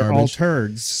picks are garbage. They're all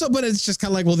turds. So, but it's just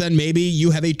kind of like, well, then maybe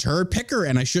you have a turd picker,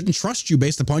 and I shouldn't trust you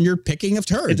based upon your picking of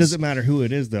turds. It doesn't matter who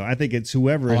it is, though. I think it's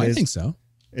whoever it is. I think so.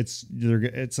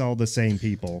 It's all the same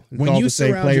people. It's when all you the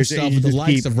same surround yourself with the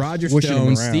likes of Roger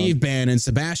Stone, Steve Bannon,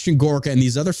 Sebastian Gorka, and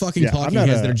these other fucking talking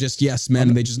heads that are just yes men,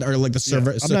 and they just are like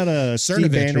the I'm not a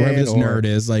Steve Bannon or whatever this nerd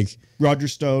is, like Roger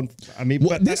Stone. I mean,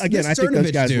 but again, I think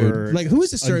those guys were like, who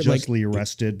is this unjustly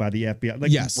arrested by the FBI?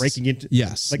 Like breaking into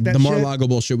like that. The Mar-a-Lago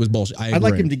bullshit was bullshit. I'd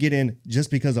like him to get in just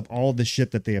because of all the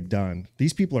shit that they have done.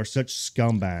 These people are such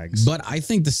scumbags. But I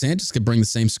think DeSantis could bring the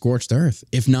same scorched earth,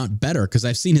 if not better, because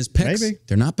I've seen his picks. Maybe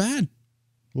they're not bad.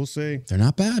 We'll see. They're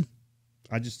not bad.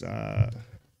 I just, I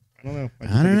don't know.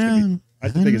 I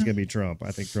think it's going to be Trump.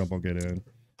 I think Trump will get in.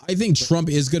 I think Trump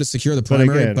is going to secure the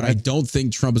primary, but I don't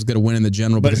think Trump is going to win in the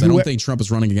general because I don't think Trump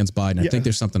is running against Biden. I think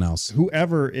there's something else.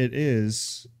 Whoever it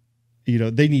is,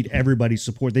 they need everybody's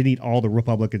support. They need all the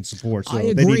Republican support. So I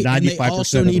agree. They need 95% and they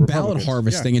also need ballot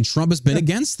harvesting, and Trump has been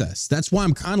against this. That's why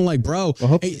I'm kind of like, bro. I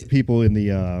hope people in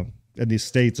these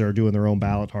states are doing their own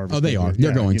ballot harvesting. Oh, they are.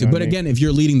 They're going to. But again, if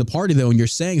you're leading the party, though, and you're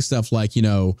saying stuff like,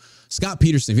 Scott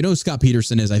Peterson, if you know who Scott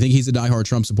Peterson is, I think he's a diehard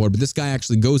Trump supporter, but this guy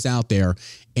actually goes out there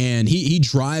and he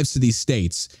drives to these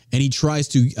states and he tries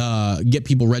to get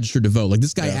people registered to vote. Like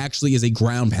this guy actually is a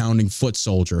ground pounding foot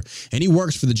soldier and he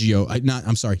works for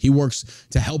the he works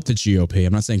to help the GOP.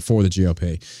 I'm not saying for the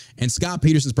GOP. And Scott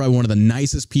Peterson is probably one of the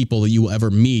nicest people that you will ever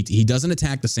meet. He doesn't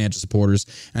attack the DeSantis supporters.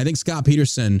 And I think Scott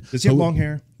Peterson. Does he have long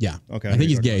hair? Yeah. Okay. I think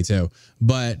he's gay too.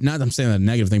 But not that I'm saying that a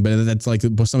negative thing, but that's like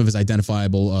some of his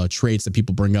identifiable traits that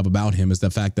people bring up about him is the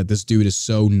fact that this dude is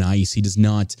so nice. He does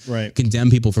not condemn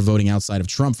people for voting outside of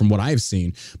Trump from what I've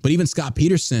seen. But even Scott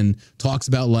Peterson talks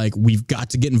about like, we've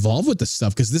got to get involved with this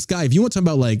stuff. Because this guy, if you want to talk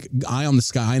about like eye in the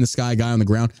sky, guy on the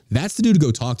ground, that's the dude to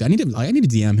go talk to. I need to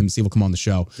DM him and see if he'll come on the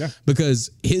show. Yeah.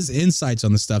 Because his insights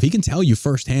on the stuff, he can tell you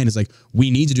firsthand is like, we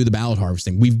need to do the ballot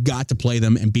harvesting. We've got to play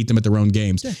them and beat them at their own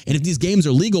games. Yeah. And if these games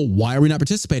are legal, why are we not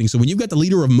participating? So when you've got the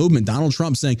leader of a movement, Donald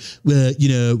Trump, saying, well,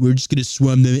 we're just going to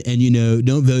swim them and,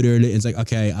 don't vote early. It's like,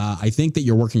 okay, I think that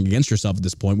you're working against yourself at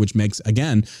this point, which makes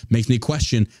me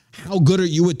question, how good are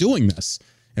you at doing this?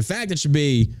 In fact, it should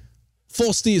be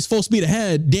full speed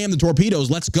ahead. Damn the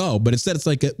torpedoes. Let's go. But instead it's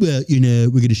like, we're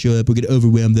going to show up. We're going to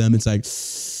overwhelm them. It's like,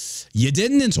 you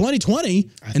didn't in 2020.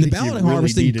 And the ballot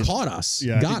harvesting caught us.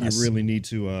 Yeah, I think you really need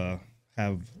to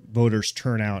have voters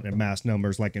turn out in mass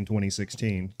numbers like in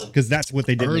 2016 because that's what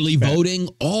they did. Early voting,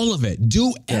 all of it.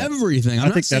 Do everything. I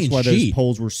think that's why those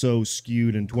polls were so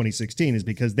skewed in 2016 is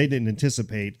because they didn't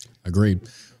anticipate. Agreed.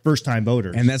 First-time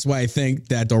voters. And that's why I think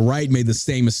that the right made the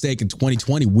same mistake in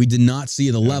 2020. We did not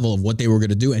see the level of what they were going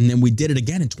to do, and then we did it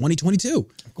again in 2022.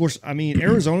 Of course, I mean,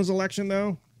 Arizona's election,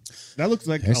 though, that looks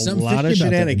like a lot of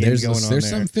shenanigans going on there. There's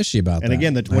something fishy about that. And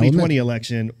again, the 2020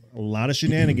 election, a lot of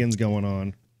shenanigans going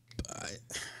on.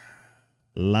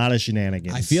 A lot of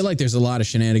shenanigans. I feel like there's a lot of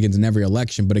shenanigans in every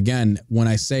election. But again, when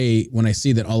I see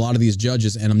that a lot of these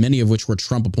judges, and many of which were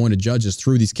Trump-appointed judges,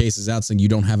 threw these cases out saying you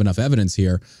don't have enough evidence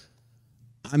here.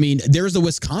 I mean, there's the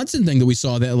Wisconsin thing that we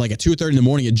saw that like at 2:30 in the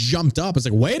morning, it jumped up. It's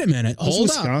like, wait a minute, hold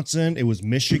up. Wisconsin, it was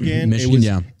Michigan.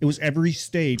 It was every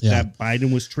state that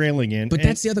Biden was trailing in. But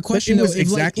that's the other question. It was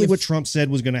exactly what Trump said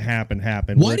was going to happen.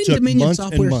 Why did Dominion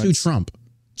Software sue Trump?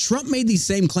 Trump made these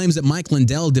same claims that Mike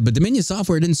Lindell did, but Dominion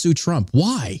Software didn't sue Trump.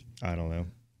 Why? I don't know.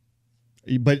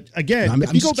 But again,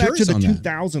 if you go back to the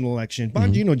 2000 election,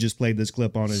 Bongino just played this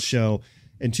clip on his show.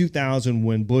 In 2000,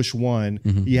 when Bush won,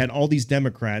 he had all these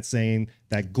Democrats saying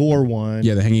that Gore won.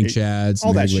 Yeah, the hanging chads.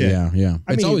 All that shit. Yeah.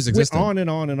 It's always existed. Went on and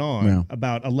on and on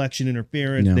about election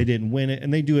interference. They didn't win it,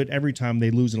 and they do it every time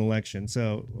they lose an election.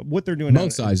 So what they're doing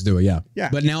Both sides do it, yeah.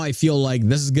 But now I feel like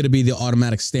this is going to be the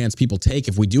automatic stance people take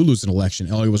if we do lose an election.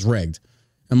 Oh, it was rigged.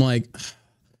 I'm like,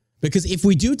 because if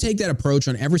we do take that approach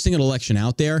on every single eletion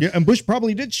out there. Yeah, and Bush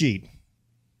probably did cheat.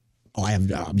 Oh, I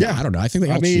have. I don't know. I think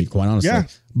they all cheat, quite honestly. Yeah.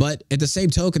 But at the same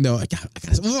token, though, I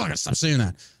gotta stop saying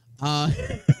that.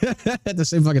 At the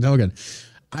same fucking token,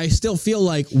 I still feel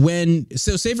like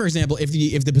say for example, if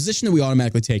the position that we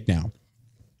automatically take now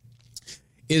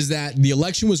is that the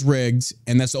election was rigged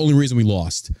and that's the only reason we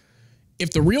lost.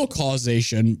 If the real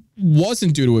causation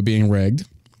wasn't due to it being rigged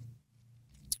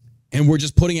and we're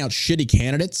just putting out shitty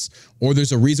candidates, or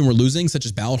there's a reason we're losing, such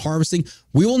as ballot harvesting,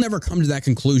 we will never come to that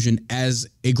conclusion as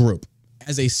a group,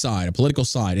 as a side, a political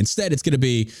side. Instead, it's going to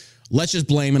be, let's just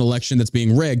blame an election that's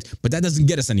being rigged, but that doesn't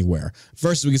get us anywhere.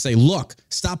 Versus we can say, look,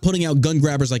 stop putting out gun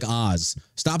grabbers like Oz.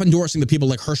 Stop endorsing the people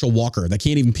like Herschel Walker that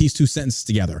can't even piece two sentences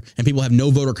together and people have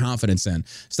no voter confidence in.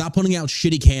 Stop putting out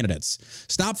shitty candidates.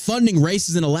 Stop funding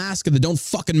races in Alaska that don't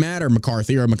fucking matter,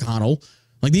 McCarthy or McConnell.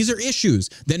 Like, these are issues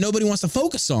that nobody wants to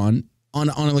focus on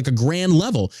like a grand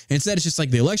level. And instead, it's just like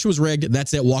the election was rigged.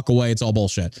 That's it. Walk away. It's all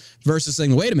bullshit. Versus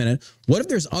saying, wait a minute, what if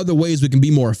there's other ways we can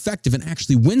be more effective and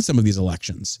actually win some of these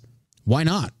elections? Why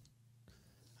not?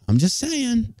 I'm just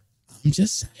saying. I'm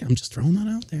just throwing that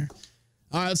out there.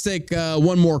 All right, let's take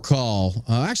one more call.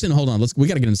 Actually, no, hold on. We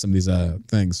got to get into some of these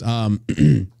things.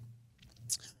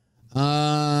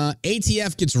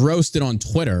 ATF gets roasted on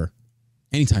Twitter.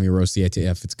 Anytime you roast the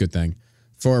ATF, it's a good thing.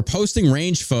 For posting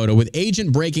range photo with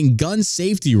agent breaking gun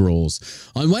safety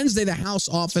rules. On Wednesday, the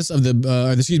Houston office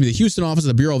of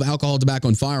the Bureau of Alcohol, Tobacco,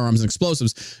 and Firearms and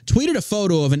Explosives tweeted a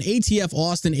photo of an ATF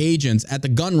Austin agent at the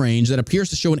gun range that appears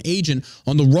to show an agent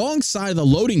on the wrong side of the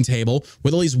loading table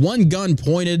with at least one gun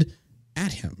pointed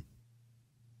at him.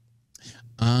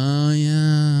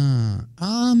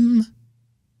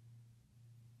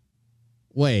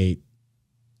 Wait.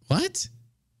 What?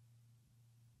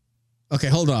 Okay,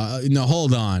 hold on. No,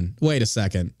 hold on. Wait a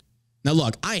second. Now,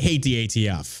 look, I hate the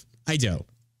ATF. I do.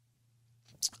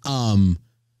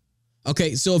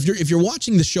 Okay, so if you're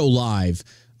watching the show live,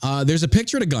 there's a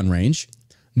picture at a gun range.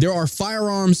 There are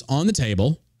firearms on the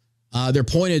table. They're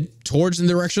pointed towards the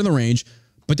direction of the range,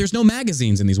 but there's no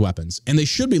magazines in these weapons, and they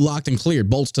should be locked and cleared,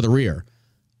 bolts to the rear.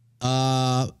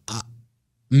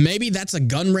 Maybe that's a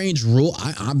gun range rule.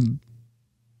 I'm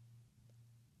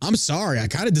sorry. I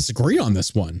kind of disagree on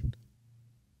this one.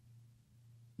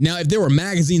 Now, if there were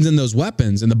magazines in those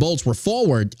weapons and the bolts were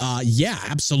forward, yeah,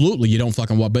 absolutely, you don't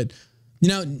fucking want. But,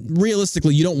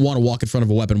 realistically, you don't want to walk in front of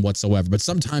a weapon whatsoever. But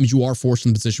sometimes you are forced in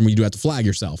a position where you do have to flag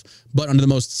yourself, but under the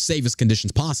most safest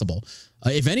conditions possible.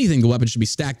 If anything, the weapon should be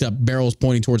stacked up, barrels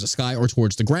pointing towards the sky or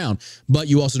towards the ground. But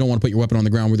you also don't want to put your weapon on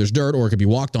the ground where there's dirt or it could be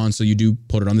walked on, so you do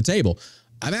put it on the table.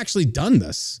 I've actually done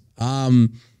this. Am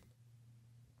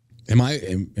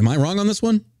I wrong on this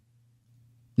one?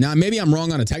 Now, maybe I'm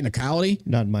wrong on a technicality.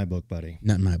 Not in my book, buddy.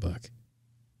 Not in my book.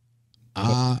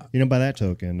 By that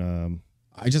token,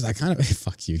 I kind of,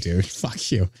 fuck you, dude.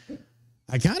 Fuck you.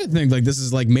 I kind of think like this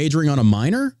is like majoring on a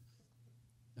minor.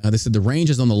 They said the range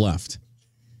is on the left.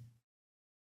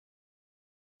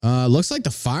 Looks like the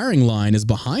firing line is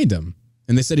behind him.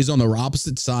 And they said he's on the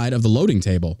opposite side of the loading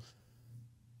table.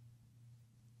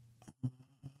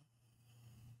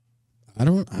 I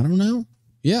don't know.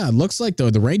 Yeah, it looks like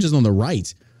the range is on the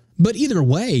right. But either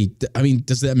way, I mean,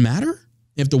 does that matter?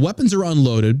 If the weapons are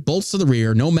unloaded, bolts to the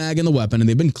rear, no mag in the weapon, and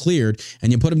they've been cleared,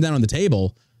 and you put them down on the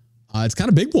table, it's kind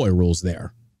of big boy rules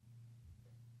there.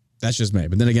 That's just me.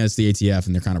 But then again, it's the ATF,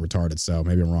 and they're kind of retarded, so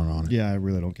maybe I'm wrong on it. Yeah, I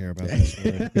really don't care about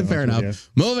that. Fair enough.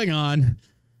 Moving on.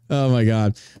 Oh, my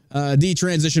God.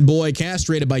 Detransition boy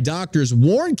castrated by doctors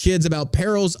warn kids about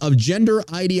perils of gender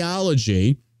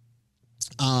ideology.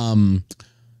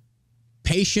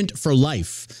 Patient for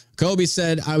life. Kobe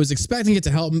said, I was expecting it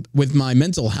to help with my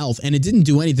mental health, and it didn't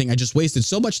do anything. I just wasted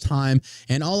so much time,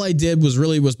 and all I did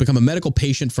was become a medical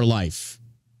patient for life.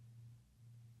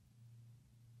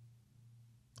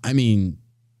 I mean,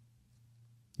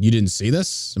 you didn't see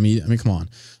this? I mean, come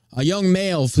on. A young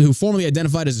male who formerly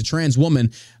identified as a trans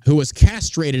woman who was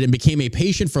castrated and became a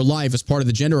patient for life as part of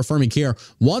the gender-affirming care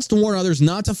wants to warn others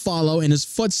not to follow in his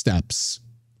footsteps.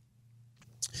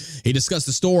 He discussed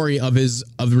the story of the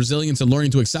resilience and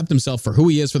learning to accept himself for who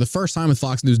he is for the first time with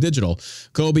Fox News Digital.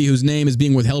 Kobe, whose name is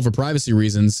being withheld for privacy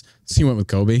reasons. So you went with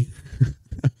Kobe.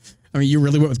 I mean, you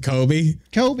really went with Kobe?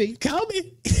 Kobe.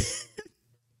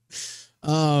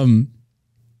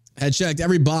 Had checked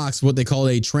every box what they call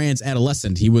a trans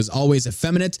adolescent. He was always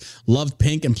effeminate, loved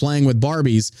pink, and playing with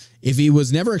Barbies. If he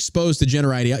was never exposed to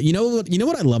gender ideology, you know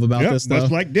what I love about this, though?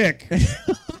 That's like Dick.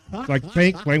 It's like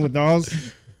pink, playing with dolls.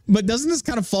 But doesn't this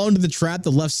kind of fall into the trap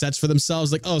the left sets for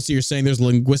themselves? Like, oh, so you're saying there's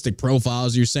linguistic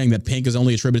profiles. You're saying that pink is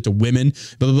only attributed to women.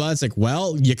 Blah, blah, blah. It's like,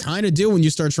 well, you kind of do when you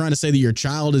start trying to say that your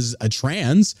child is a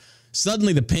trans.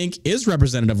 Suddenly the pink is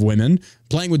representative of women.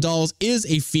 Playing with dolls is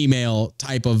a female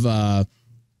type of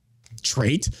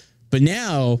trait. But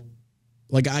now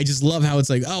Like, I just love how it's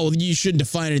like, oh, you shouldn't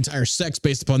define an entire sex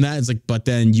based upon that. It's like, but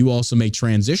then you also make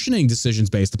transitioning decisions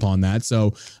based upon that.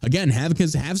 So again, have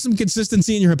some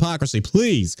consistency in your hypocrisy,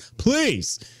 please.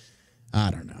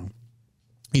 I don't know.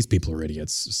 These people are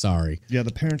idiots. Sorry. Yeah,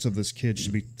 the parents of this kid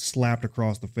should be slapped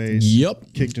across the face.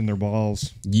 Yep. Kicked in their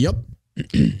balls. Yep.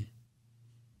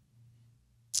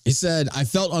 He said, I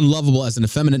felt unlovable as an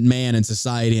effeminate man in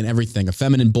society and everything. A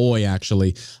feminine boy,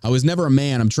 actually. I was never a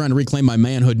man. I'm trying to reclaim my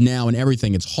manhood now and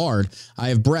everything. It's hard. I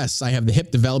have breasts. I have the hip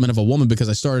development of a woman because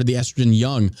I started the estrogen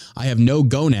young. I have no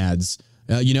gonads.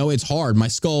 It's hard. My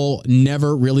skull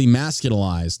never really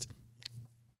masculinized.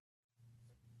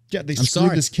 Yeah, they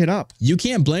screwed this kid up. You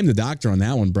can't blame the doctor on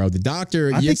that one, bro. The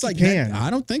doctor, I think you can. I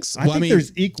don't think so. I think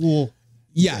there's equal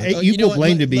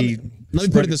blame to be. Let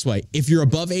me put it this way. If you're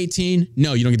above 18,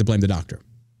 no, you don't get to blame the doctor.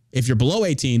 If you're below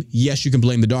 18, yes, you can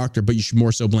blame the doctor, but you should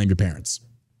more so blame your parents.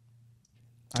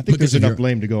 I think there's enough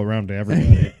blame to go around to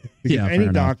everybody. Because any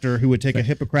doctor who would take a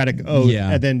Hippocratic oath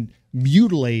and then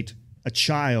mutilate a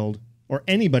child or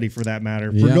anybody for that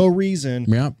matter for no reason,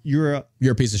 you're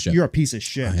a piece of shit. You're a piece of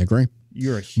shit. I agree.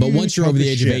 You're a huge But once you're over the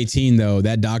age of 18, though,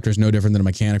 that doctor's no different than a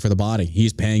mechanic for the body.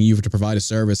 He's paying you to provide a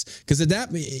service. Because at that,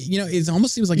 it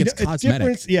almost seems like it's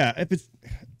cosmetic. If it's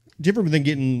different than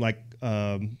getting like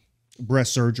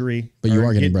breast surgery. But you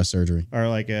are getting breast surgery. Or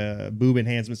like a boob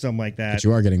enhancement, something like that. But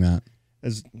you are getting that.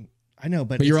 I know,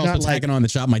 but you're also tagging on to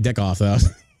chop my dick off, though.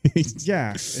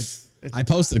 Yeah. I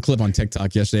posted a clip on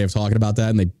TikTok yesterday of talking about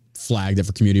that, and they flagged it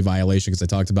for community violation because I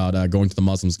talked about going to the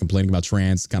Muslims, complaining about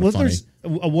trans. Kind of funny. There's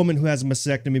a woman who has a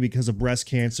mastectomy because of breast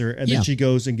cancer, and then she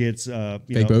goes and gets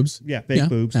fake boobs. Yeah, fake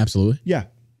boobs. Absolutely. Yeah,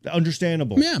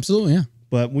 understandable. Yeah, absolutely. Yeah.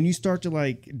 But when you start to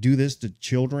like do this to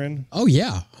children, oh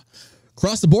yeah,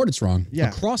 across the board it's wrong. Yeah,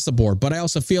 across the board. But I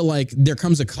also feel like there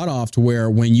comes a cutoff to where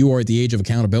when you are at the age of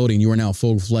accountability and you are now a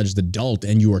full-fledged adult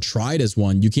and you are tried as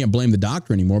one, you can't blame the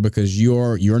doctor anymore because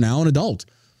you're now an adult.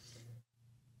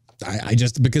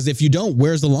 Because if you don't,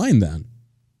 where's the line then?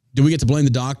 Do we get to blame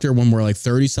the doctor when we're like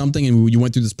 30 something and you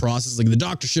went through this process? Like the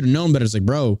doctor should have known better. It's like,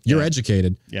 bro, you're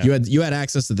educated. Yeah. You had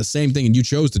access to the same thing and you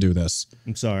chose to do this.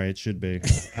 I'm sorry. It should be.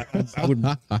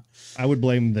 I would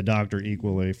blame the doctor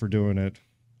equally for doing it.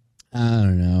 I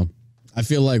don't know. I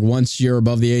feel like once you're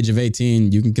above the age of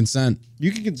 18, you can consent.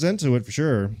 You can consent to it for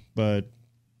sure. But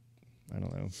I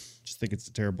don't know. Just think it's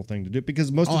a terrible thing to do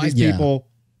because most of these people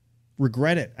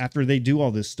regret it after they do all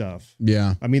this stuff.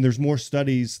 Yeah. I mean, there's more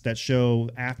studies that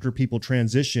show after people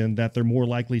transition that they're more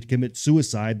likely to commit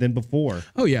suicide than before.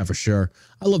 Oh, yeah, for sure.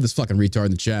 I love this fucking retard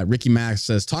in the chat. Ricky Max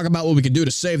says, talk about what we can do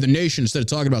to save the nation instead of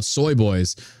talking about soy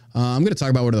boys. I'm going to talk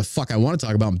about whatever the fuck I want to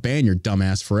talk about and ban your dumb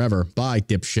ass forever. Bye,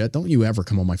 dipshit. Don't you ever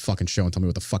come on my fucking show and tell me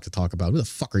what the fuck to talk about. Who the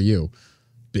fuck are you?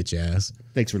 Bitch ass.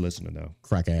 Thanks for listening, though.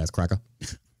 Crack ass cracker.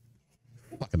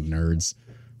 Fucking nerds.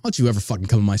 Why don't you ever fucking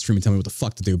come on my stream and tell me what the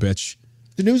fuck to do, bitch?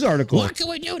 The news article. What can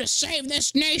we do to save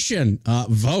this nation?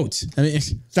 Vote. I mean,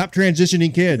 stop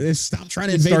transitioning kids. Stop trying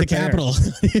to invade the Capitol.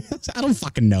 I don't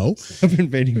fucking know. Stop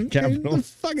invading the Capitol.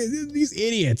 Fucking these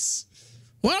idiots.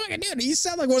 What am I gonna do? You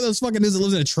sound like one of those fucking dudes that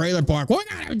lives in a trailer park.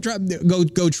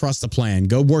 Go trust the plan.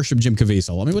 Go worship Jim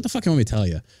Caviezel. I mean, what the fuck do you want me to tell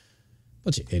you?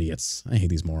 Bunch of idiots. I hate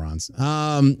these morons.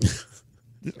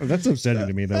 That's upsetting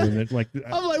to me, though. I'm like,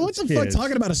 what's the fuck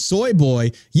talking about a soy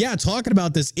boy? Yeah, talking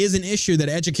about this is an issue that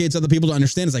educates other people to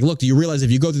understand. It's like, look, do you realize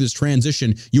if you go through this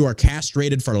transition, you are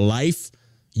castrated for life?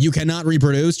 You cannot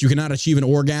reproduce. You cannot achieve an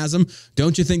orgasm.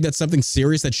 Don't you think that's something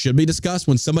serious that should be discussed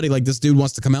when somebody like this dude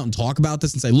wants to come out and talk about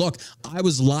this and say, look, I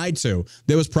was lied to.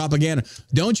 There was propaganda.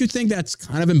 Don't you think that's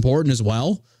kind of important as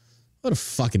well? What a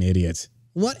fucking idiot.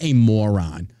 What a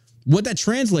moron. What that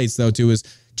translates, though, to is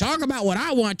talk about what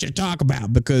I want you to talk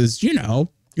about because,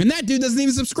 and that dude doesn't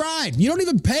even subscribe. You don't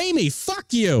even pay me.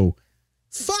 Fuck you.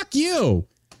 Fuck you.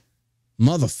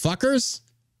 Motherfuckers.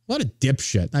 What a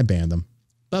dipshit. I banned them.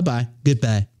 Bye-bye.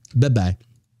 Goodbye. Bye-bye.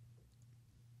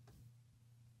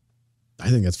 I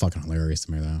think that's fucking hilarious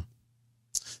to me, though.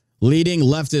 Leading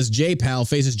leftist J-Pal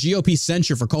faces GOP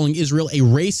censure for calling Israel a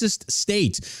racist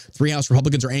state. 3 House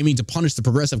Republicans are aiming to punish the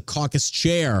Progressive Caucus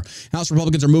chair. House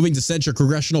Republicans are moving to censure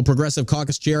Congressional Progressive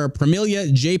Caucus chair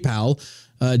Pramila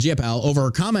Jayapal over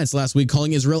her comments last week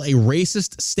calling Israel a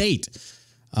racist state.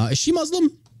 Is she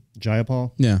Muslim?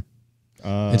 Jayapal? Yeah.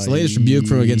 It's the latest rebuke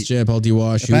from against Jayapal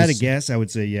Diwa. If I had to guess, I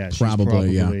would say yeah. Probably,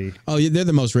 yeah. Oh, yeah, they're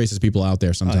the most racist people out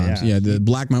there sometimes. Oh, yeah, the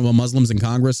black Muslims in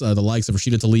Congress, the likes of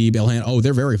Rashida Tlaib, Ilhan. Oh,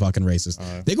 they're very fucking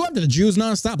racist. They go after the Jews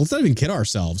nonstop. Let's not even kid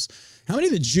ourselves. How many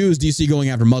of the Jews do you see going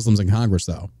after Muslims in Congress,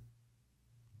 though?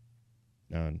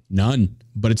 None.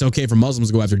 But it's okay for Muslims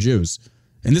to go after Jews.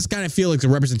 And this kind of feels like a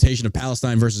representation of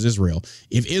Palestine versus Israel.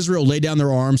 If Israel laid down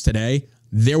their arms today,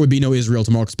 there would be no Israel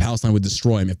tomorrow because Palestine would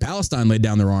destroy them. If Palestine laid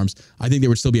down their arms, I think there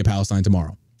would still be a Palestine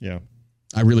tomorrow. Yeah.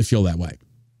 I really feel that way.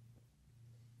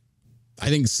 I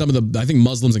think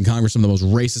Muslims in Congress are some of the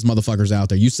most racist motherfuckers out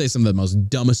there. You say some of the most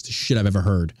dumbest shit I've ever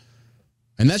heard.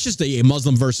 And that's just a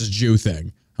Muslim versus Jew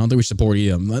thing. I don't think we support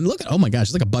either. And look at, oh my gosh,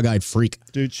 she's like a bug-eyed freak.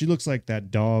 Dude, she looks like that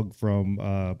dog from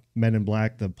Men in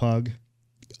Black, the pug.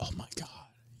 Oh my God.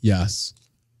 Yes.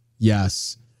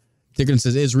 Yes.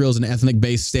 Dickinson says Israel is an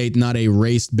ethnic-based state, not a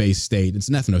race-based state. It's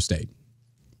an ethno-state.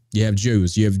 You have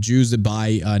Jews. You have Jews that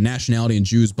by nationality and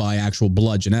Jews by actual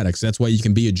blood genetics. That's why you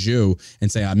can be a Jew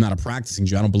and say, I'm not a practicing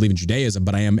Jew. I don't believe in Judaism,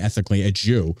 but I am ethnically a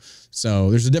Jew. So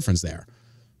there's a difference there.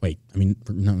 Wait,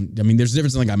 there's a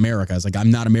difference in like America. It's like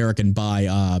I'm not American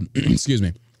by, excuse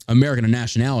me, American in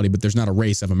nationality, but there's not a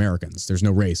race of Americans. There's no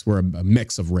race. We're a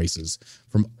mix of races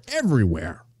from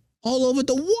everywhere, all over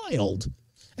the wild,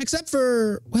 except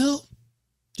for, well,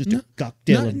 just a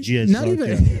cocktail of jizz.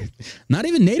 Not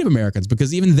even Native Americans,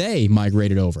 because even they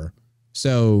migrated over.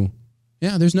 So,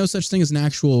 yeah, there's no such thing as an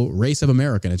actual race of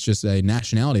American. It's just a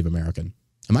nationality of American.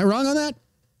 Am I wrong on that?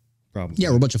 Probably. Yeah,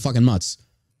 we're a bunch of fucking mutts.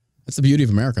 That's the beauty of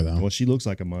America, though. Well, she looks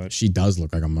like a mutt. She does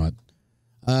look like a mutt.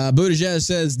 Buttigieg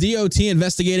says DOT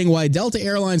investigating why Delta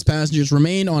Airlines passengers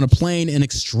remain on a plane in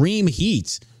extreme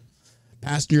heat.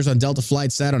 Passengers on Delta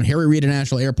flights sat on Harry Reid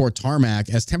International Airport tarmac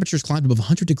as temperatures climbed above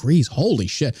 100 degrees. Holy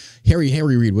shit. Harry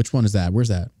Reid, which one is that? Where's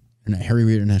that? Harry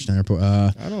Reid International Airport.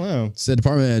 I don't know. Said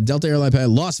Department of Delta Airline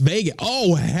Las Vegas.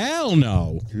 Oh, hell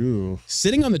no. Ew.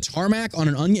 Sitting on the tarmac on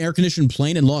an unair-conditioned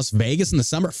plane in Las Vegas in the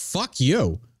summer? Fuck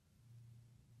you.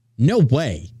 No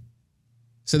way.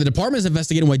 So the department is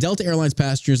investigating why Delta Airlines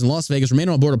passengers in Las Vegas remain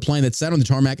on board a plane that sat on the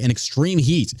tarmac in extreme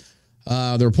heat.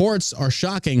 The reports are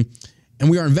shocking, and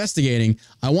we are investigating.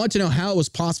 I want to know how it was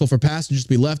possible for passengers to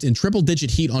be left in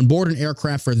triple-digit heat on board an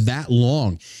aircraft for that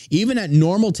long. Even at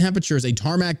normal temperatures, a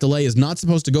tarmac delay is not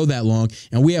supposed to go that long,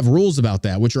 and we have rules about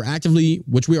that, which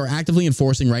we are actively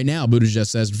enforcing right now. Buttigieg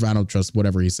says, I don't trust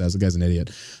whatever he says. The guy's an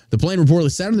idiot. The plane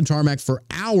reportedly sat on the tarmac for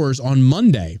hours on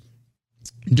Monday.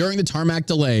 During the tarmac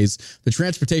delays, the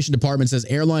transportation department says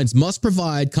airlines must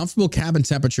provide comfortable cabin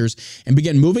temperatures and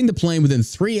begin moving the plane within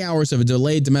 3 hours of a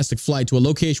delayed domestic flight to a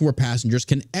location where passengers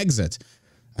can exit.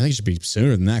 I think it should be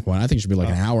sooner than that one. I think it should be like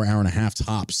an hour and a half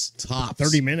tops.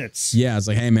 30 minutes. Yeah, it's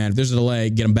like, hey man, if there's a delay,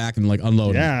 get them back and like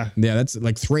unload them. Yeah, that's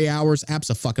like 3 hours.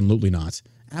 Absolutely not.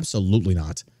 Absolutely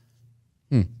not.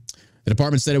 The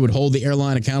department said it would hold the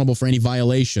airline accountable for any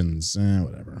violations.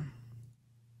 Whatever.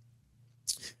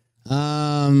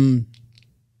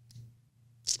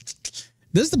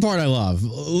 This is the part I love.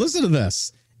 Listen to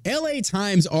this. LA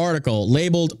Times article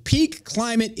labeled Peak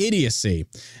Climate Idiocy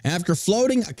after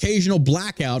floating occasional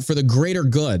blackout for the greater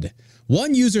good.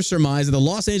 One user surmised that the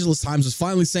Los Angeles Times was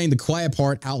finally saying the quiet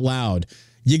part out loud.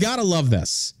 You gotta love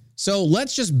this. So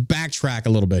let's just backtrack a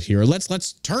little bit here.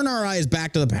 Let's turn our eyes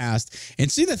back to the past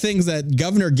and see the things that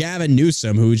Governor Gavin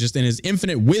Newsom, who just in his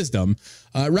infinite wisdom,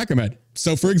 recommend.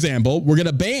 So, for example, we're going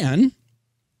to ban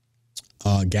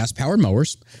gas-powered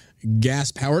mowers,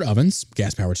 gas-powered ovens,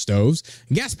 gas-powered stoves,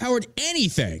 gas-powered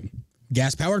anything.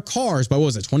 Gas-powered cars by, what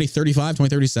was it, 2035,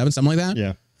 2037, something like that?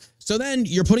 Yeah. So then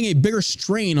you're putting a bigger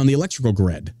strain on the electrical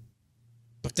grid.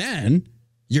 But then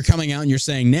you're coming out and you're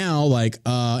saying now, like,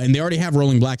 and they already have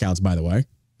rolling blackouts, by the way.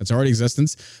 That's already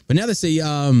existence. But now they say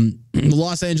the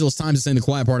Los Angeles Times is saying the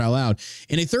quiet part out loud.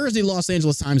 In a Thursday Los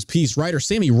Angeles Times piece, writer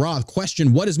Sammy Roth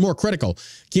questioned what is more critical,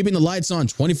 keeping the lights on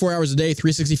 24 hours a day,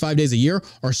 365 days a year,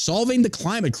 or solving the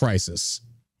climate crisis.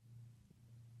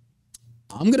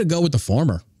 I'm going to go with the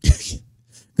former.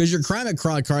 Because your climate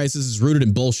crisis is rooted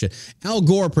in bullshit. Al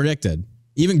Gore predicted,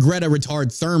 even Greta retard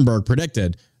Thunberg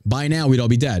predicted, by now we'd all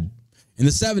be dead. In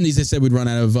the 70s, they said we'd run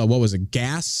out of, what was it,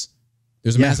 gas?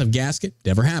 There's a massive gasket.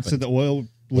 Never happened. So the oil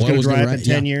was going to dry up in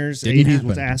 10 years. Didn't 80s happen.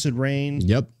 was acid rain.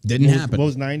 Yep. Didn't happen. What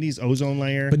was 90s? Ozone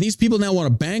layer. But these people now want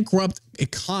to bankrupt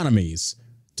economies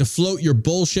to float your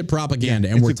bullshit propaganda,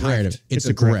 and we're tired of it. It's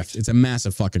a grift. It's a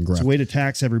massive fucking grift. It's a way to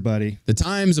tax everybody. The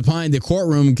Times opined the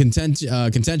courtroom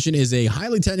contention is a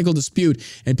highly technical dispute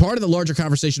and part of the larger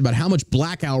conversation about how much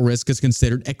blackout risk is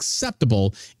considered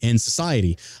acceptable in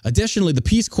society. Additionally, the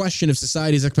piece questioned if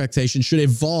society's expectations should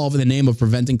evolve in the name of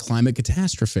preventing climate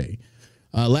catastrophe.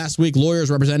 Last week, lawyers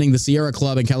representing the Sierra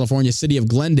Club in California's city of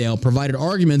Glendale provided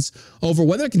arguments over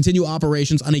whether to continue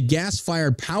operations on a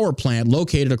gas-fired power plant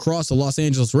located across the Los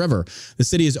Angeles River. The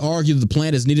city has argued that the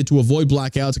plant is needed to avoid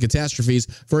blackouts and catastrophes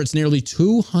for its nearly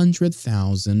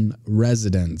 200,000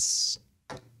 residents.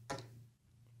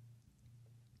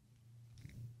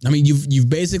 I mean, you've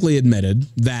basically admitted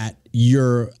that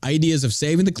your ideas of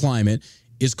saving the climate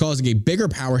is causing a bigger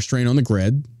power strain on the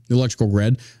grid. the electrical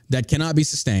grid, that cannot be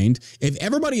sustained. If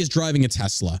everybody is driving a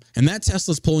Tesla and that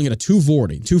Tesla's pulling at a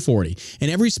 240, and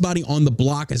everybody on the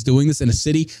block is doing this in a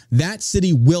city, that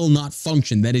city will not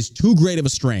function. That is too great of a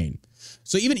strain.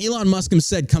 So even Elon Musk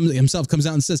himself comes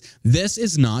out and says, this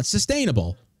is not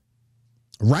sustainable.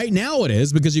 Right now it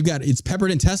is, because it's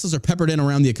peppered in. Teslas are peppered in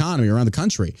around the economy, around the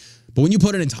country. But when you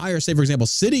put an entire, say, for example,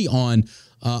 city on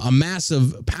a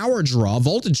massive power draw,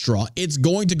 voltage draw, it's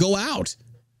going to go out.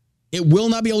 It will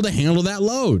not be able to handle that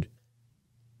load.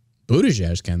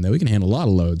 Buttigieg can, though. We can handle a lot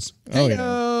of loads. Oh, hey,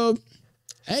 yo.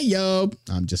 Hey, yo.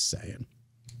 I'm just saying.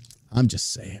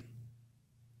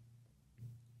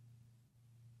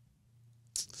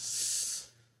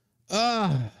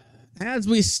 As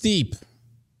we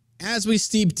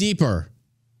steep deeper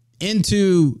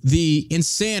into the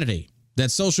insanity that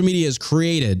social media has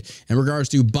created in regards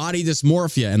to body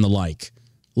dysmorphia and the like,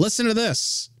 listen to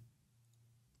this.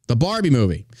 The Barbie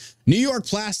movie. New York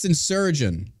plastic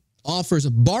surgeon offers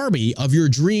Barbie of your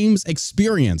dreams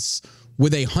experience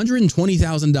with a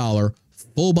 $120,000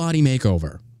 full body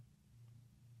makeover.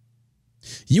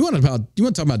 You want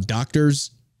to talk about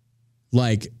doctors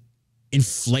like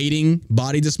inflating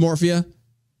body dysmorphia?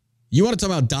 You want to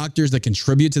talk about doctors that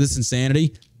contribute to this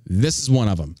insanity? This is one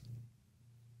of them.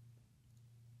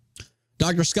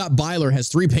 Dr. Scott Byler has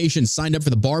 3 patients signed up for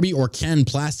the Barbie or Ken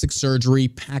plastic surgery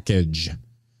package.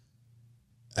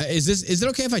 Is it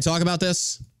okay if I talk about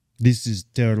this? This is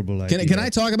terrible idea. Can I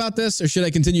talk about this, or should I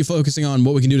continue focusing on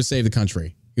what we can do to save the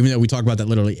country? Even though we talk about that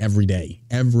literally every day.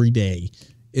 Every day.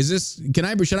 Should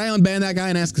I unban that guy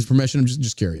and ask his permission? I'm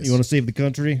just curious. You want to save the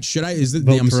country? Should I?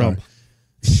 Vote Trump.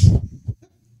 Sorry.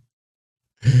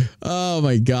 Oh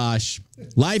my gosh.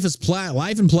 Life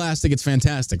in plastic. It's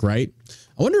fantastic, right?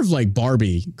 I wonder if like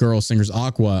Barbie girl singers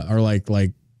Aqua are like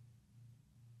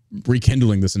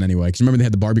rekindling this in any way. Because remember they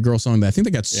had the Barbie girl song that I think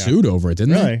they got sued over it,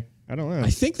 didn't they? I don't know. I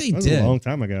think they did. A long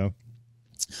time ago.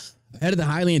 Ahead of the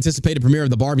highly anticipated premiere of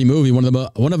the Barbie movie, one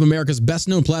of America's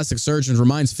best-known plastic surgeons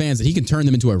reminds fans that he can turn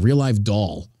them into a real-life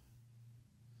doll.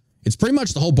 It's pretty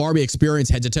much the whole Barbie experience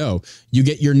head to toe. You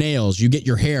get your nails, you get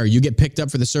your hair, you get picked up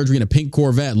for the surgery in a pink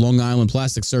Corvette. Long Island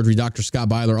plastic surgery Dr. Scott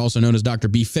Byler, also known as Dr.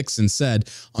 B. Fixon, said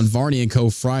on Varney & Co.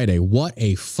 Friday. What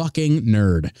a fucking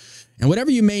nerd. And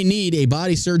whatever you may need, a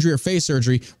body surgery or face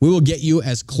surgery, we will get you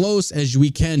as close as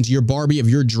we can to your Barbie of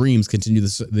your dreams, continued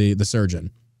the surgeon.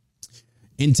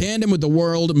 In tandem with the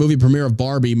world movie premiere of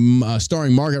Barbie,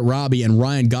 starring Margot Robbie and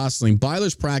Ryan Gosling,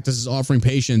 Byler's practice is offering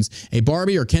patients a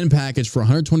Barbie or Ken package for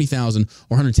 $120,000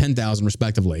 or $110,000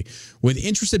 respectively. With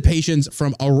interested patients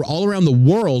from all around the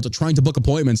world trying to book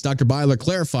appointments, Dr. Byler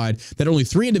clarified that only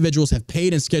 3 individuals have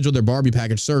paid and scheduled their Barbie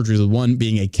package surgeries, with one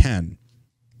being a Ken.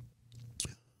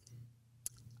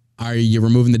 Are you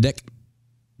removing the dick?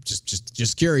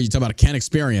 Just curious. You talk about a Ken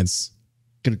experience.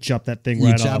 Gonna chop that thing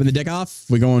right off. You chopping the dick off?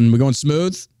 We going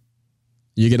smooth?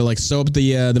 You gonna like soap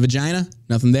the vagina?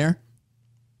 Nothing there?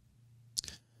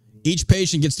 Each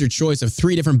patient gets their choice of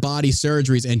 3 different body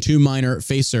surgeries and 2 minor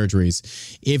face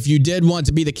surgeries. If you did want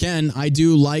to be the Ken, I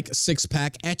do like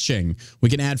 6-pack etching. We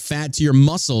can add fat to your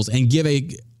muscles and give a...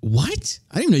 What?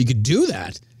 I didn't know you could do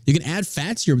that. You can add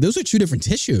fat to your... Those are 2 different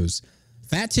tissues.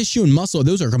 Fat tissue and muscle,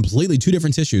 those are completely 2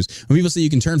 different tissues. When people say you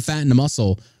can turn fat into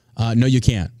muscle, no, you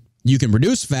can't. You can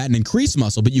reduce fat and increase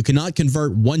muscle, but you cannot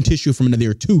convert one tissue from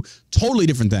another. 2 totally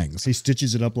different things. He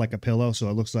stitches it up like a pillow, so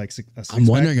it looks like a six-pack. I'm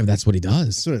wondering if that's what he does.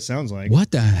 That's what it sounds like.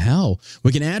 What the hell?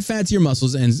 We can add fat to your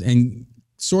muscles and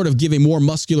sort of give a more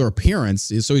muscular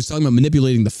appearance. So he's talking about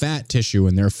manipulating the fat tissue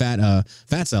and their fat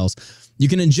cells. You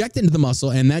can inject into the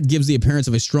muscle, and that gives the appearance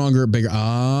of a stronger, bigger... That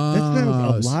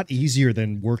sounds a lot easier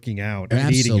than working out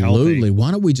and eating healthy. Absolutely.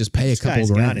 Why don't we just pay a couple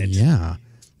grand? Got it. Yeah.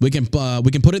 We can put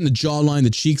it in the jawline, the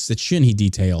cheeks, the chin, he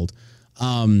detailed.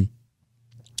 On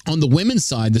the women's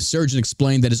side, the surgeon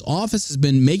explained that his office has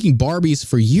been making Barbies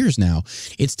for years now.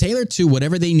 It's tailored to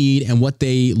whatever they need and what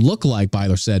they look like,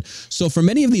 Byler said. So for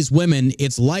many of these women,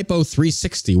 it's Lipo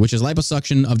 360, which is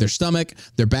liposuction of their stomach,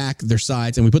 their back, their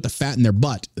sides, and we put the fat in their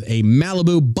butt. A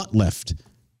Malibu butt lift.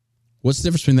 What's the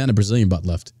difference between that and a Brazilian butt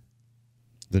lift?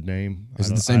 The name. Is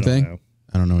it the same thing? Know.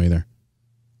 I don't know either.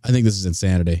 I think this is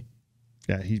insanity.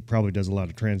 Yeah, he probably does a lot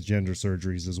of transgender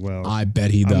surgeries as well. I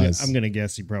bet he does. I'm going to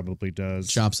guess he probably does.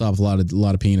 Chops off a lot of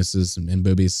penises and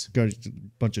boobies. Got a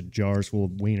bunch of jars full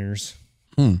of wieners.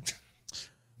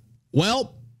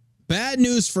 Well, bad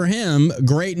news for him.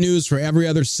 Great news for every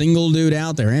other single dude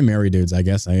out there, and married dudes, I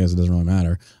guess. I guess it doesn't really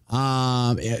matter.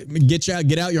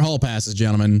 Get out your hall passes,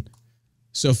 gentlemen.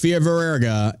 Sofia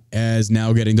Vergara is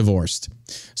now getting divorced.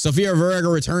 Sofia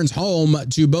Vergara returns home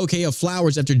to bouquet of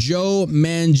flowers after Joe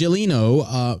Manganiello,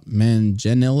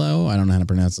 I don't know how to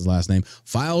pronounce his last name,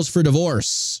 files for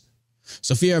divorce.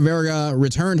 Sofia Vergara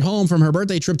returned home from her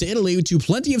birthday trip to Italy to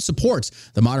plenty of support.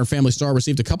 The Modern Family star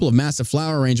received a couple of massive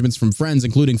flower arrangements from friends,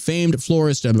 including famed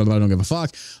florist, I don't give a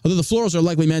fuck. Although the florals are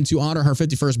likely meant to honor her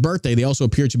 51st birthday, they also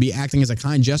appear to be acting as a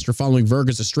kind gesture following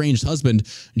Vergara's estranged husband,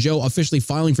 Joe, officially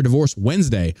filing for divorce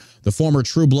Wednesday. The former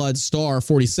True Blood star,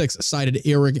 46, cited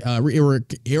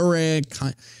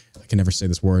I can never say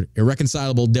this word.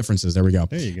 Irreconcilable differences. There we go.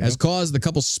 There you go. Has caused the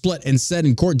couple split and said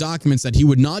in court documents that he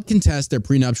would not contest their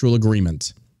prenuptial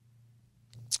agreement.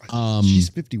 She's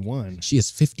 51. She is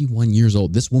 51 years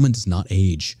old. This woman does not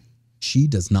age. She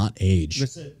does not age.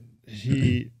 Listen,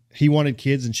 he wanted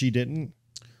kids and she didn't.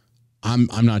 I'm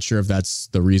not sure if that's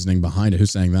the reasoning behind it.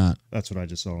 Who's saying that? That's what I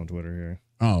just saw on Twitter here.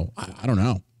 Oh, I don't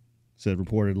know. Said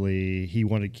reportedly he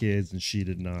wanted kids and she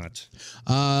did not.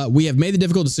 We have made the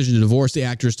difficult decision to divorce, the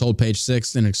actress told Page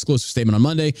Six in an exclusive statement on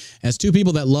Monday. As two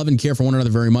people that love and care for one another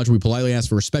very much, we politely ask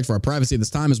for respect for our privacy at this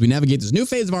time as we navigate this new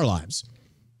phase of our lives.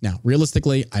 Now,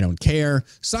 realistically, I don't care.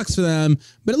 Sucks for them,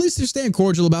 but at least they're staying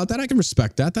cordial about that. I can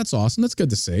respect that. That's awesome. That's good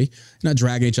to see. Not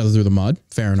dragging each other through the mud.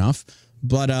 Fair enough.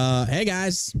 But hey,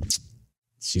 guys,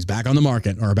 she's back on the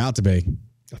market, or about to be.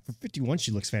 For 51,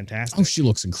 she looks fantastic. Oh, she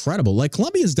looks incredible. Like,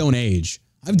 Colombians don't age.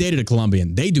 I've dated a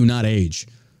Colombian. They do not age,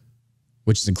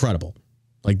 which is incredible.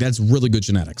 Like, that's really good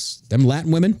genetics. Them Latin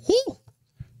women, whoo,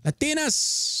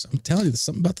 Latinas. I'm telling you, there's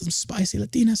something about them spicy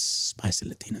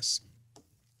Latinas.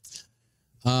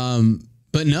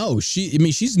 But no,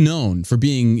 she's known for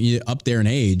being up there in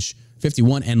age,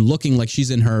 51, and looking like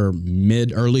she's in her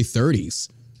early 30s.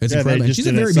 It's incredible. They just she's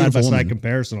did a very a beautiful woman. side-by-side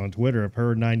comparison on Twitter of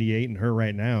her 98 and her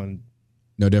right now, and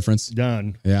no difference.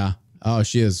 Done. Yeah. Oh,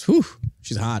 she is. Whew.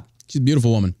 She's hot. She's a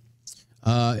beautiful woman.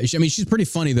 She's pretty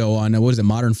funny though on what is it,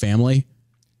 Modern Family?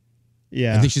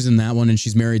 Yeah. I think she's in that one, and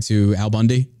she's married to Al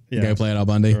Bundy. The guy who played Al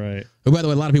Bundy. Right. Who, by the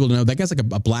way, a lot of people don't know that guy's like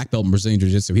a black belt in Brazilian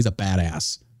Jiu-Jitsu. He's a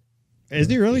badass. Is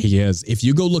he really? He is. If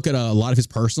you go look at a lot of his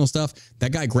personal stuff,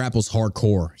 that guy grapples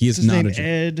hardcore. He is not a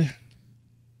Ed.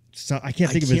 So I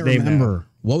can't think of his name. Remember.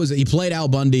 What was it? He played Al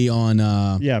Bundy on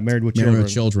Married with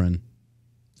Children.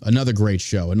 Another great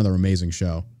show. Another amazing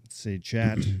show. Let's see,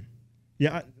 chat.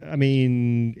 Yeah, I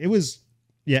mean, it was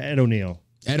Ed O'Neill.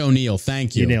 Ed O'Neill,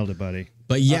 thank you. You nailed it, buddy.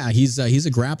 But yeah, he's a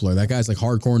grappler. That guy's like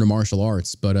hardcore into martial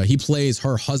arts. But he plays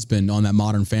her husband on that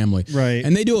Modern Family. Right.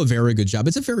 And they do a very good job.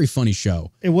 It's a very funny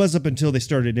show. It was up until they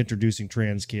started introducing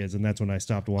trans kids, and that's when I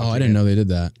stopped watching. Oh, I didn't know they did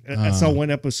that. I saw one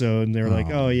episode, and they were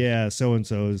like, oh, yeah,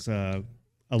 so-and-so's a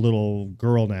little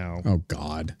girl now. Oh,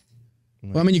 God.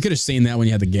 Well, I mean, you could have seen that when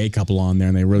you had the gay couple on there,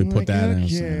 and they really put that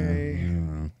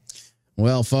in.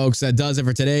 Well, folks, that does it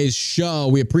for today's show.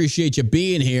 We appreciate you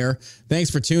being here.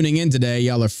 Thanks for tuning in today.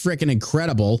 Y'all are freaking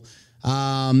incredible.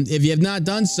 If you have not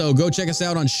done so, go check us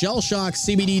out on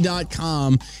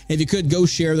shellshockcbd.com. If you could, go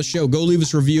share the show. Go leave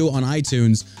us a review on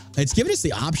iTunes. It's giving us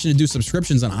the option to do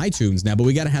subscriptions on iTunes now, but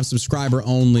we got to have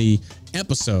subscriber-only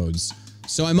episodes.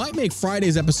 So I might make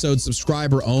Friday's episode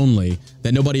subscriber only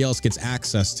that nobody else gets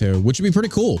access to, which would be pretty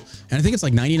cool. And I think it's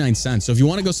like 99 cents. So if you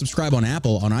want to go subscribe on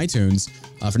Apple, on iTunes,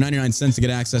 for 99 cents to get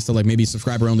access to like maybe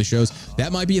subscriber only shows,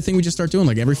 that might be a thing we just start doing.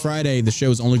 Like every Friday, the show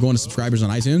is only going to subscribers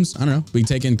on iTunes. I don't know. We can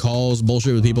take in calls,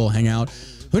 bullshit with people, hang out.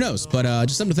 Who knows? But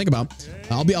just something to think about.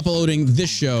 I'll be uploading this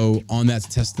show on that to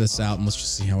test this out, and let's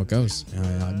just see how it goes.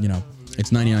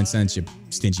 It's 99 cents, you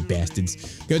stingy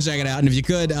bastards. Go check it out. And if you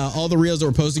could, all the reels that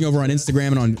we're posting over on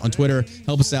Instagram and on Twitter,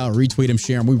 help us out, retweet them,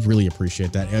 share them. We really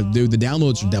appreciate that. Dude, the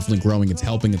downloads are definitely growing. It's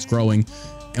helping. It's growing.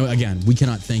 And again, we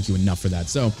cannot thank you enough for that.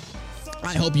 So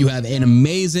I hope you have an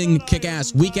amazing,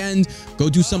 kick-ass weekend. Go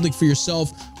do something for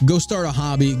yourself. Go start a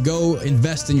hobby. Go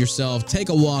invest in yourself. Take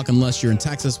a walk unless you're in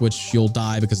Texas, which you'll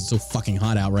die because it's so fucking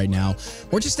hot out right now.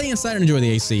 Or just stay inside and enjoy the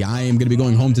AC. I am going to be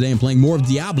going home today and playing more of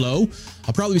Diablo.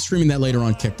 I'll probably be streaming that later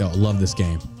on Kick, though. I love this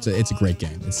game. It's a great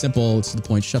game. It's simple. It's to the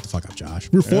point. Shut the fuck up, Josh.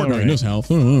 We're Fortnite in this house.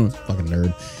 Fucking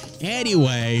nerd.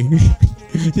 Anyway,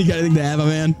 you got anything to add, my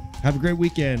man? Have a great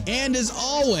weekend. And as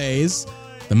always,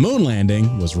 the moon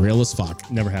landing was real as fuck.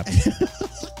 Never happened.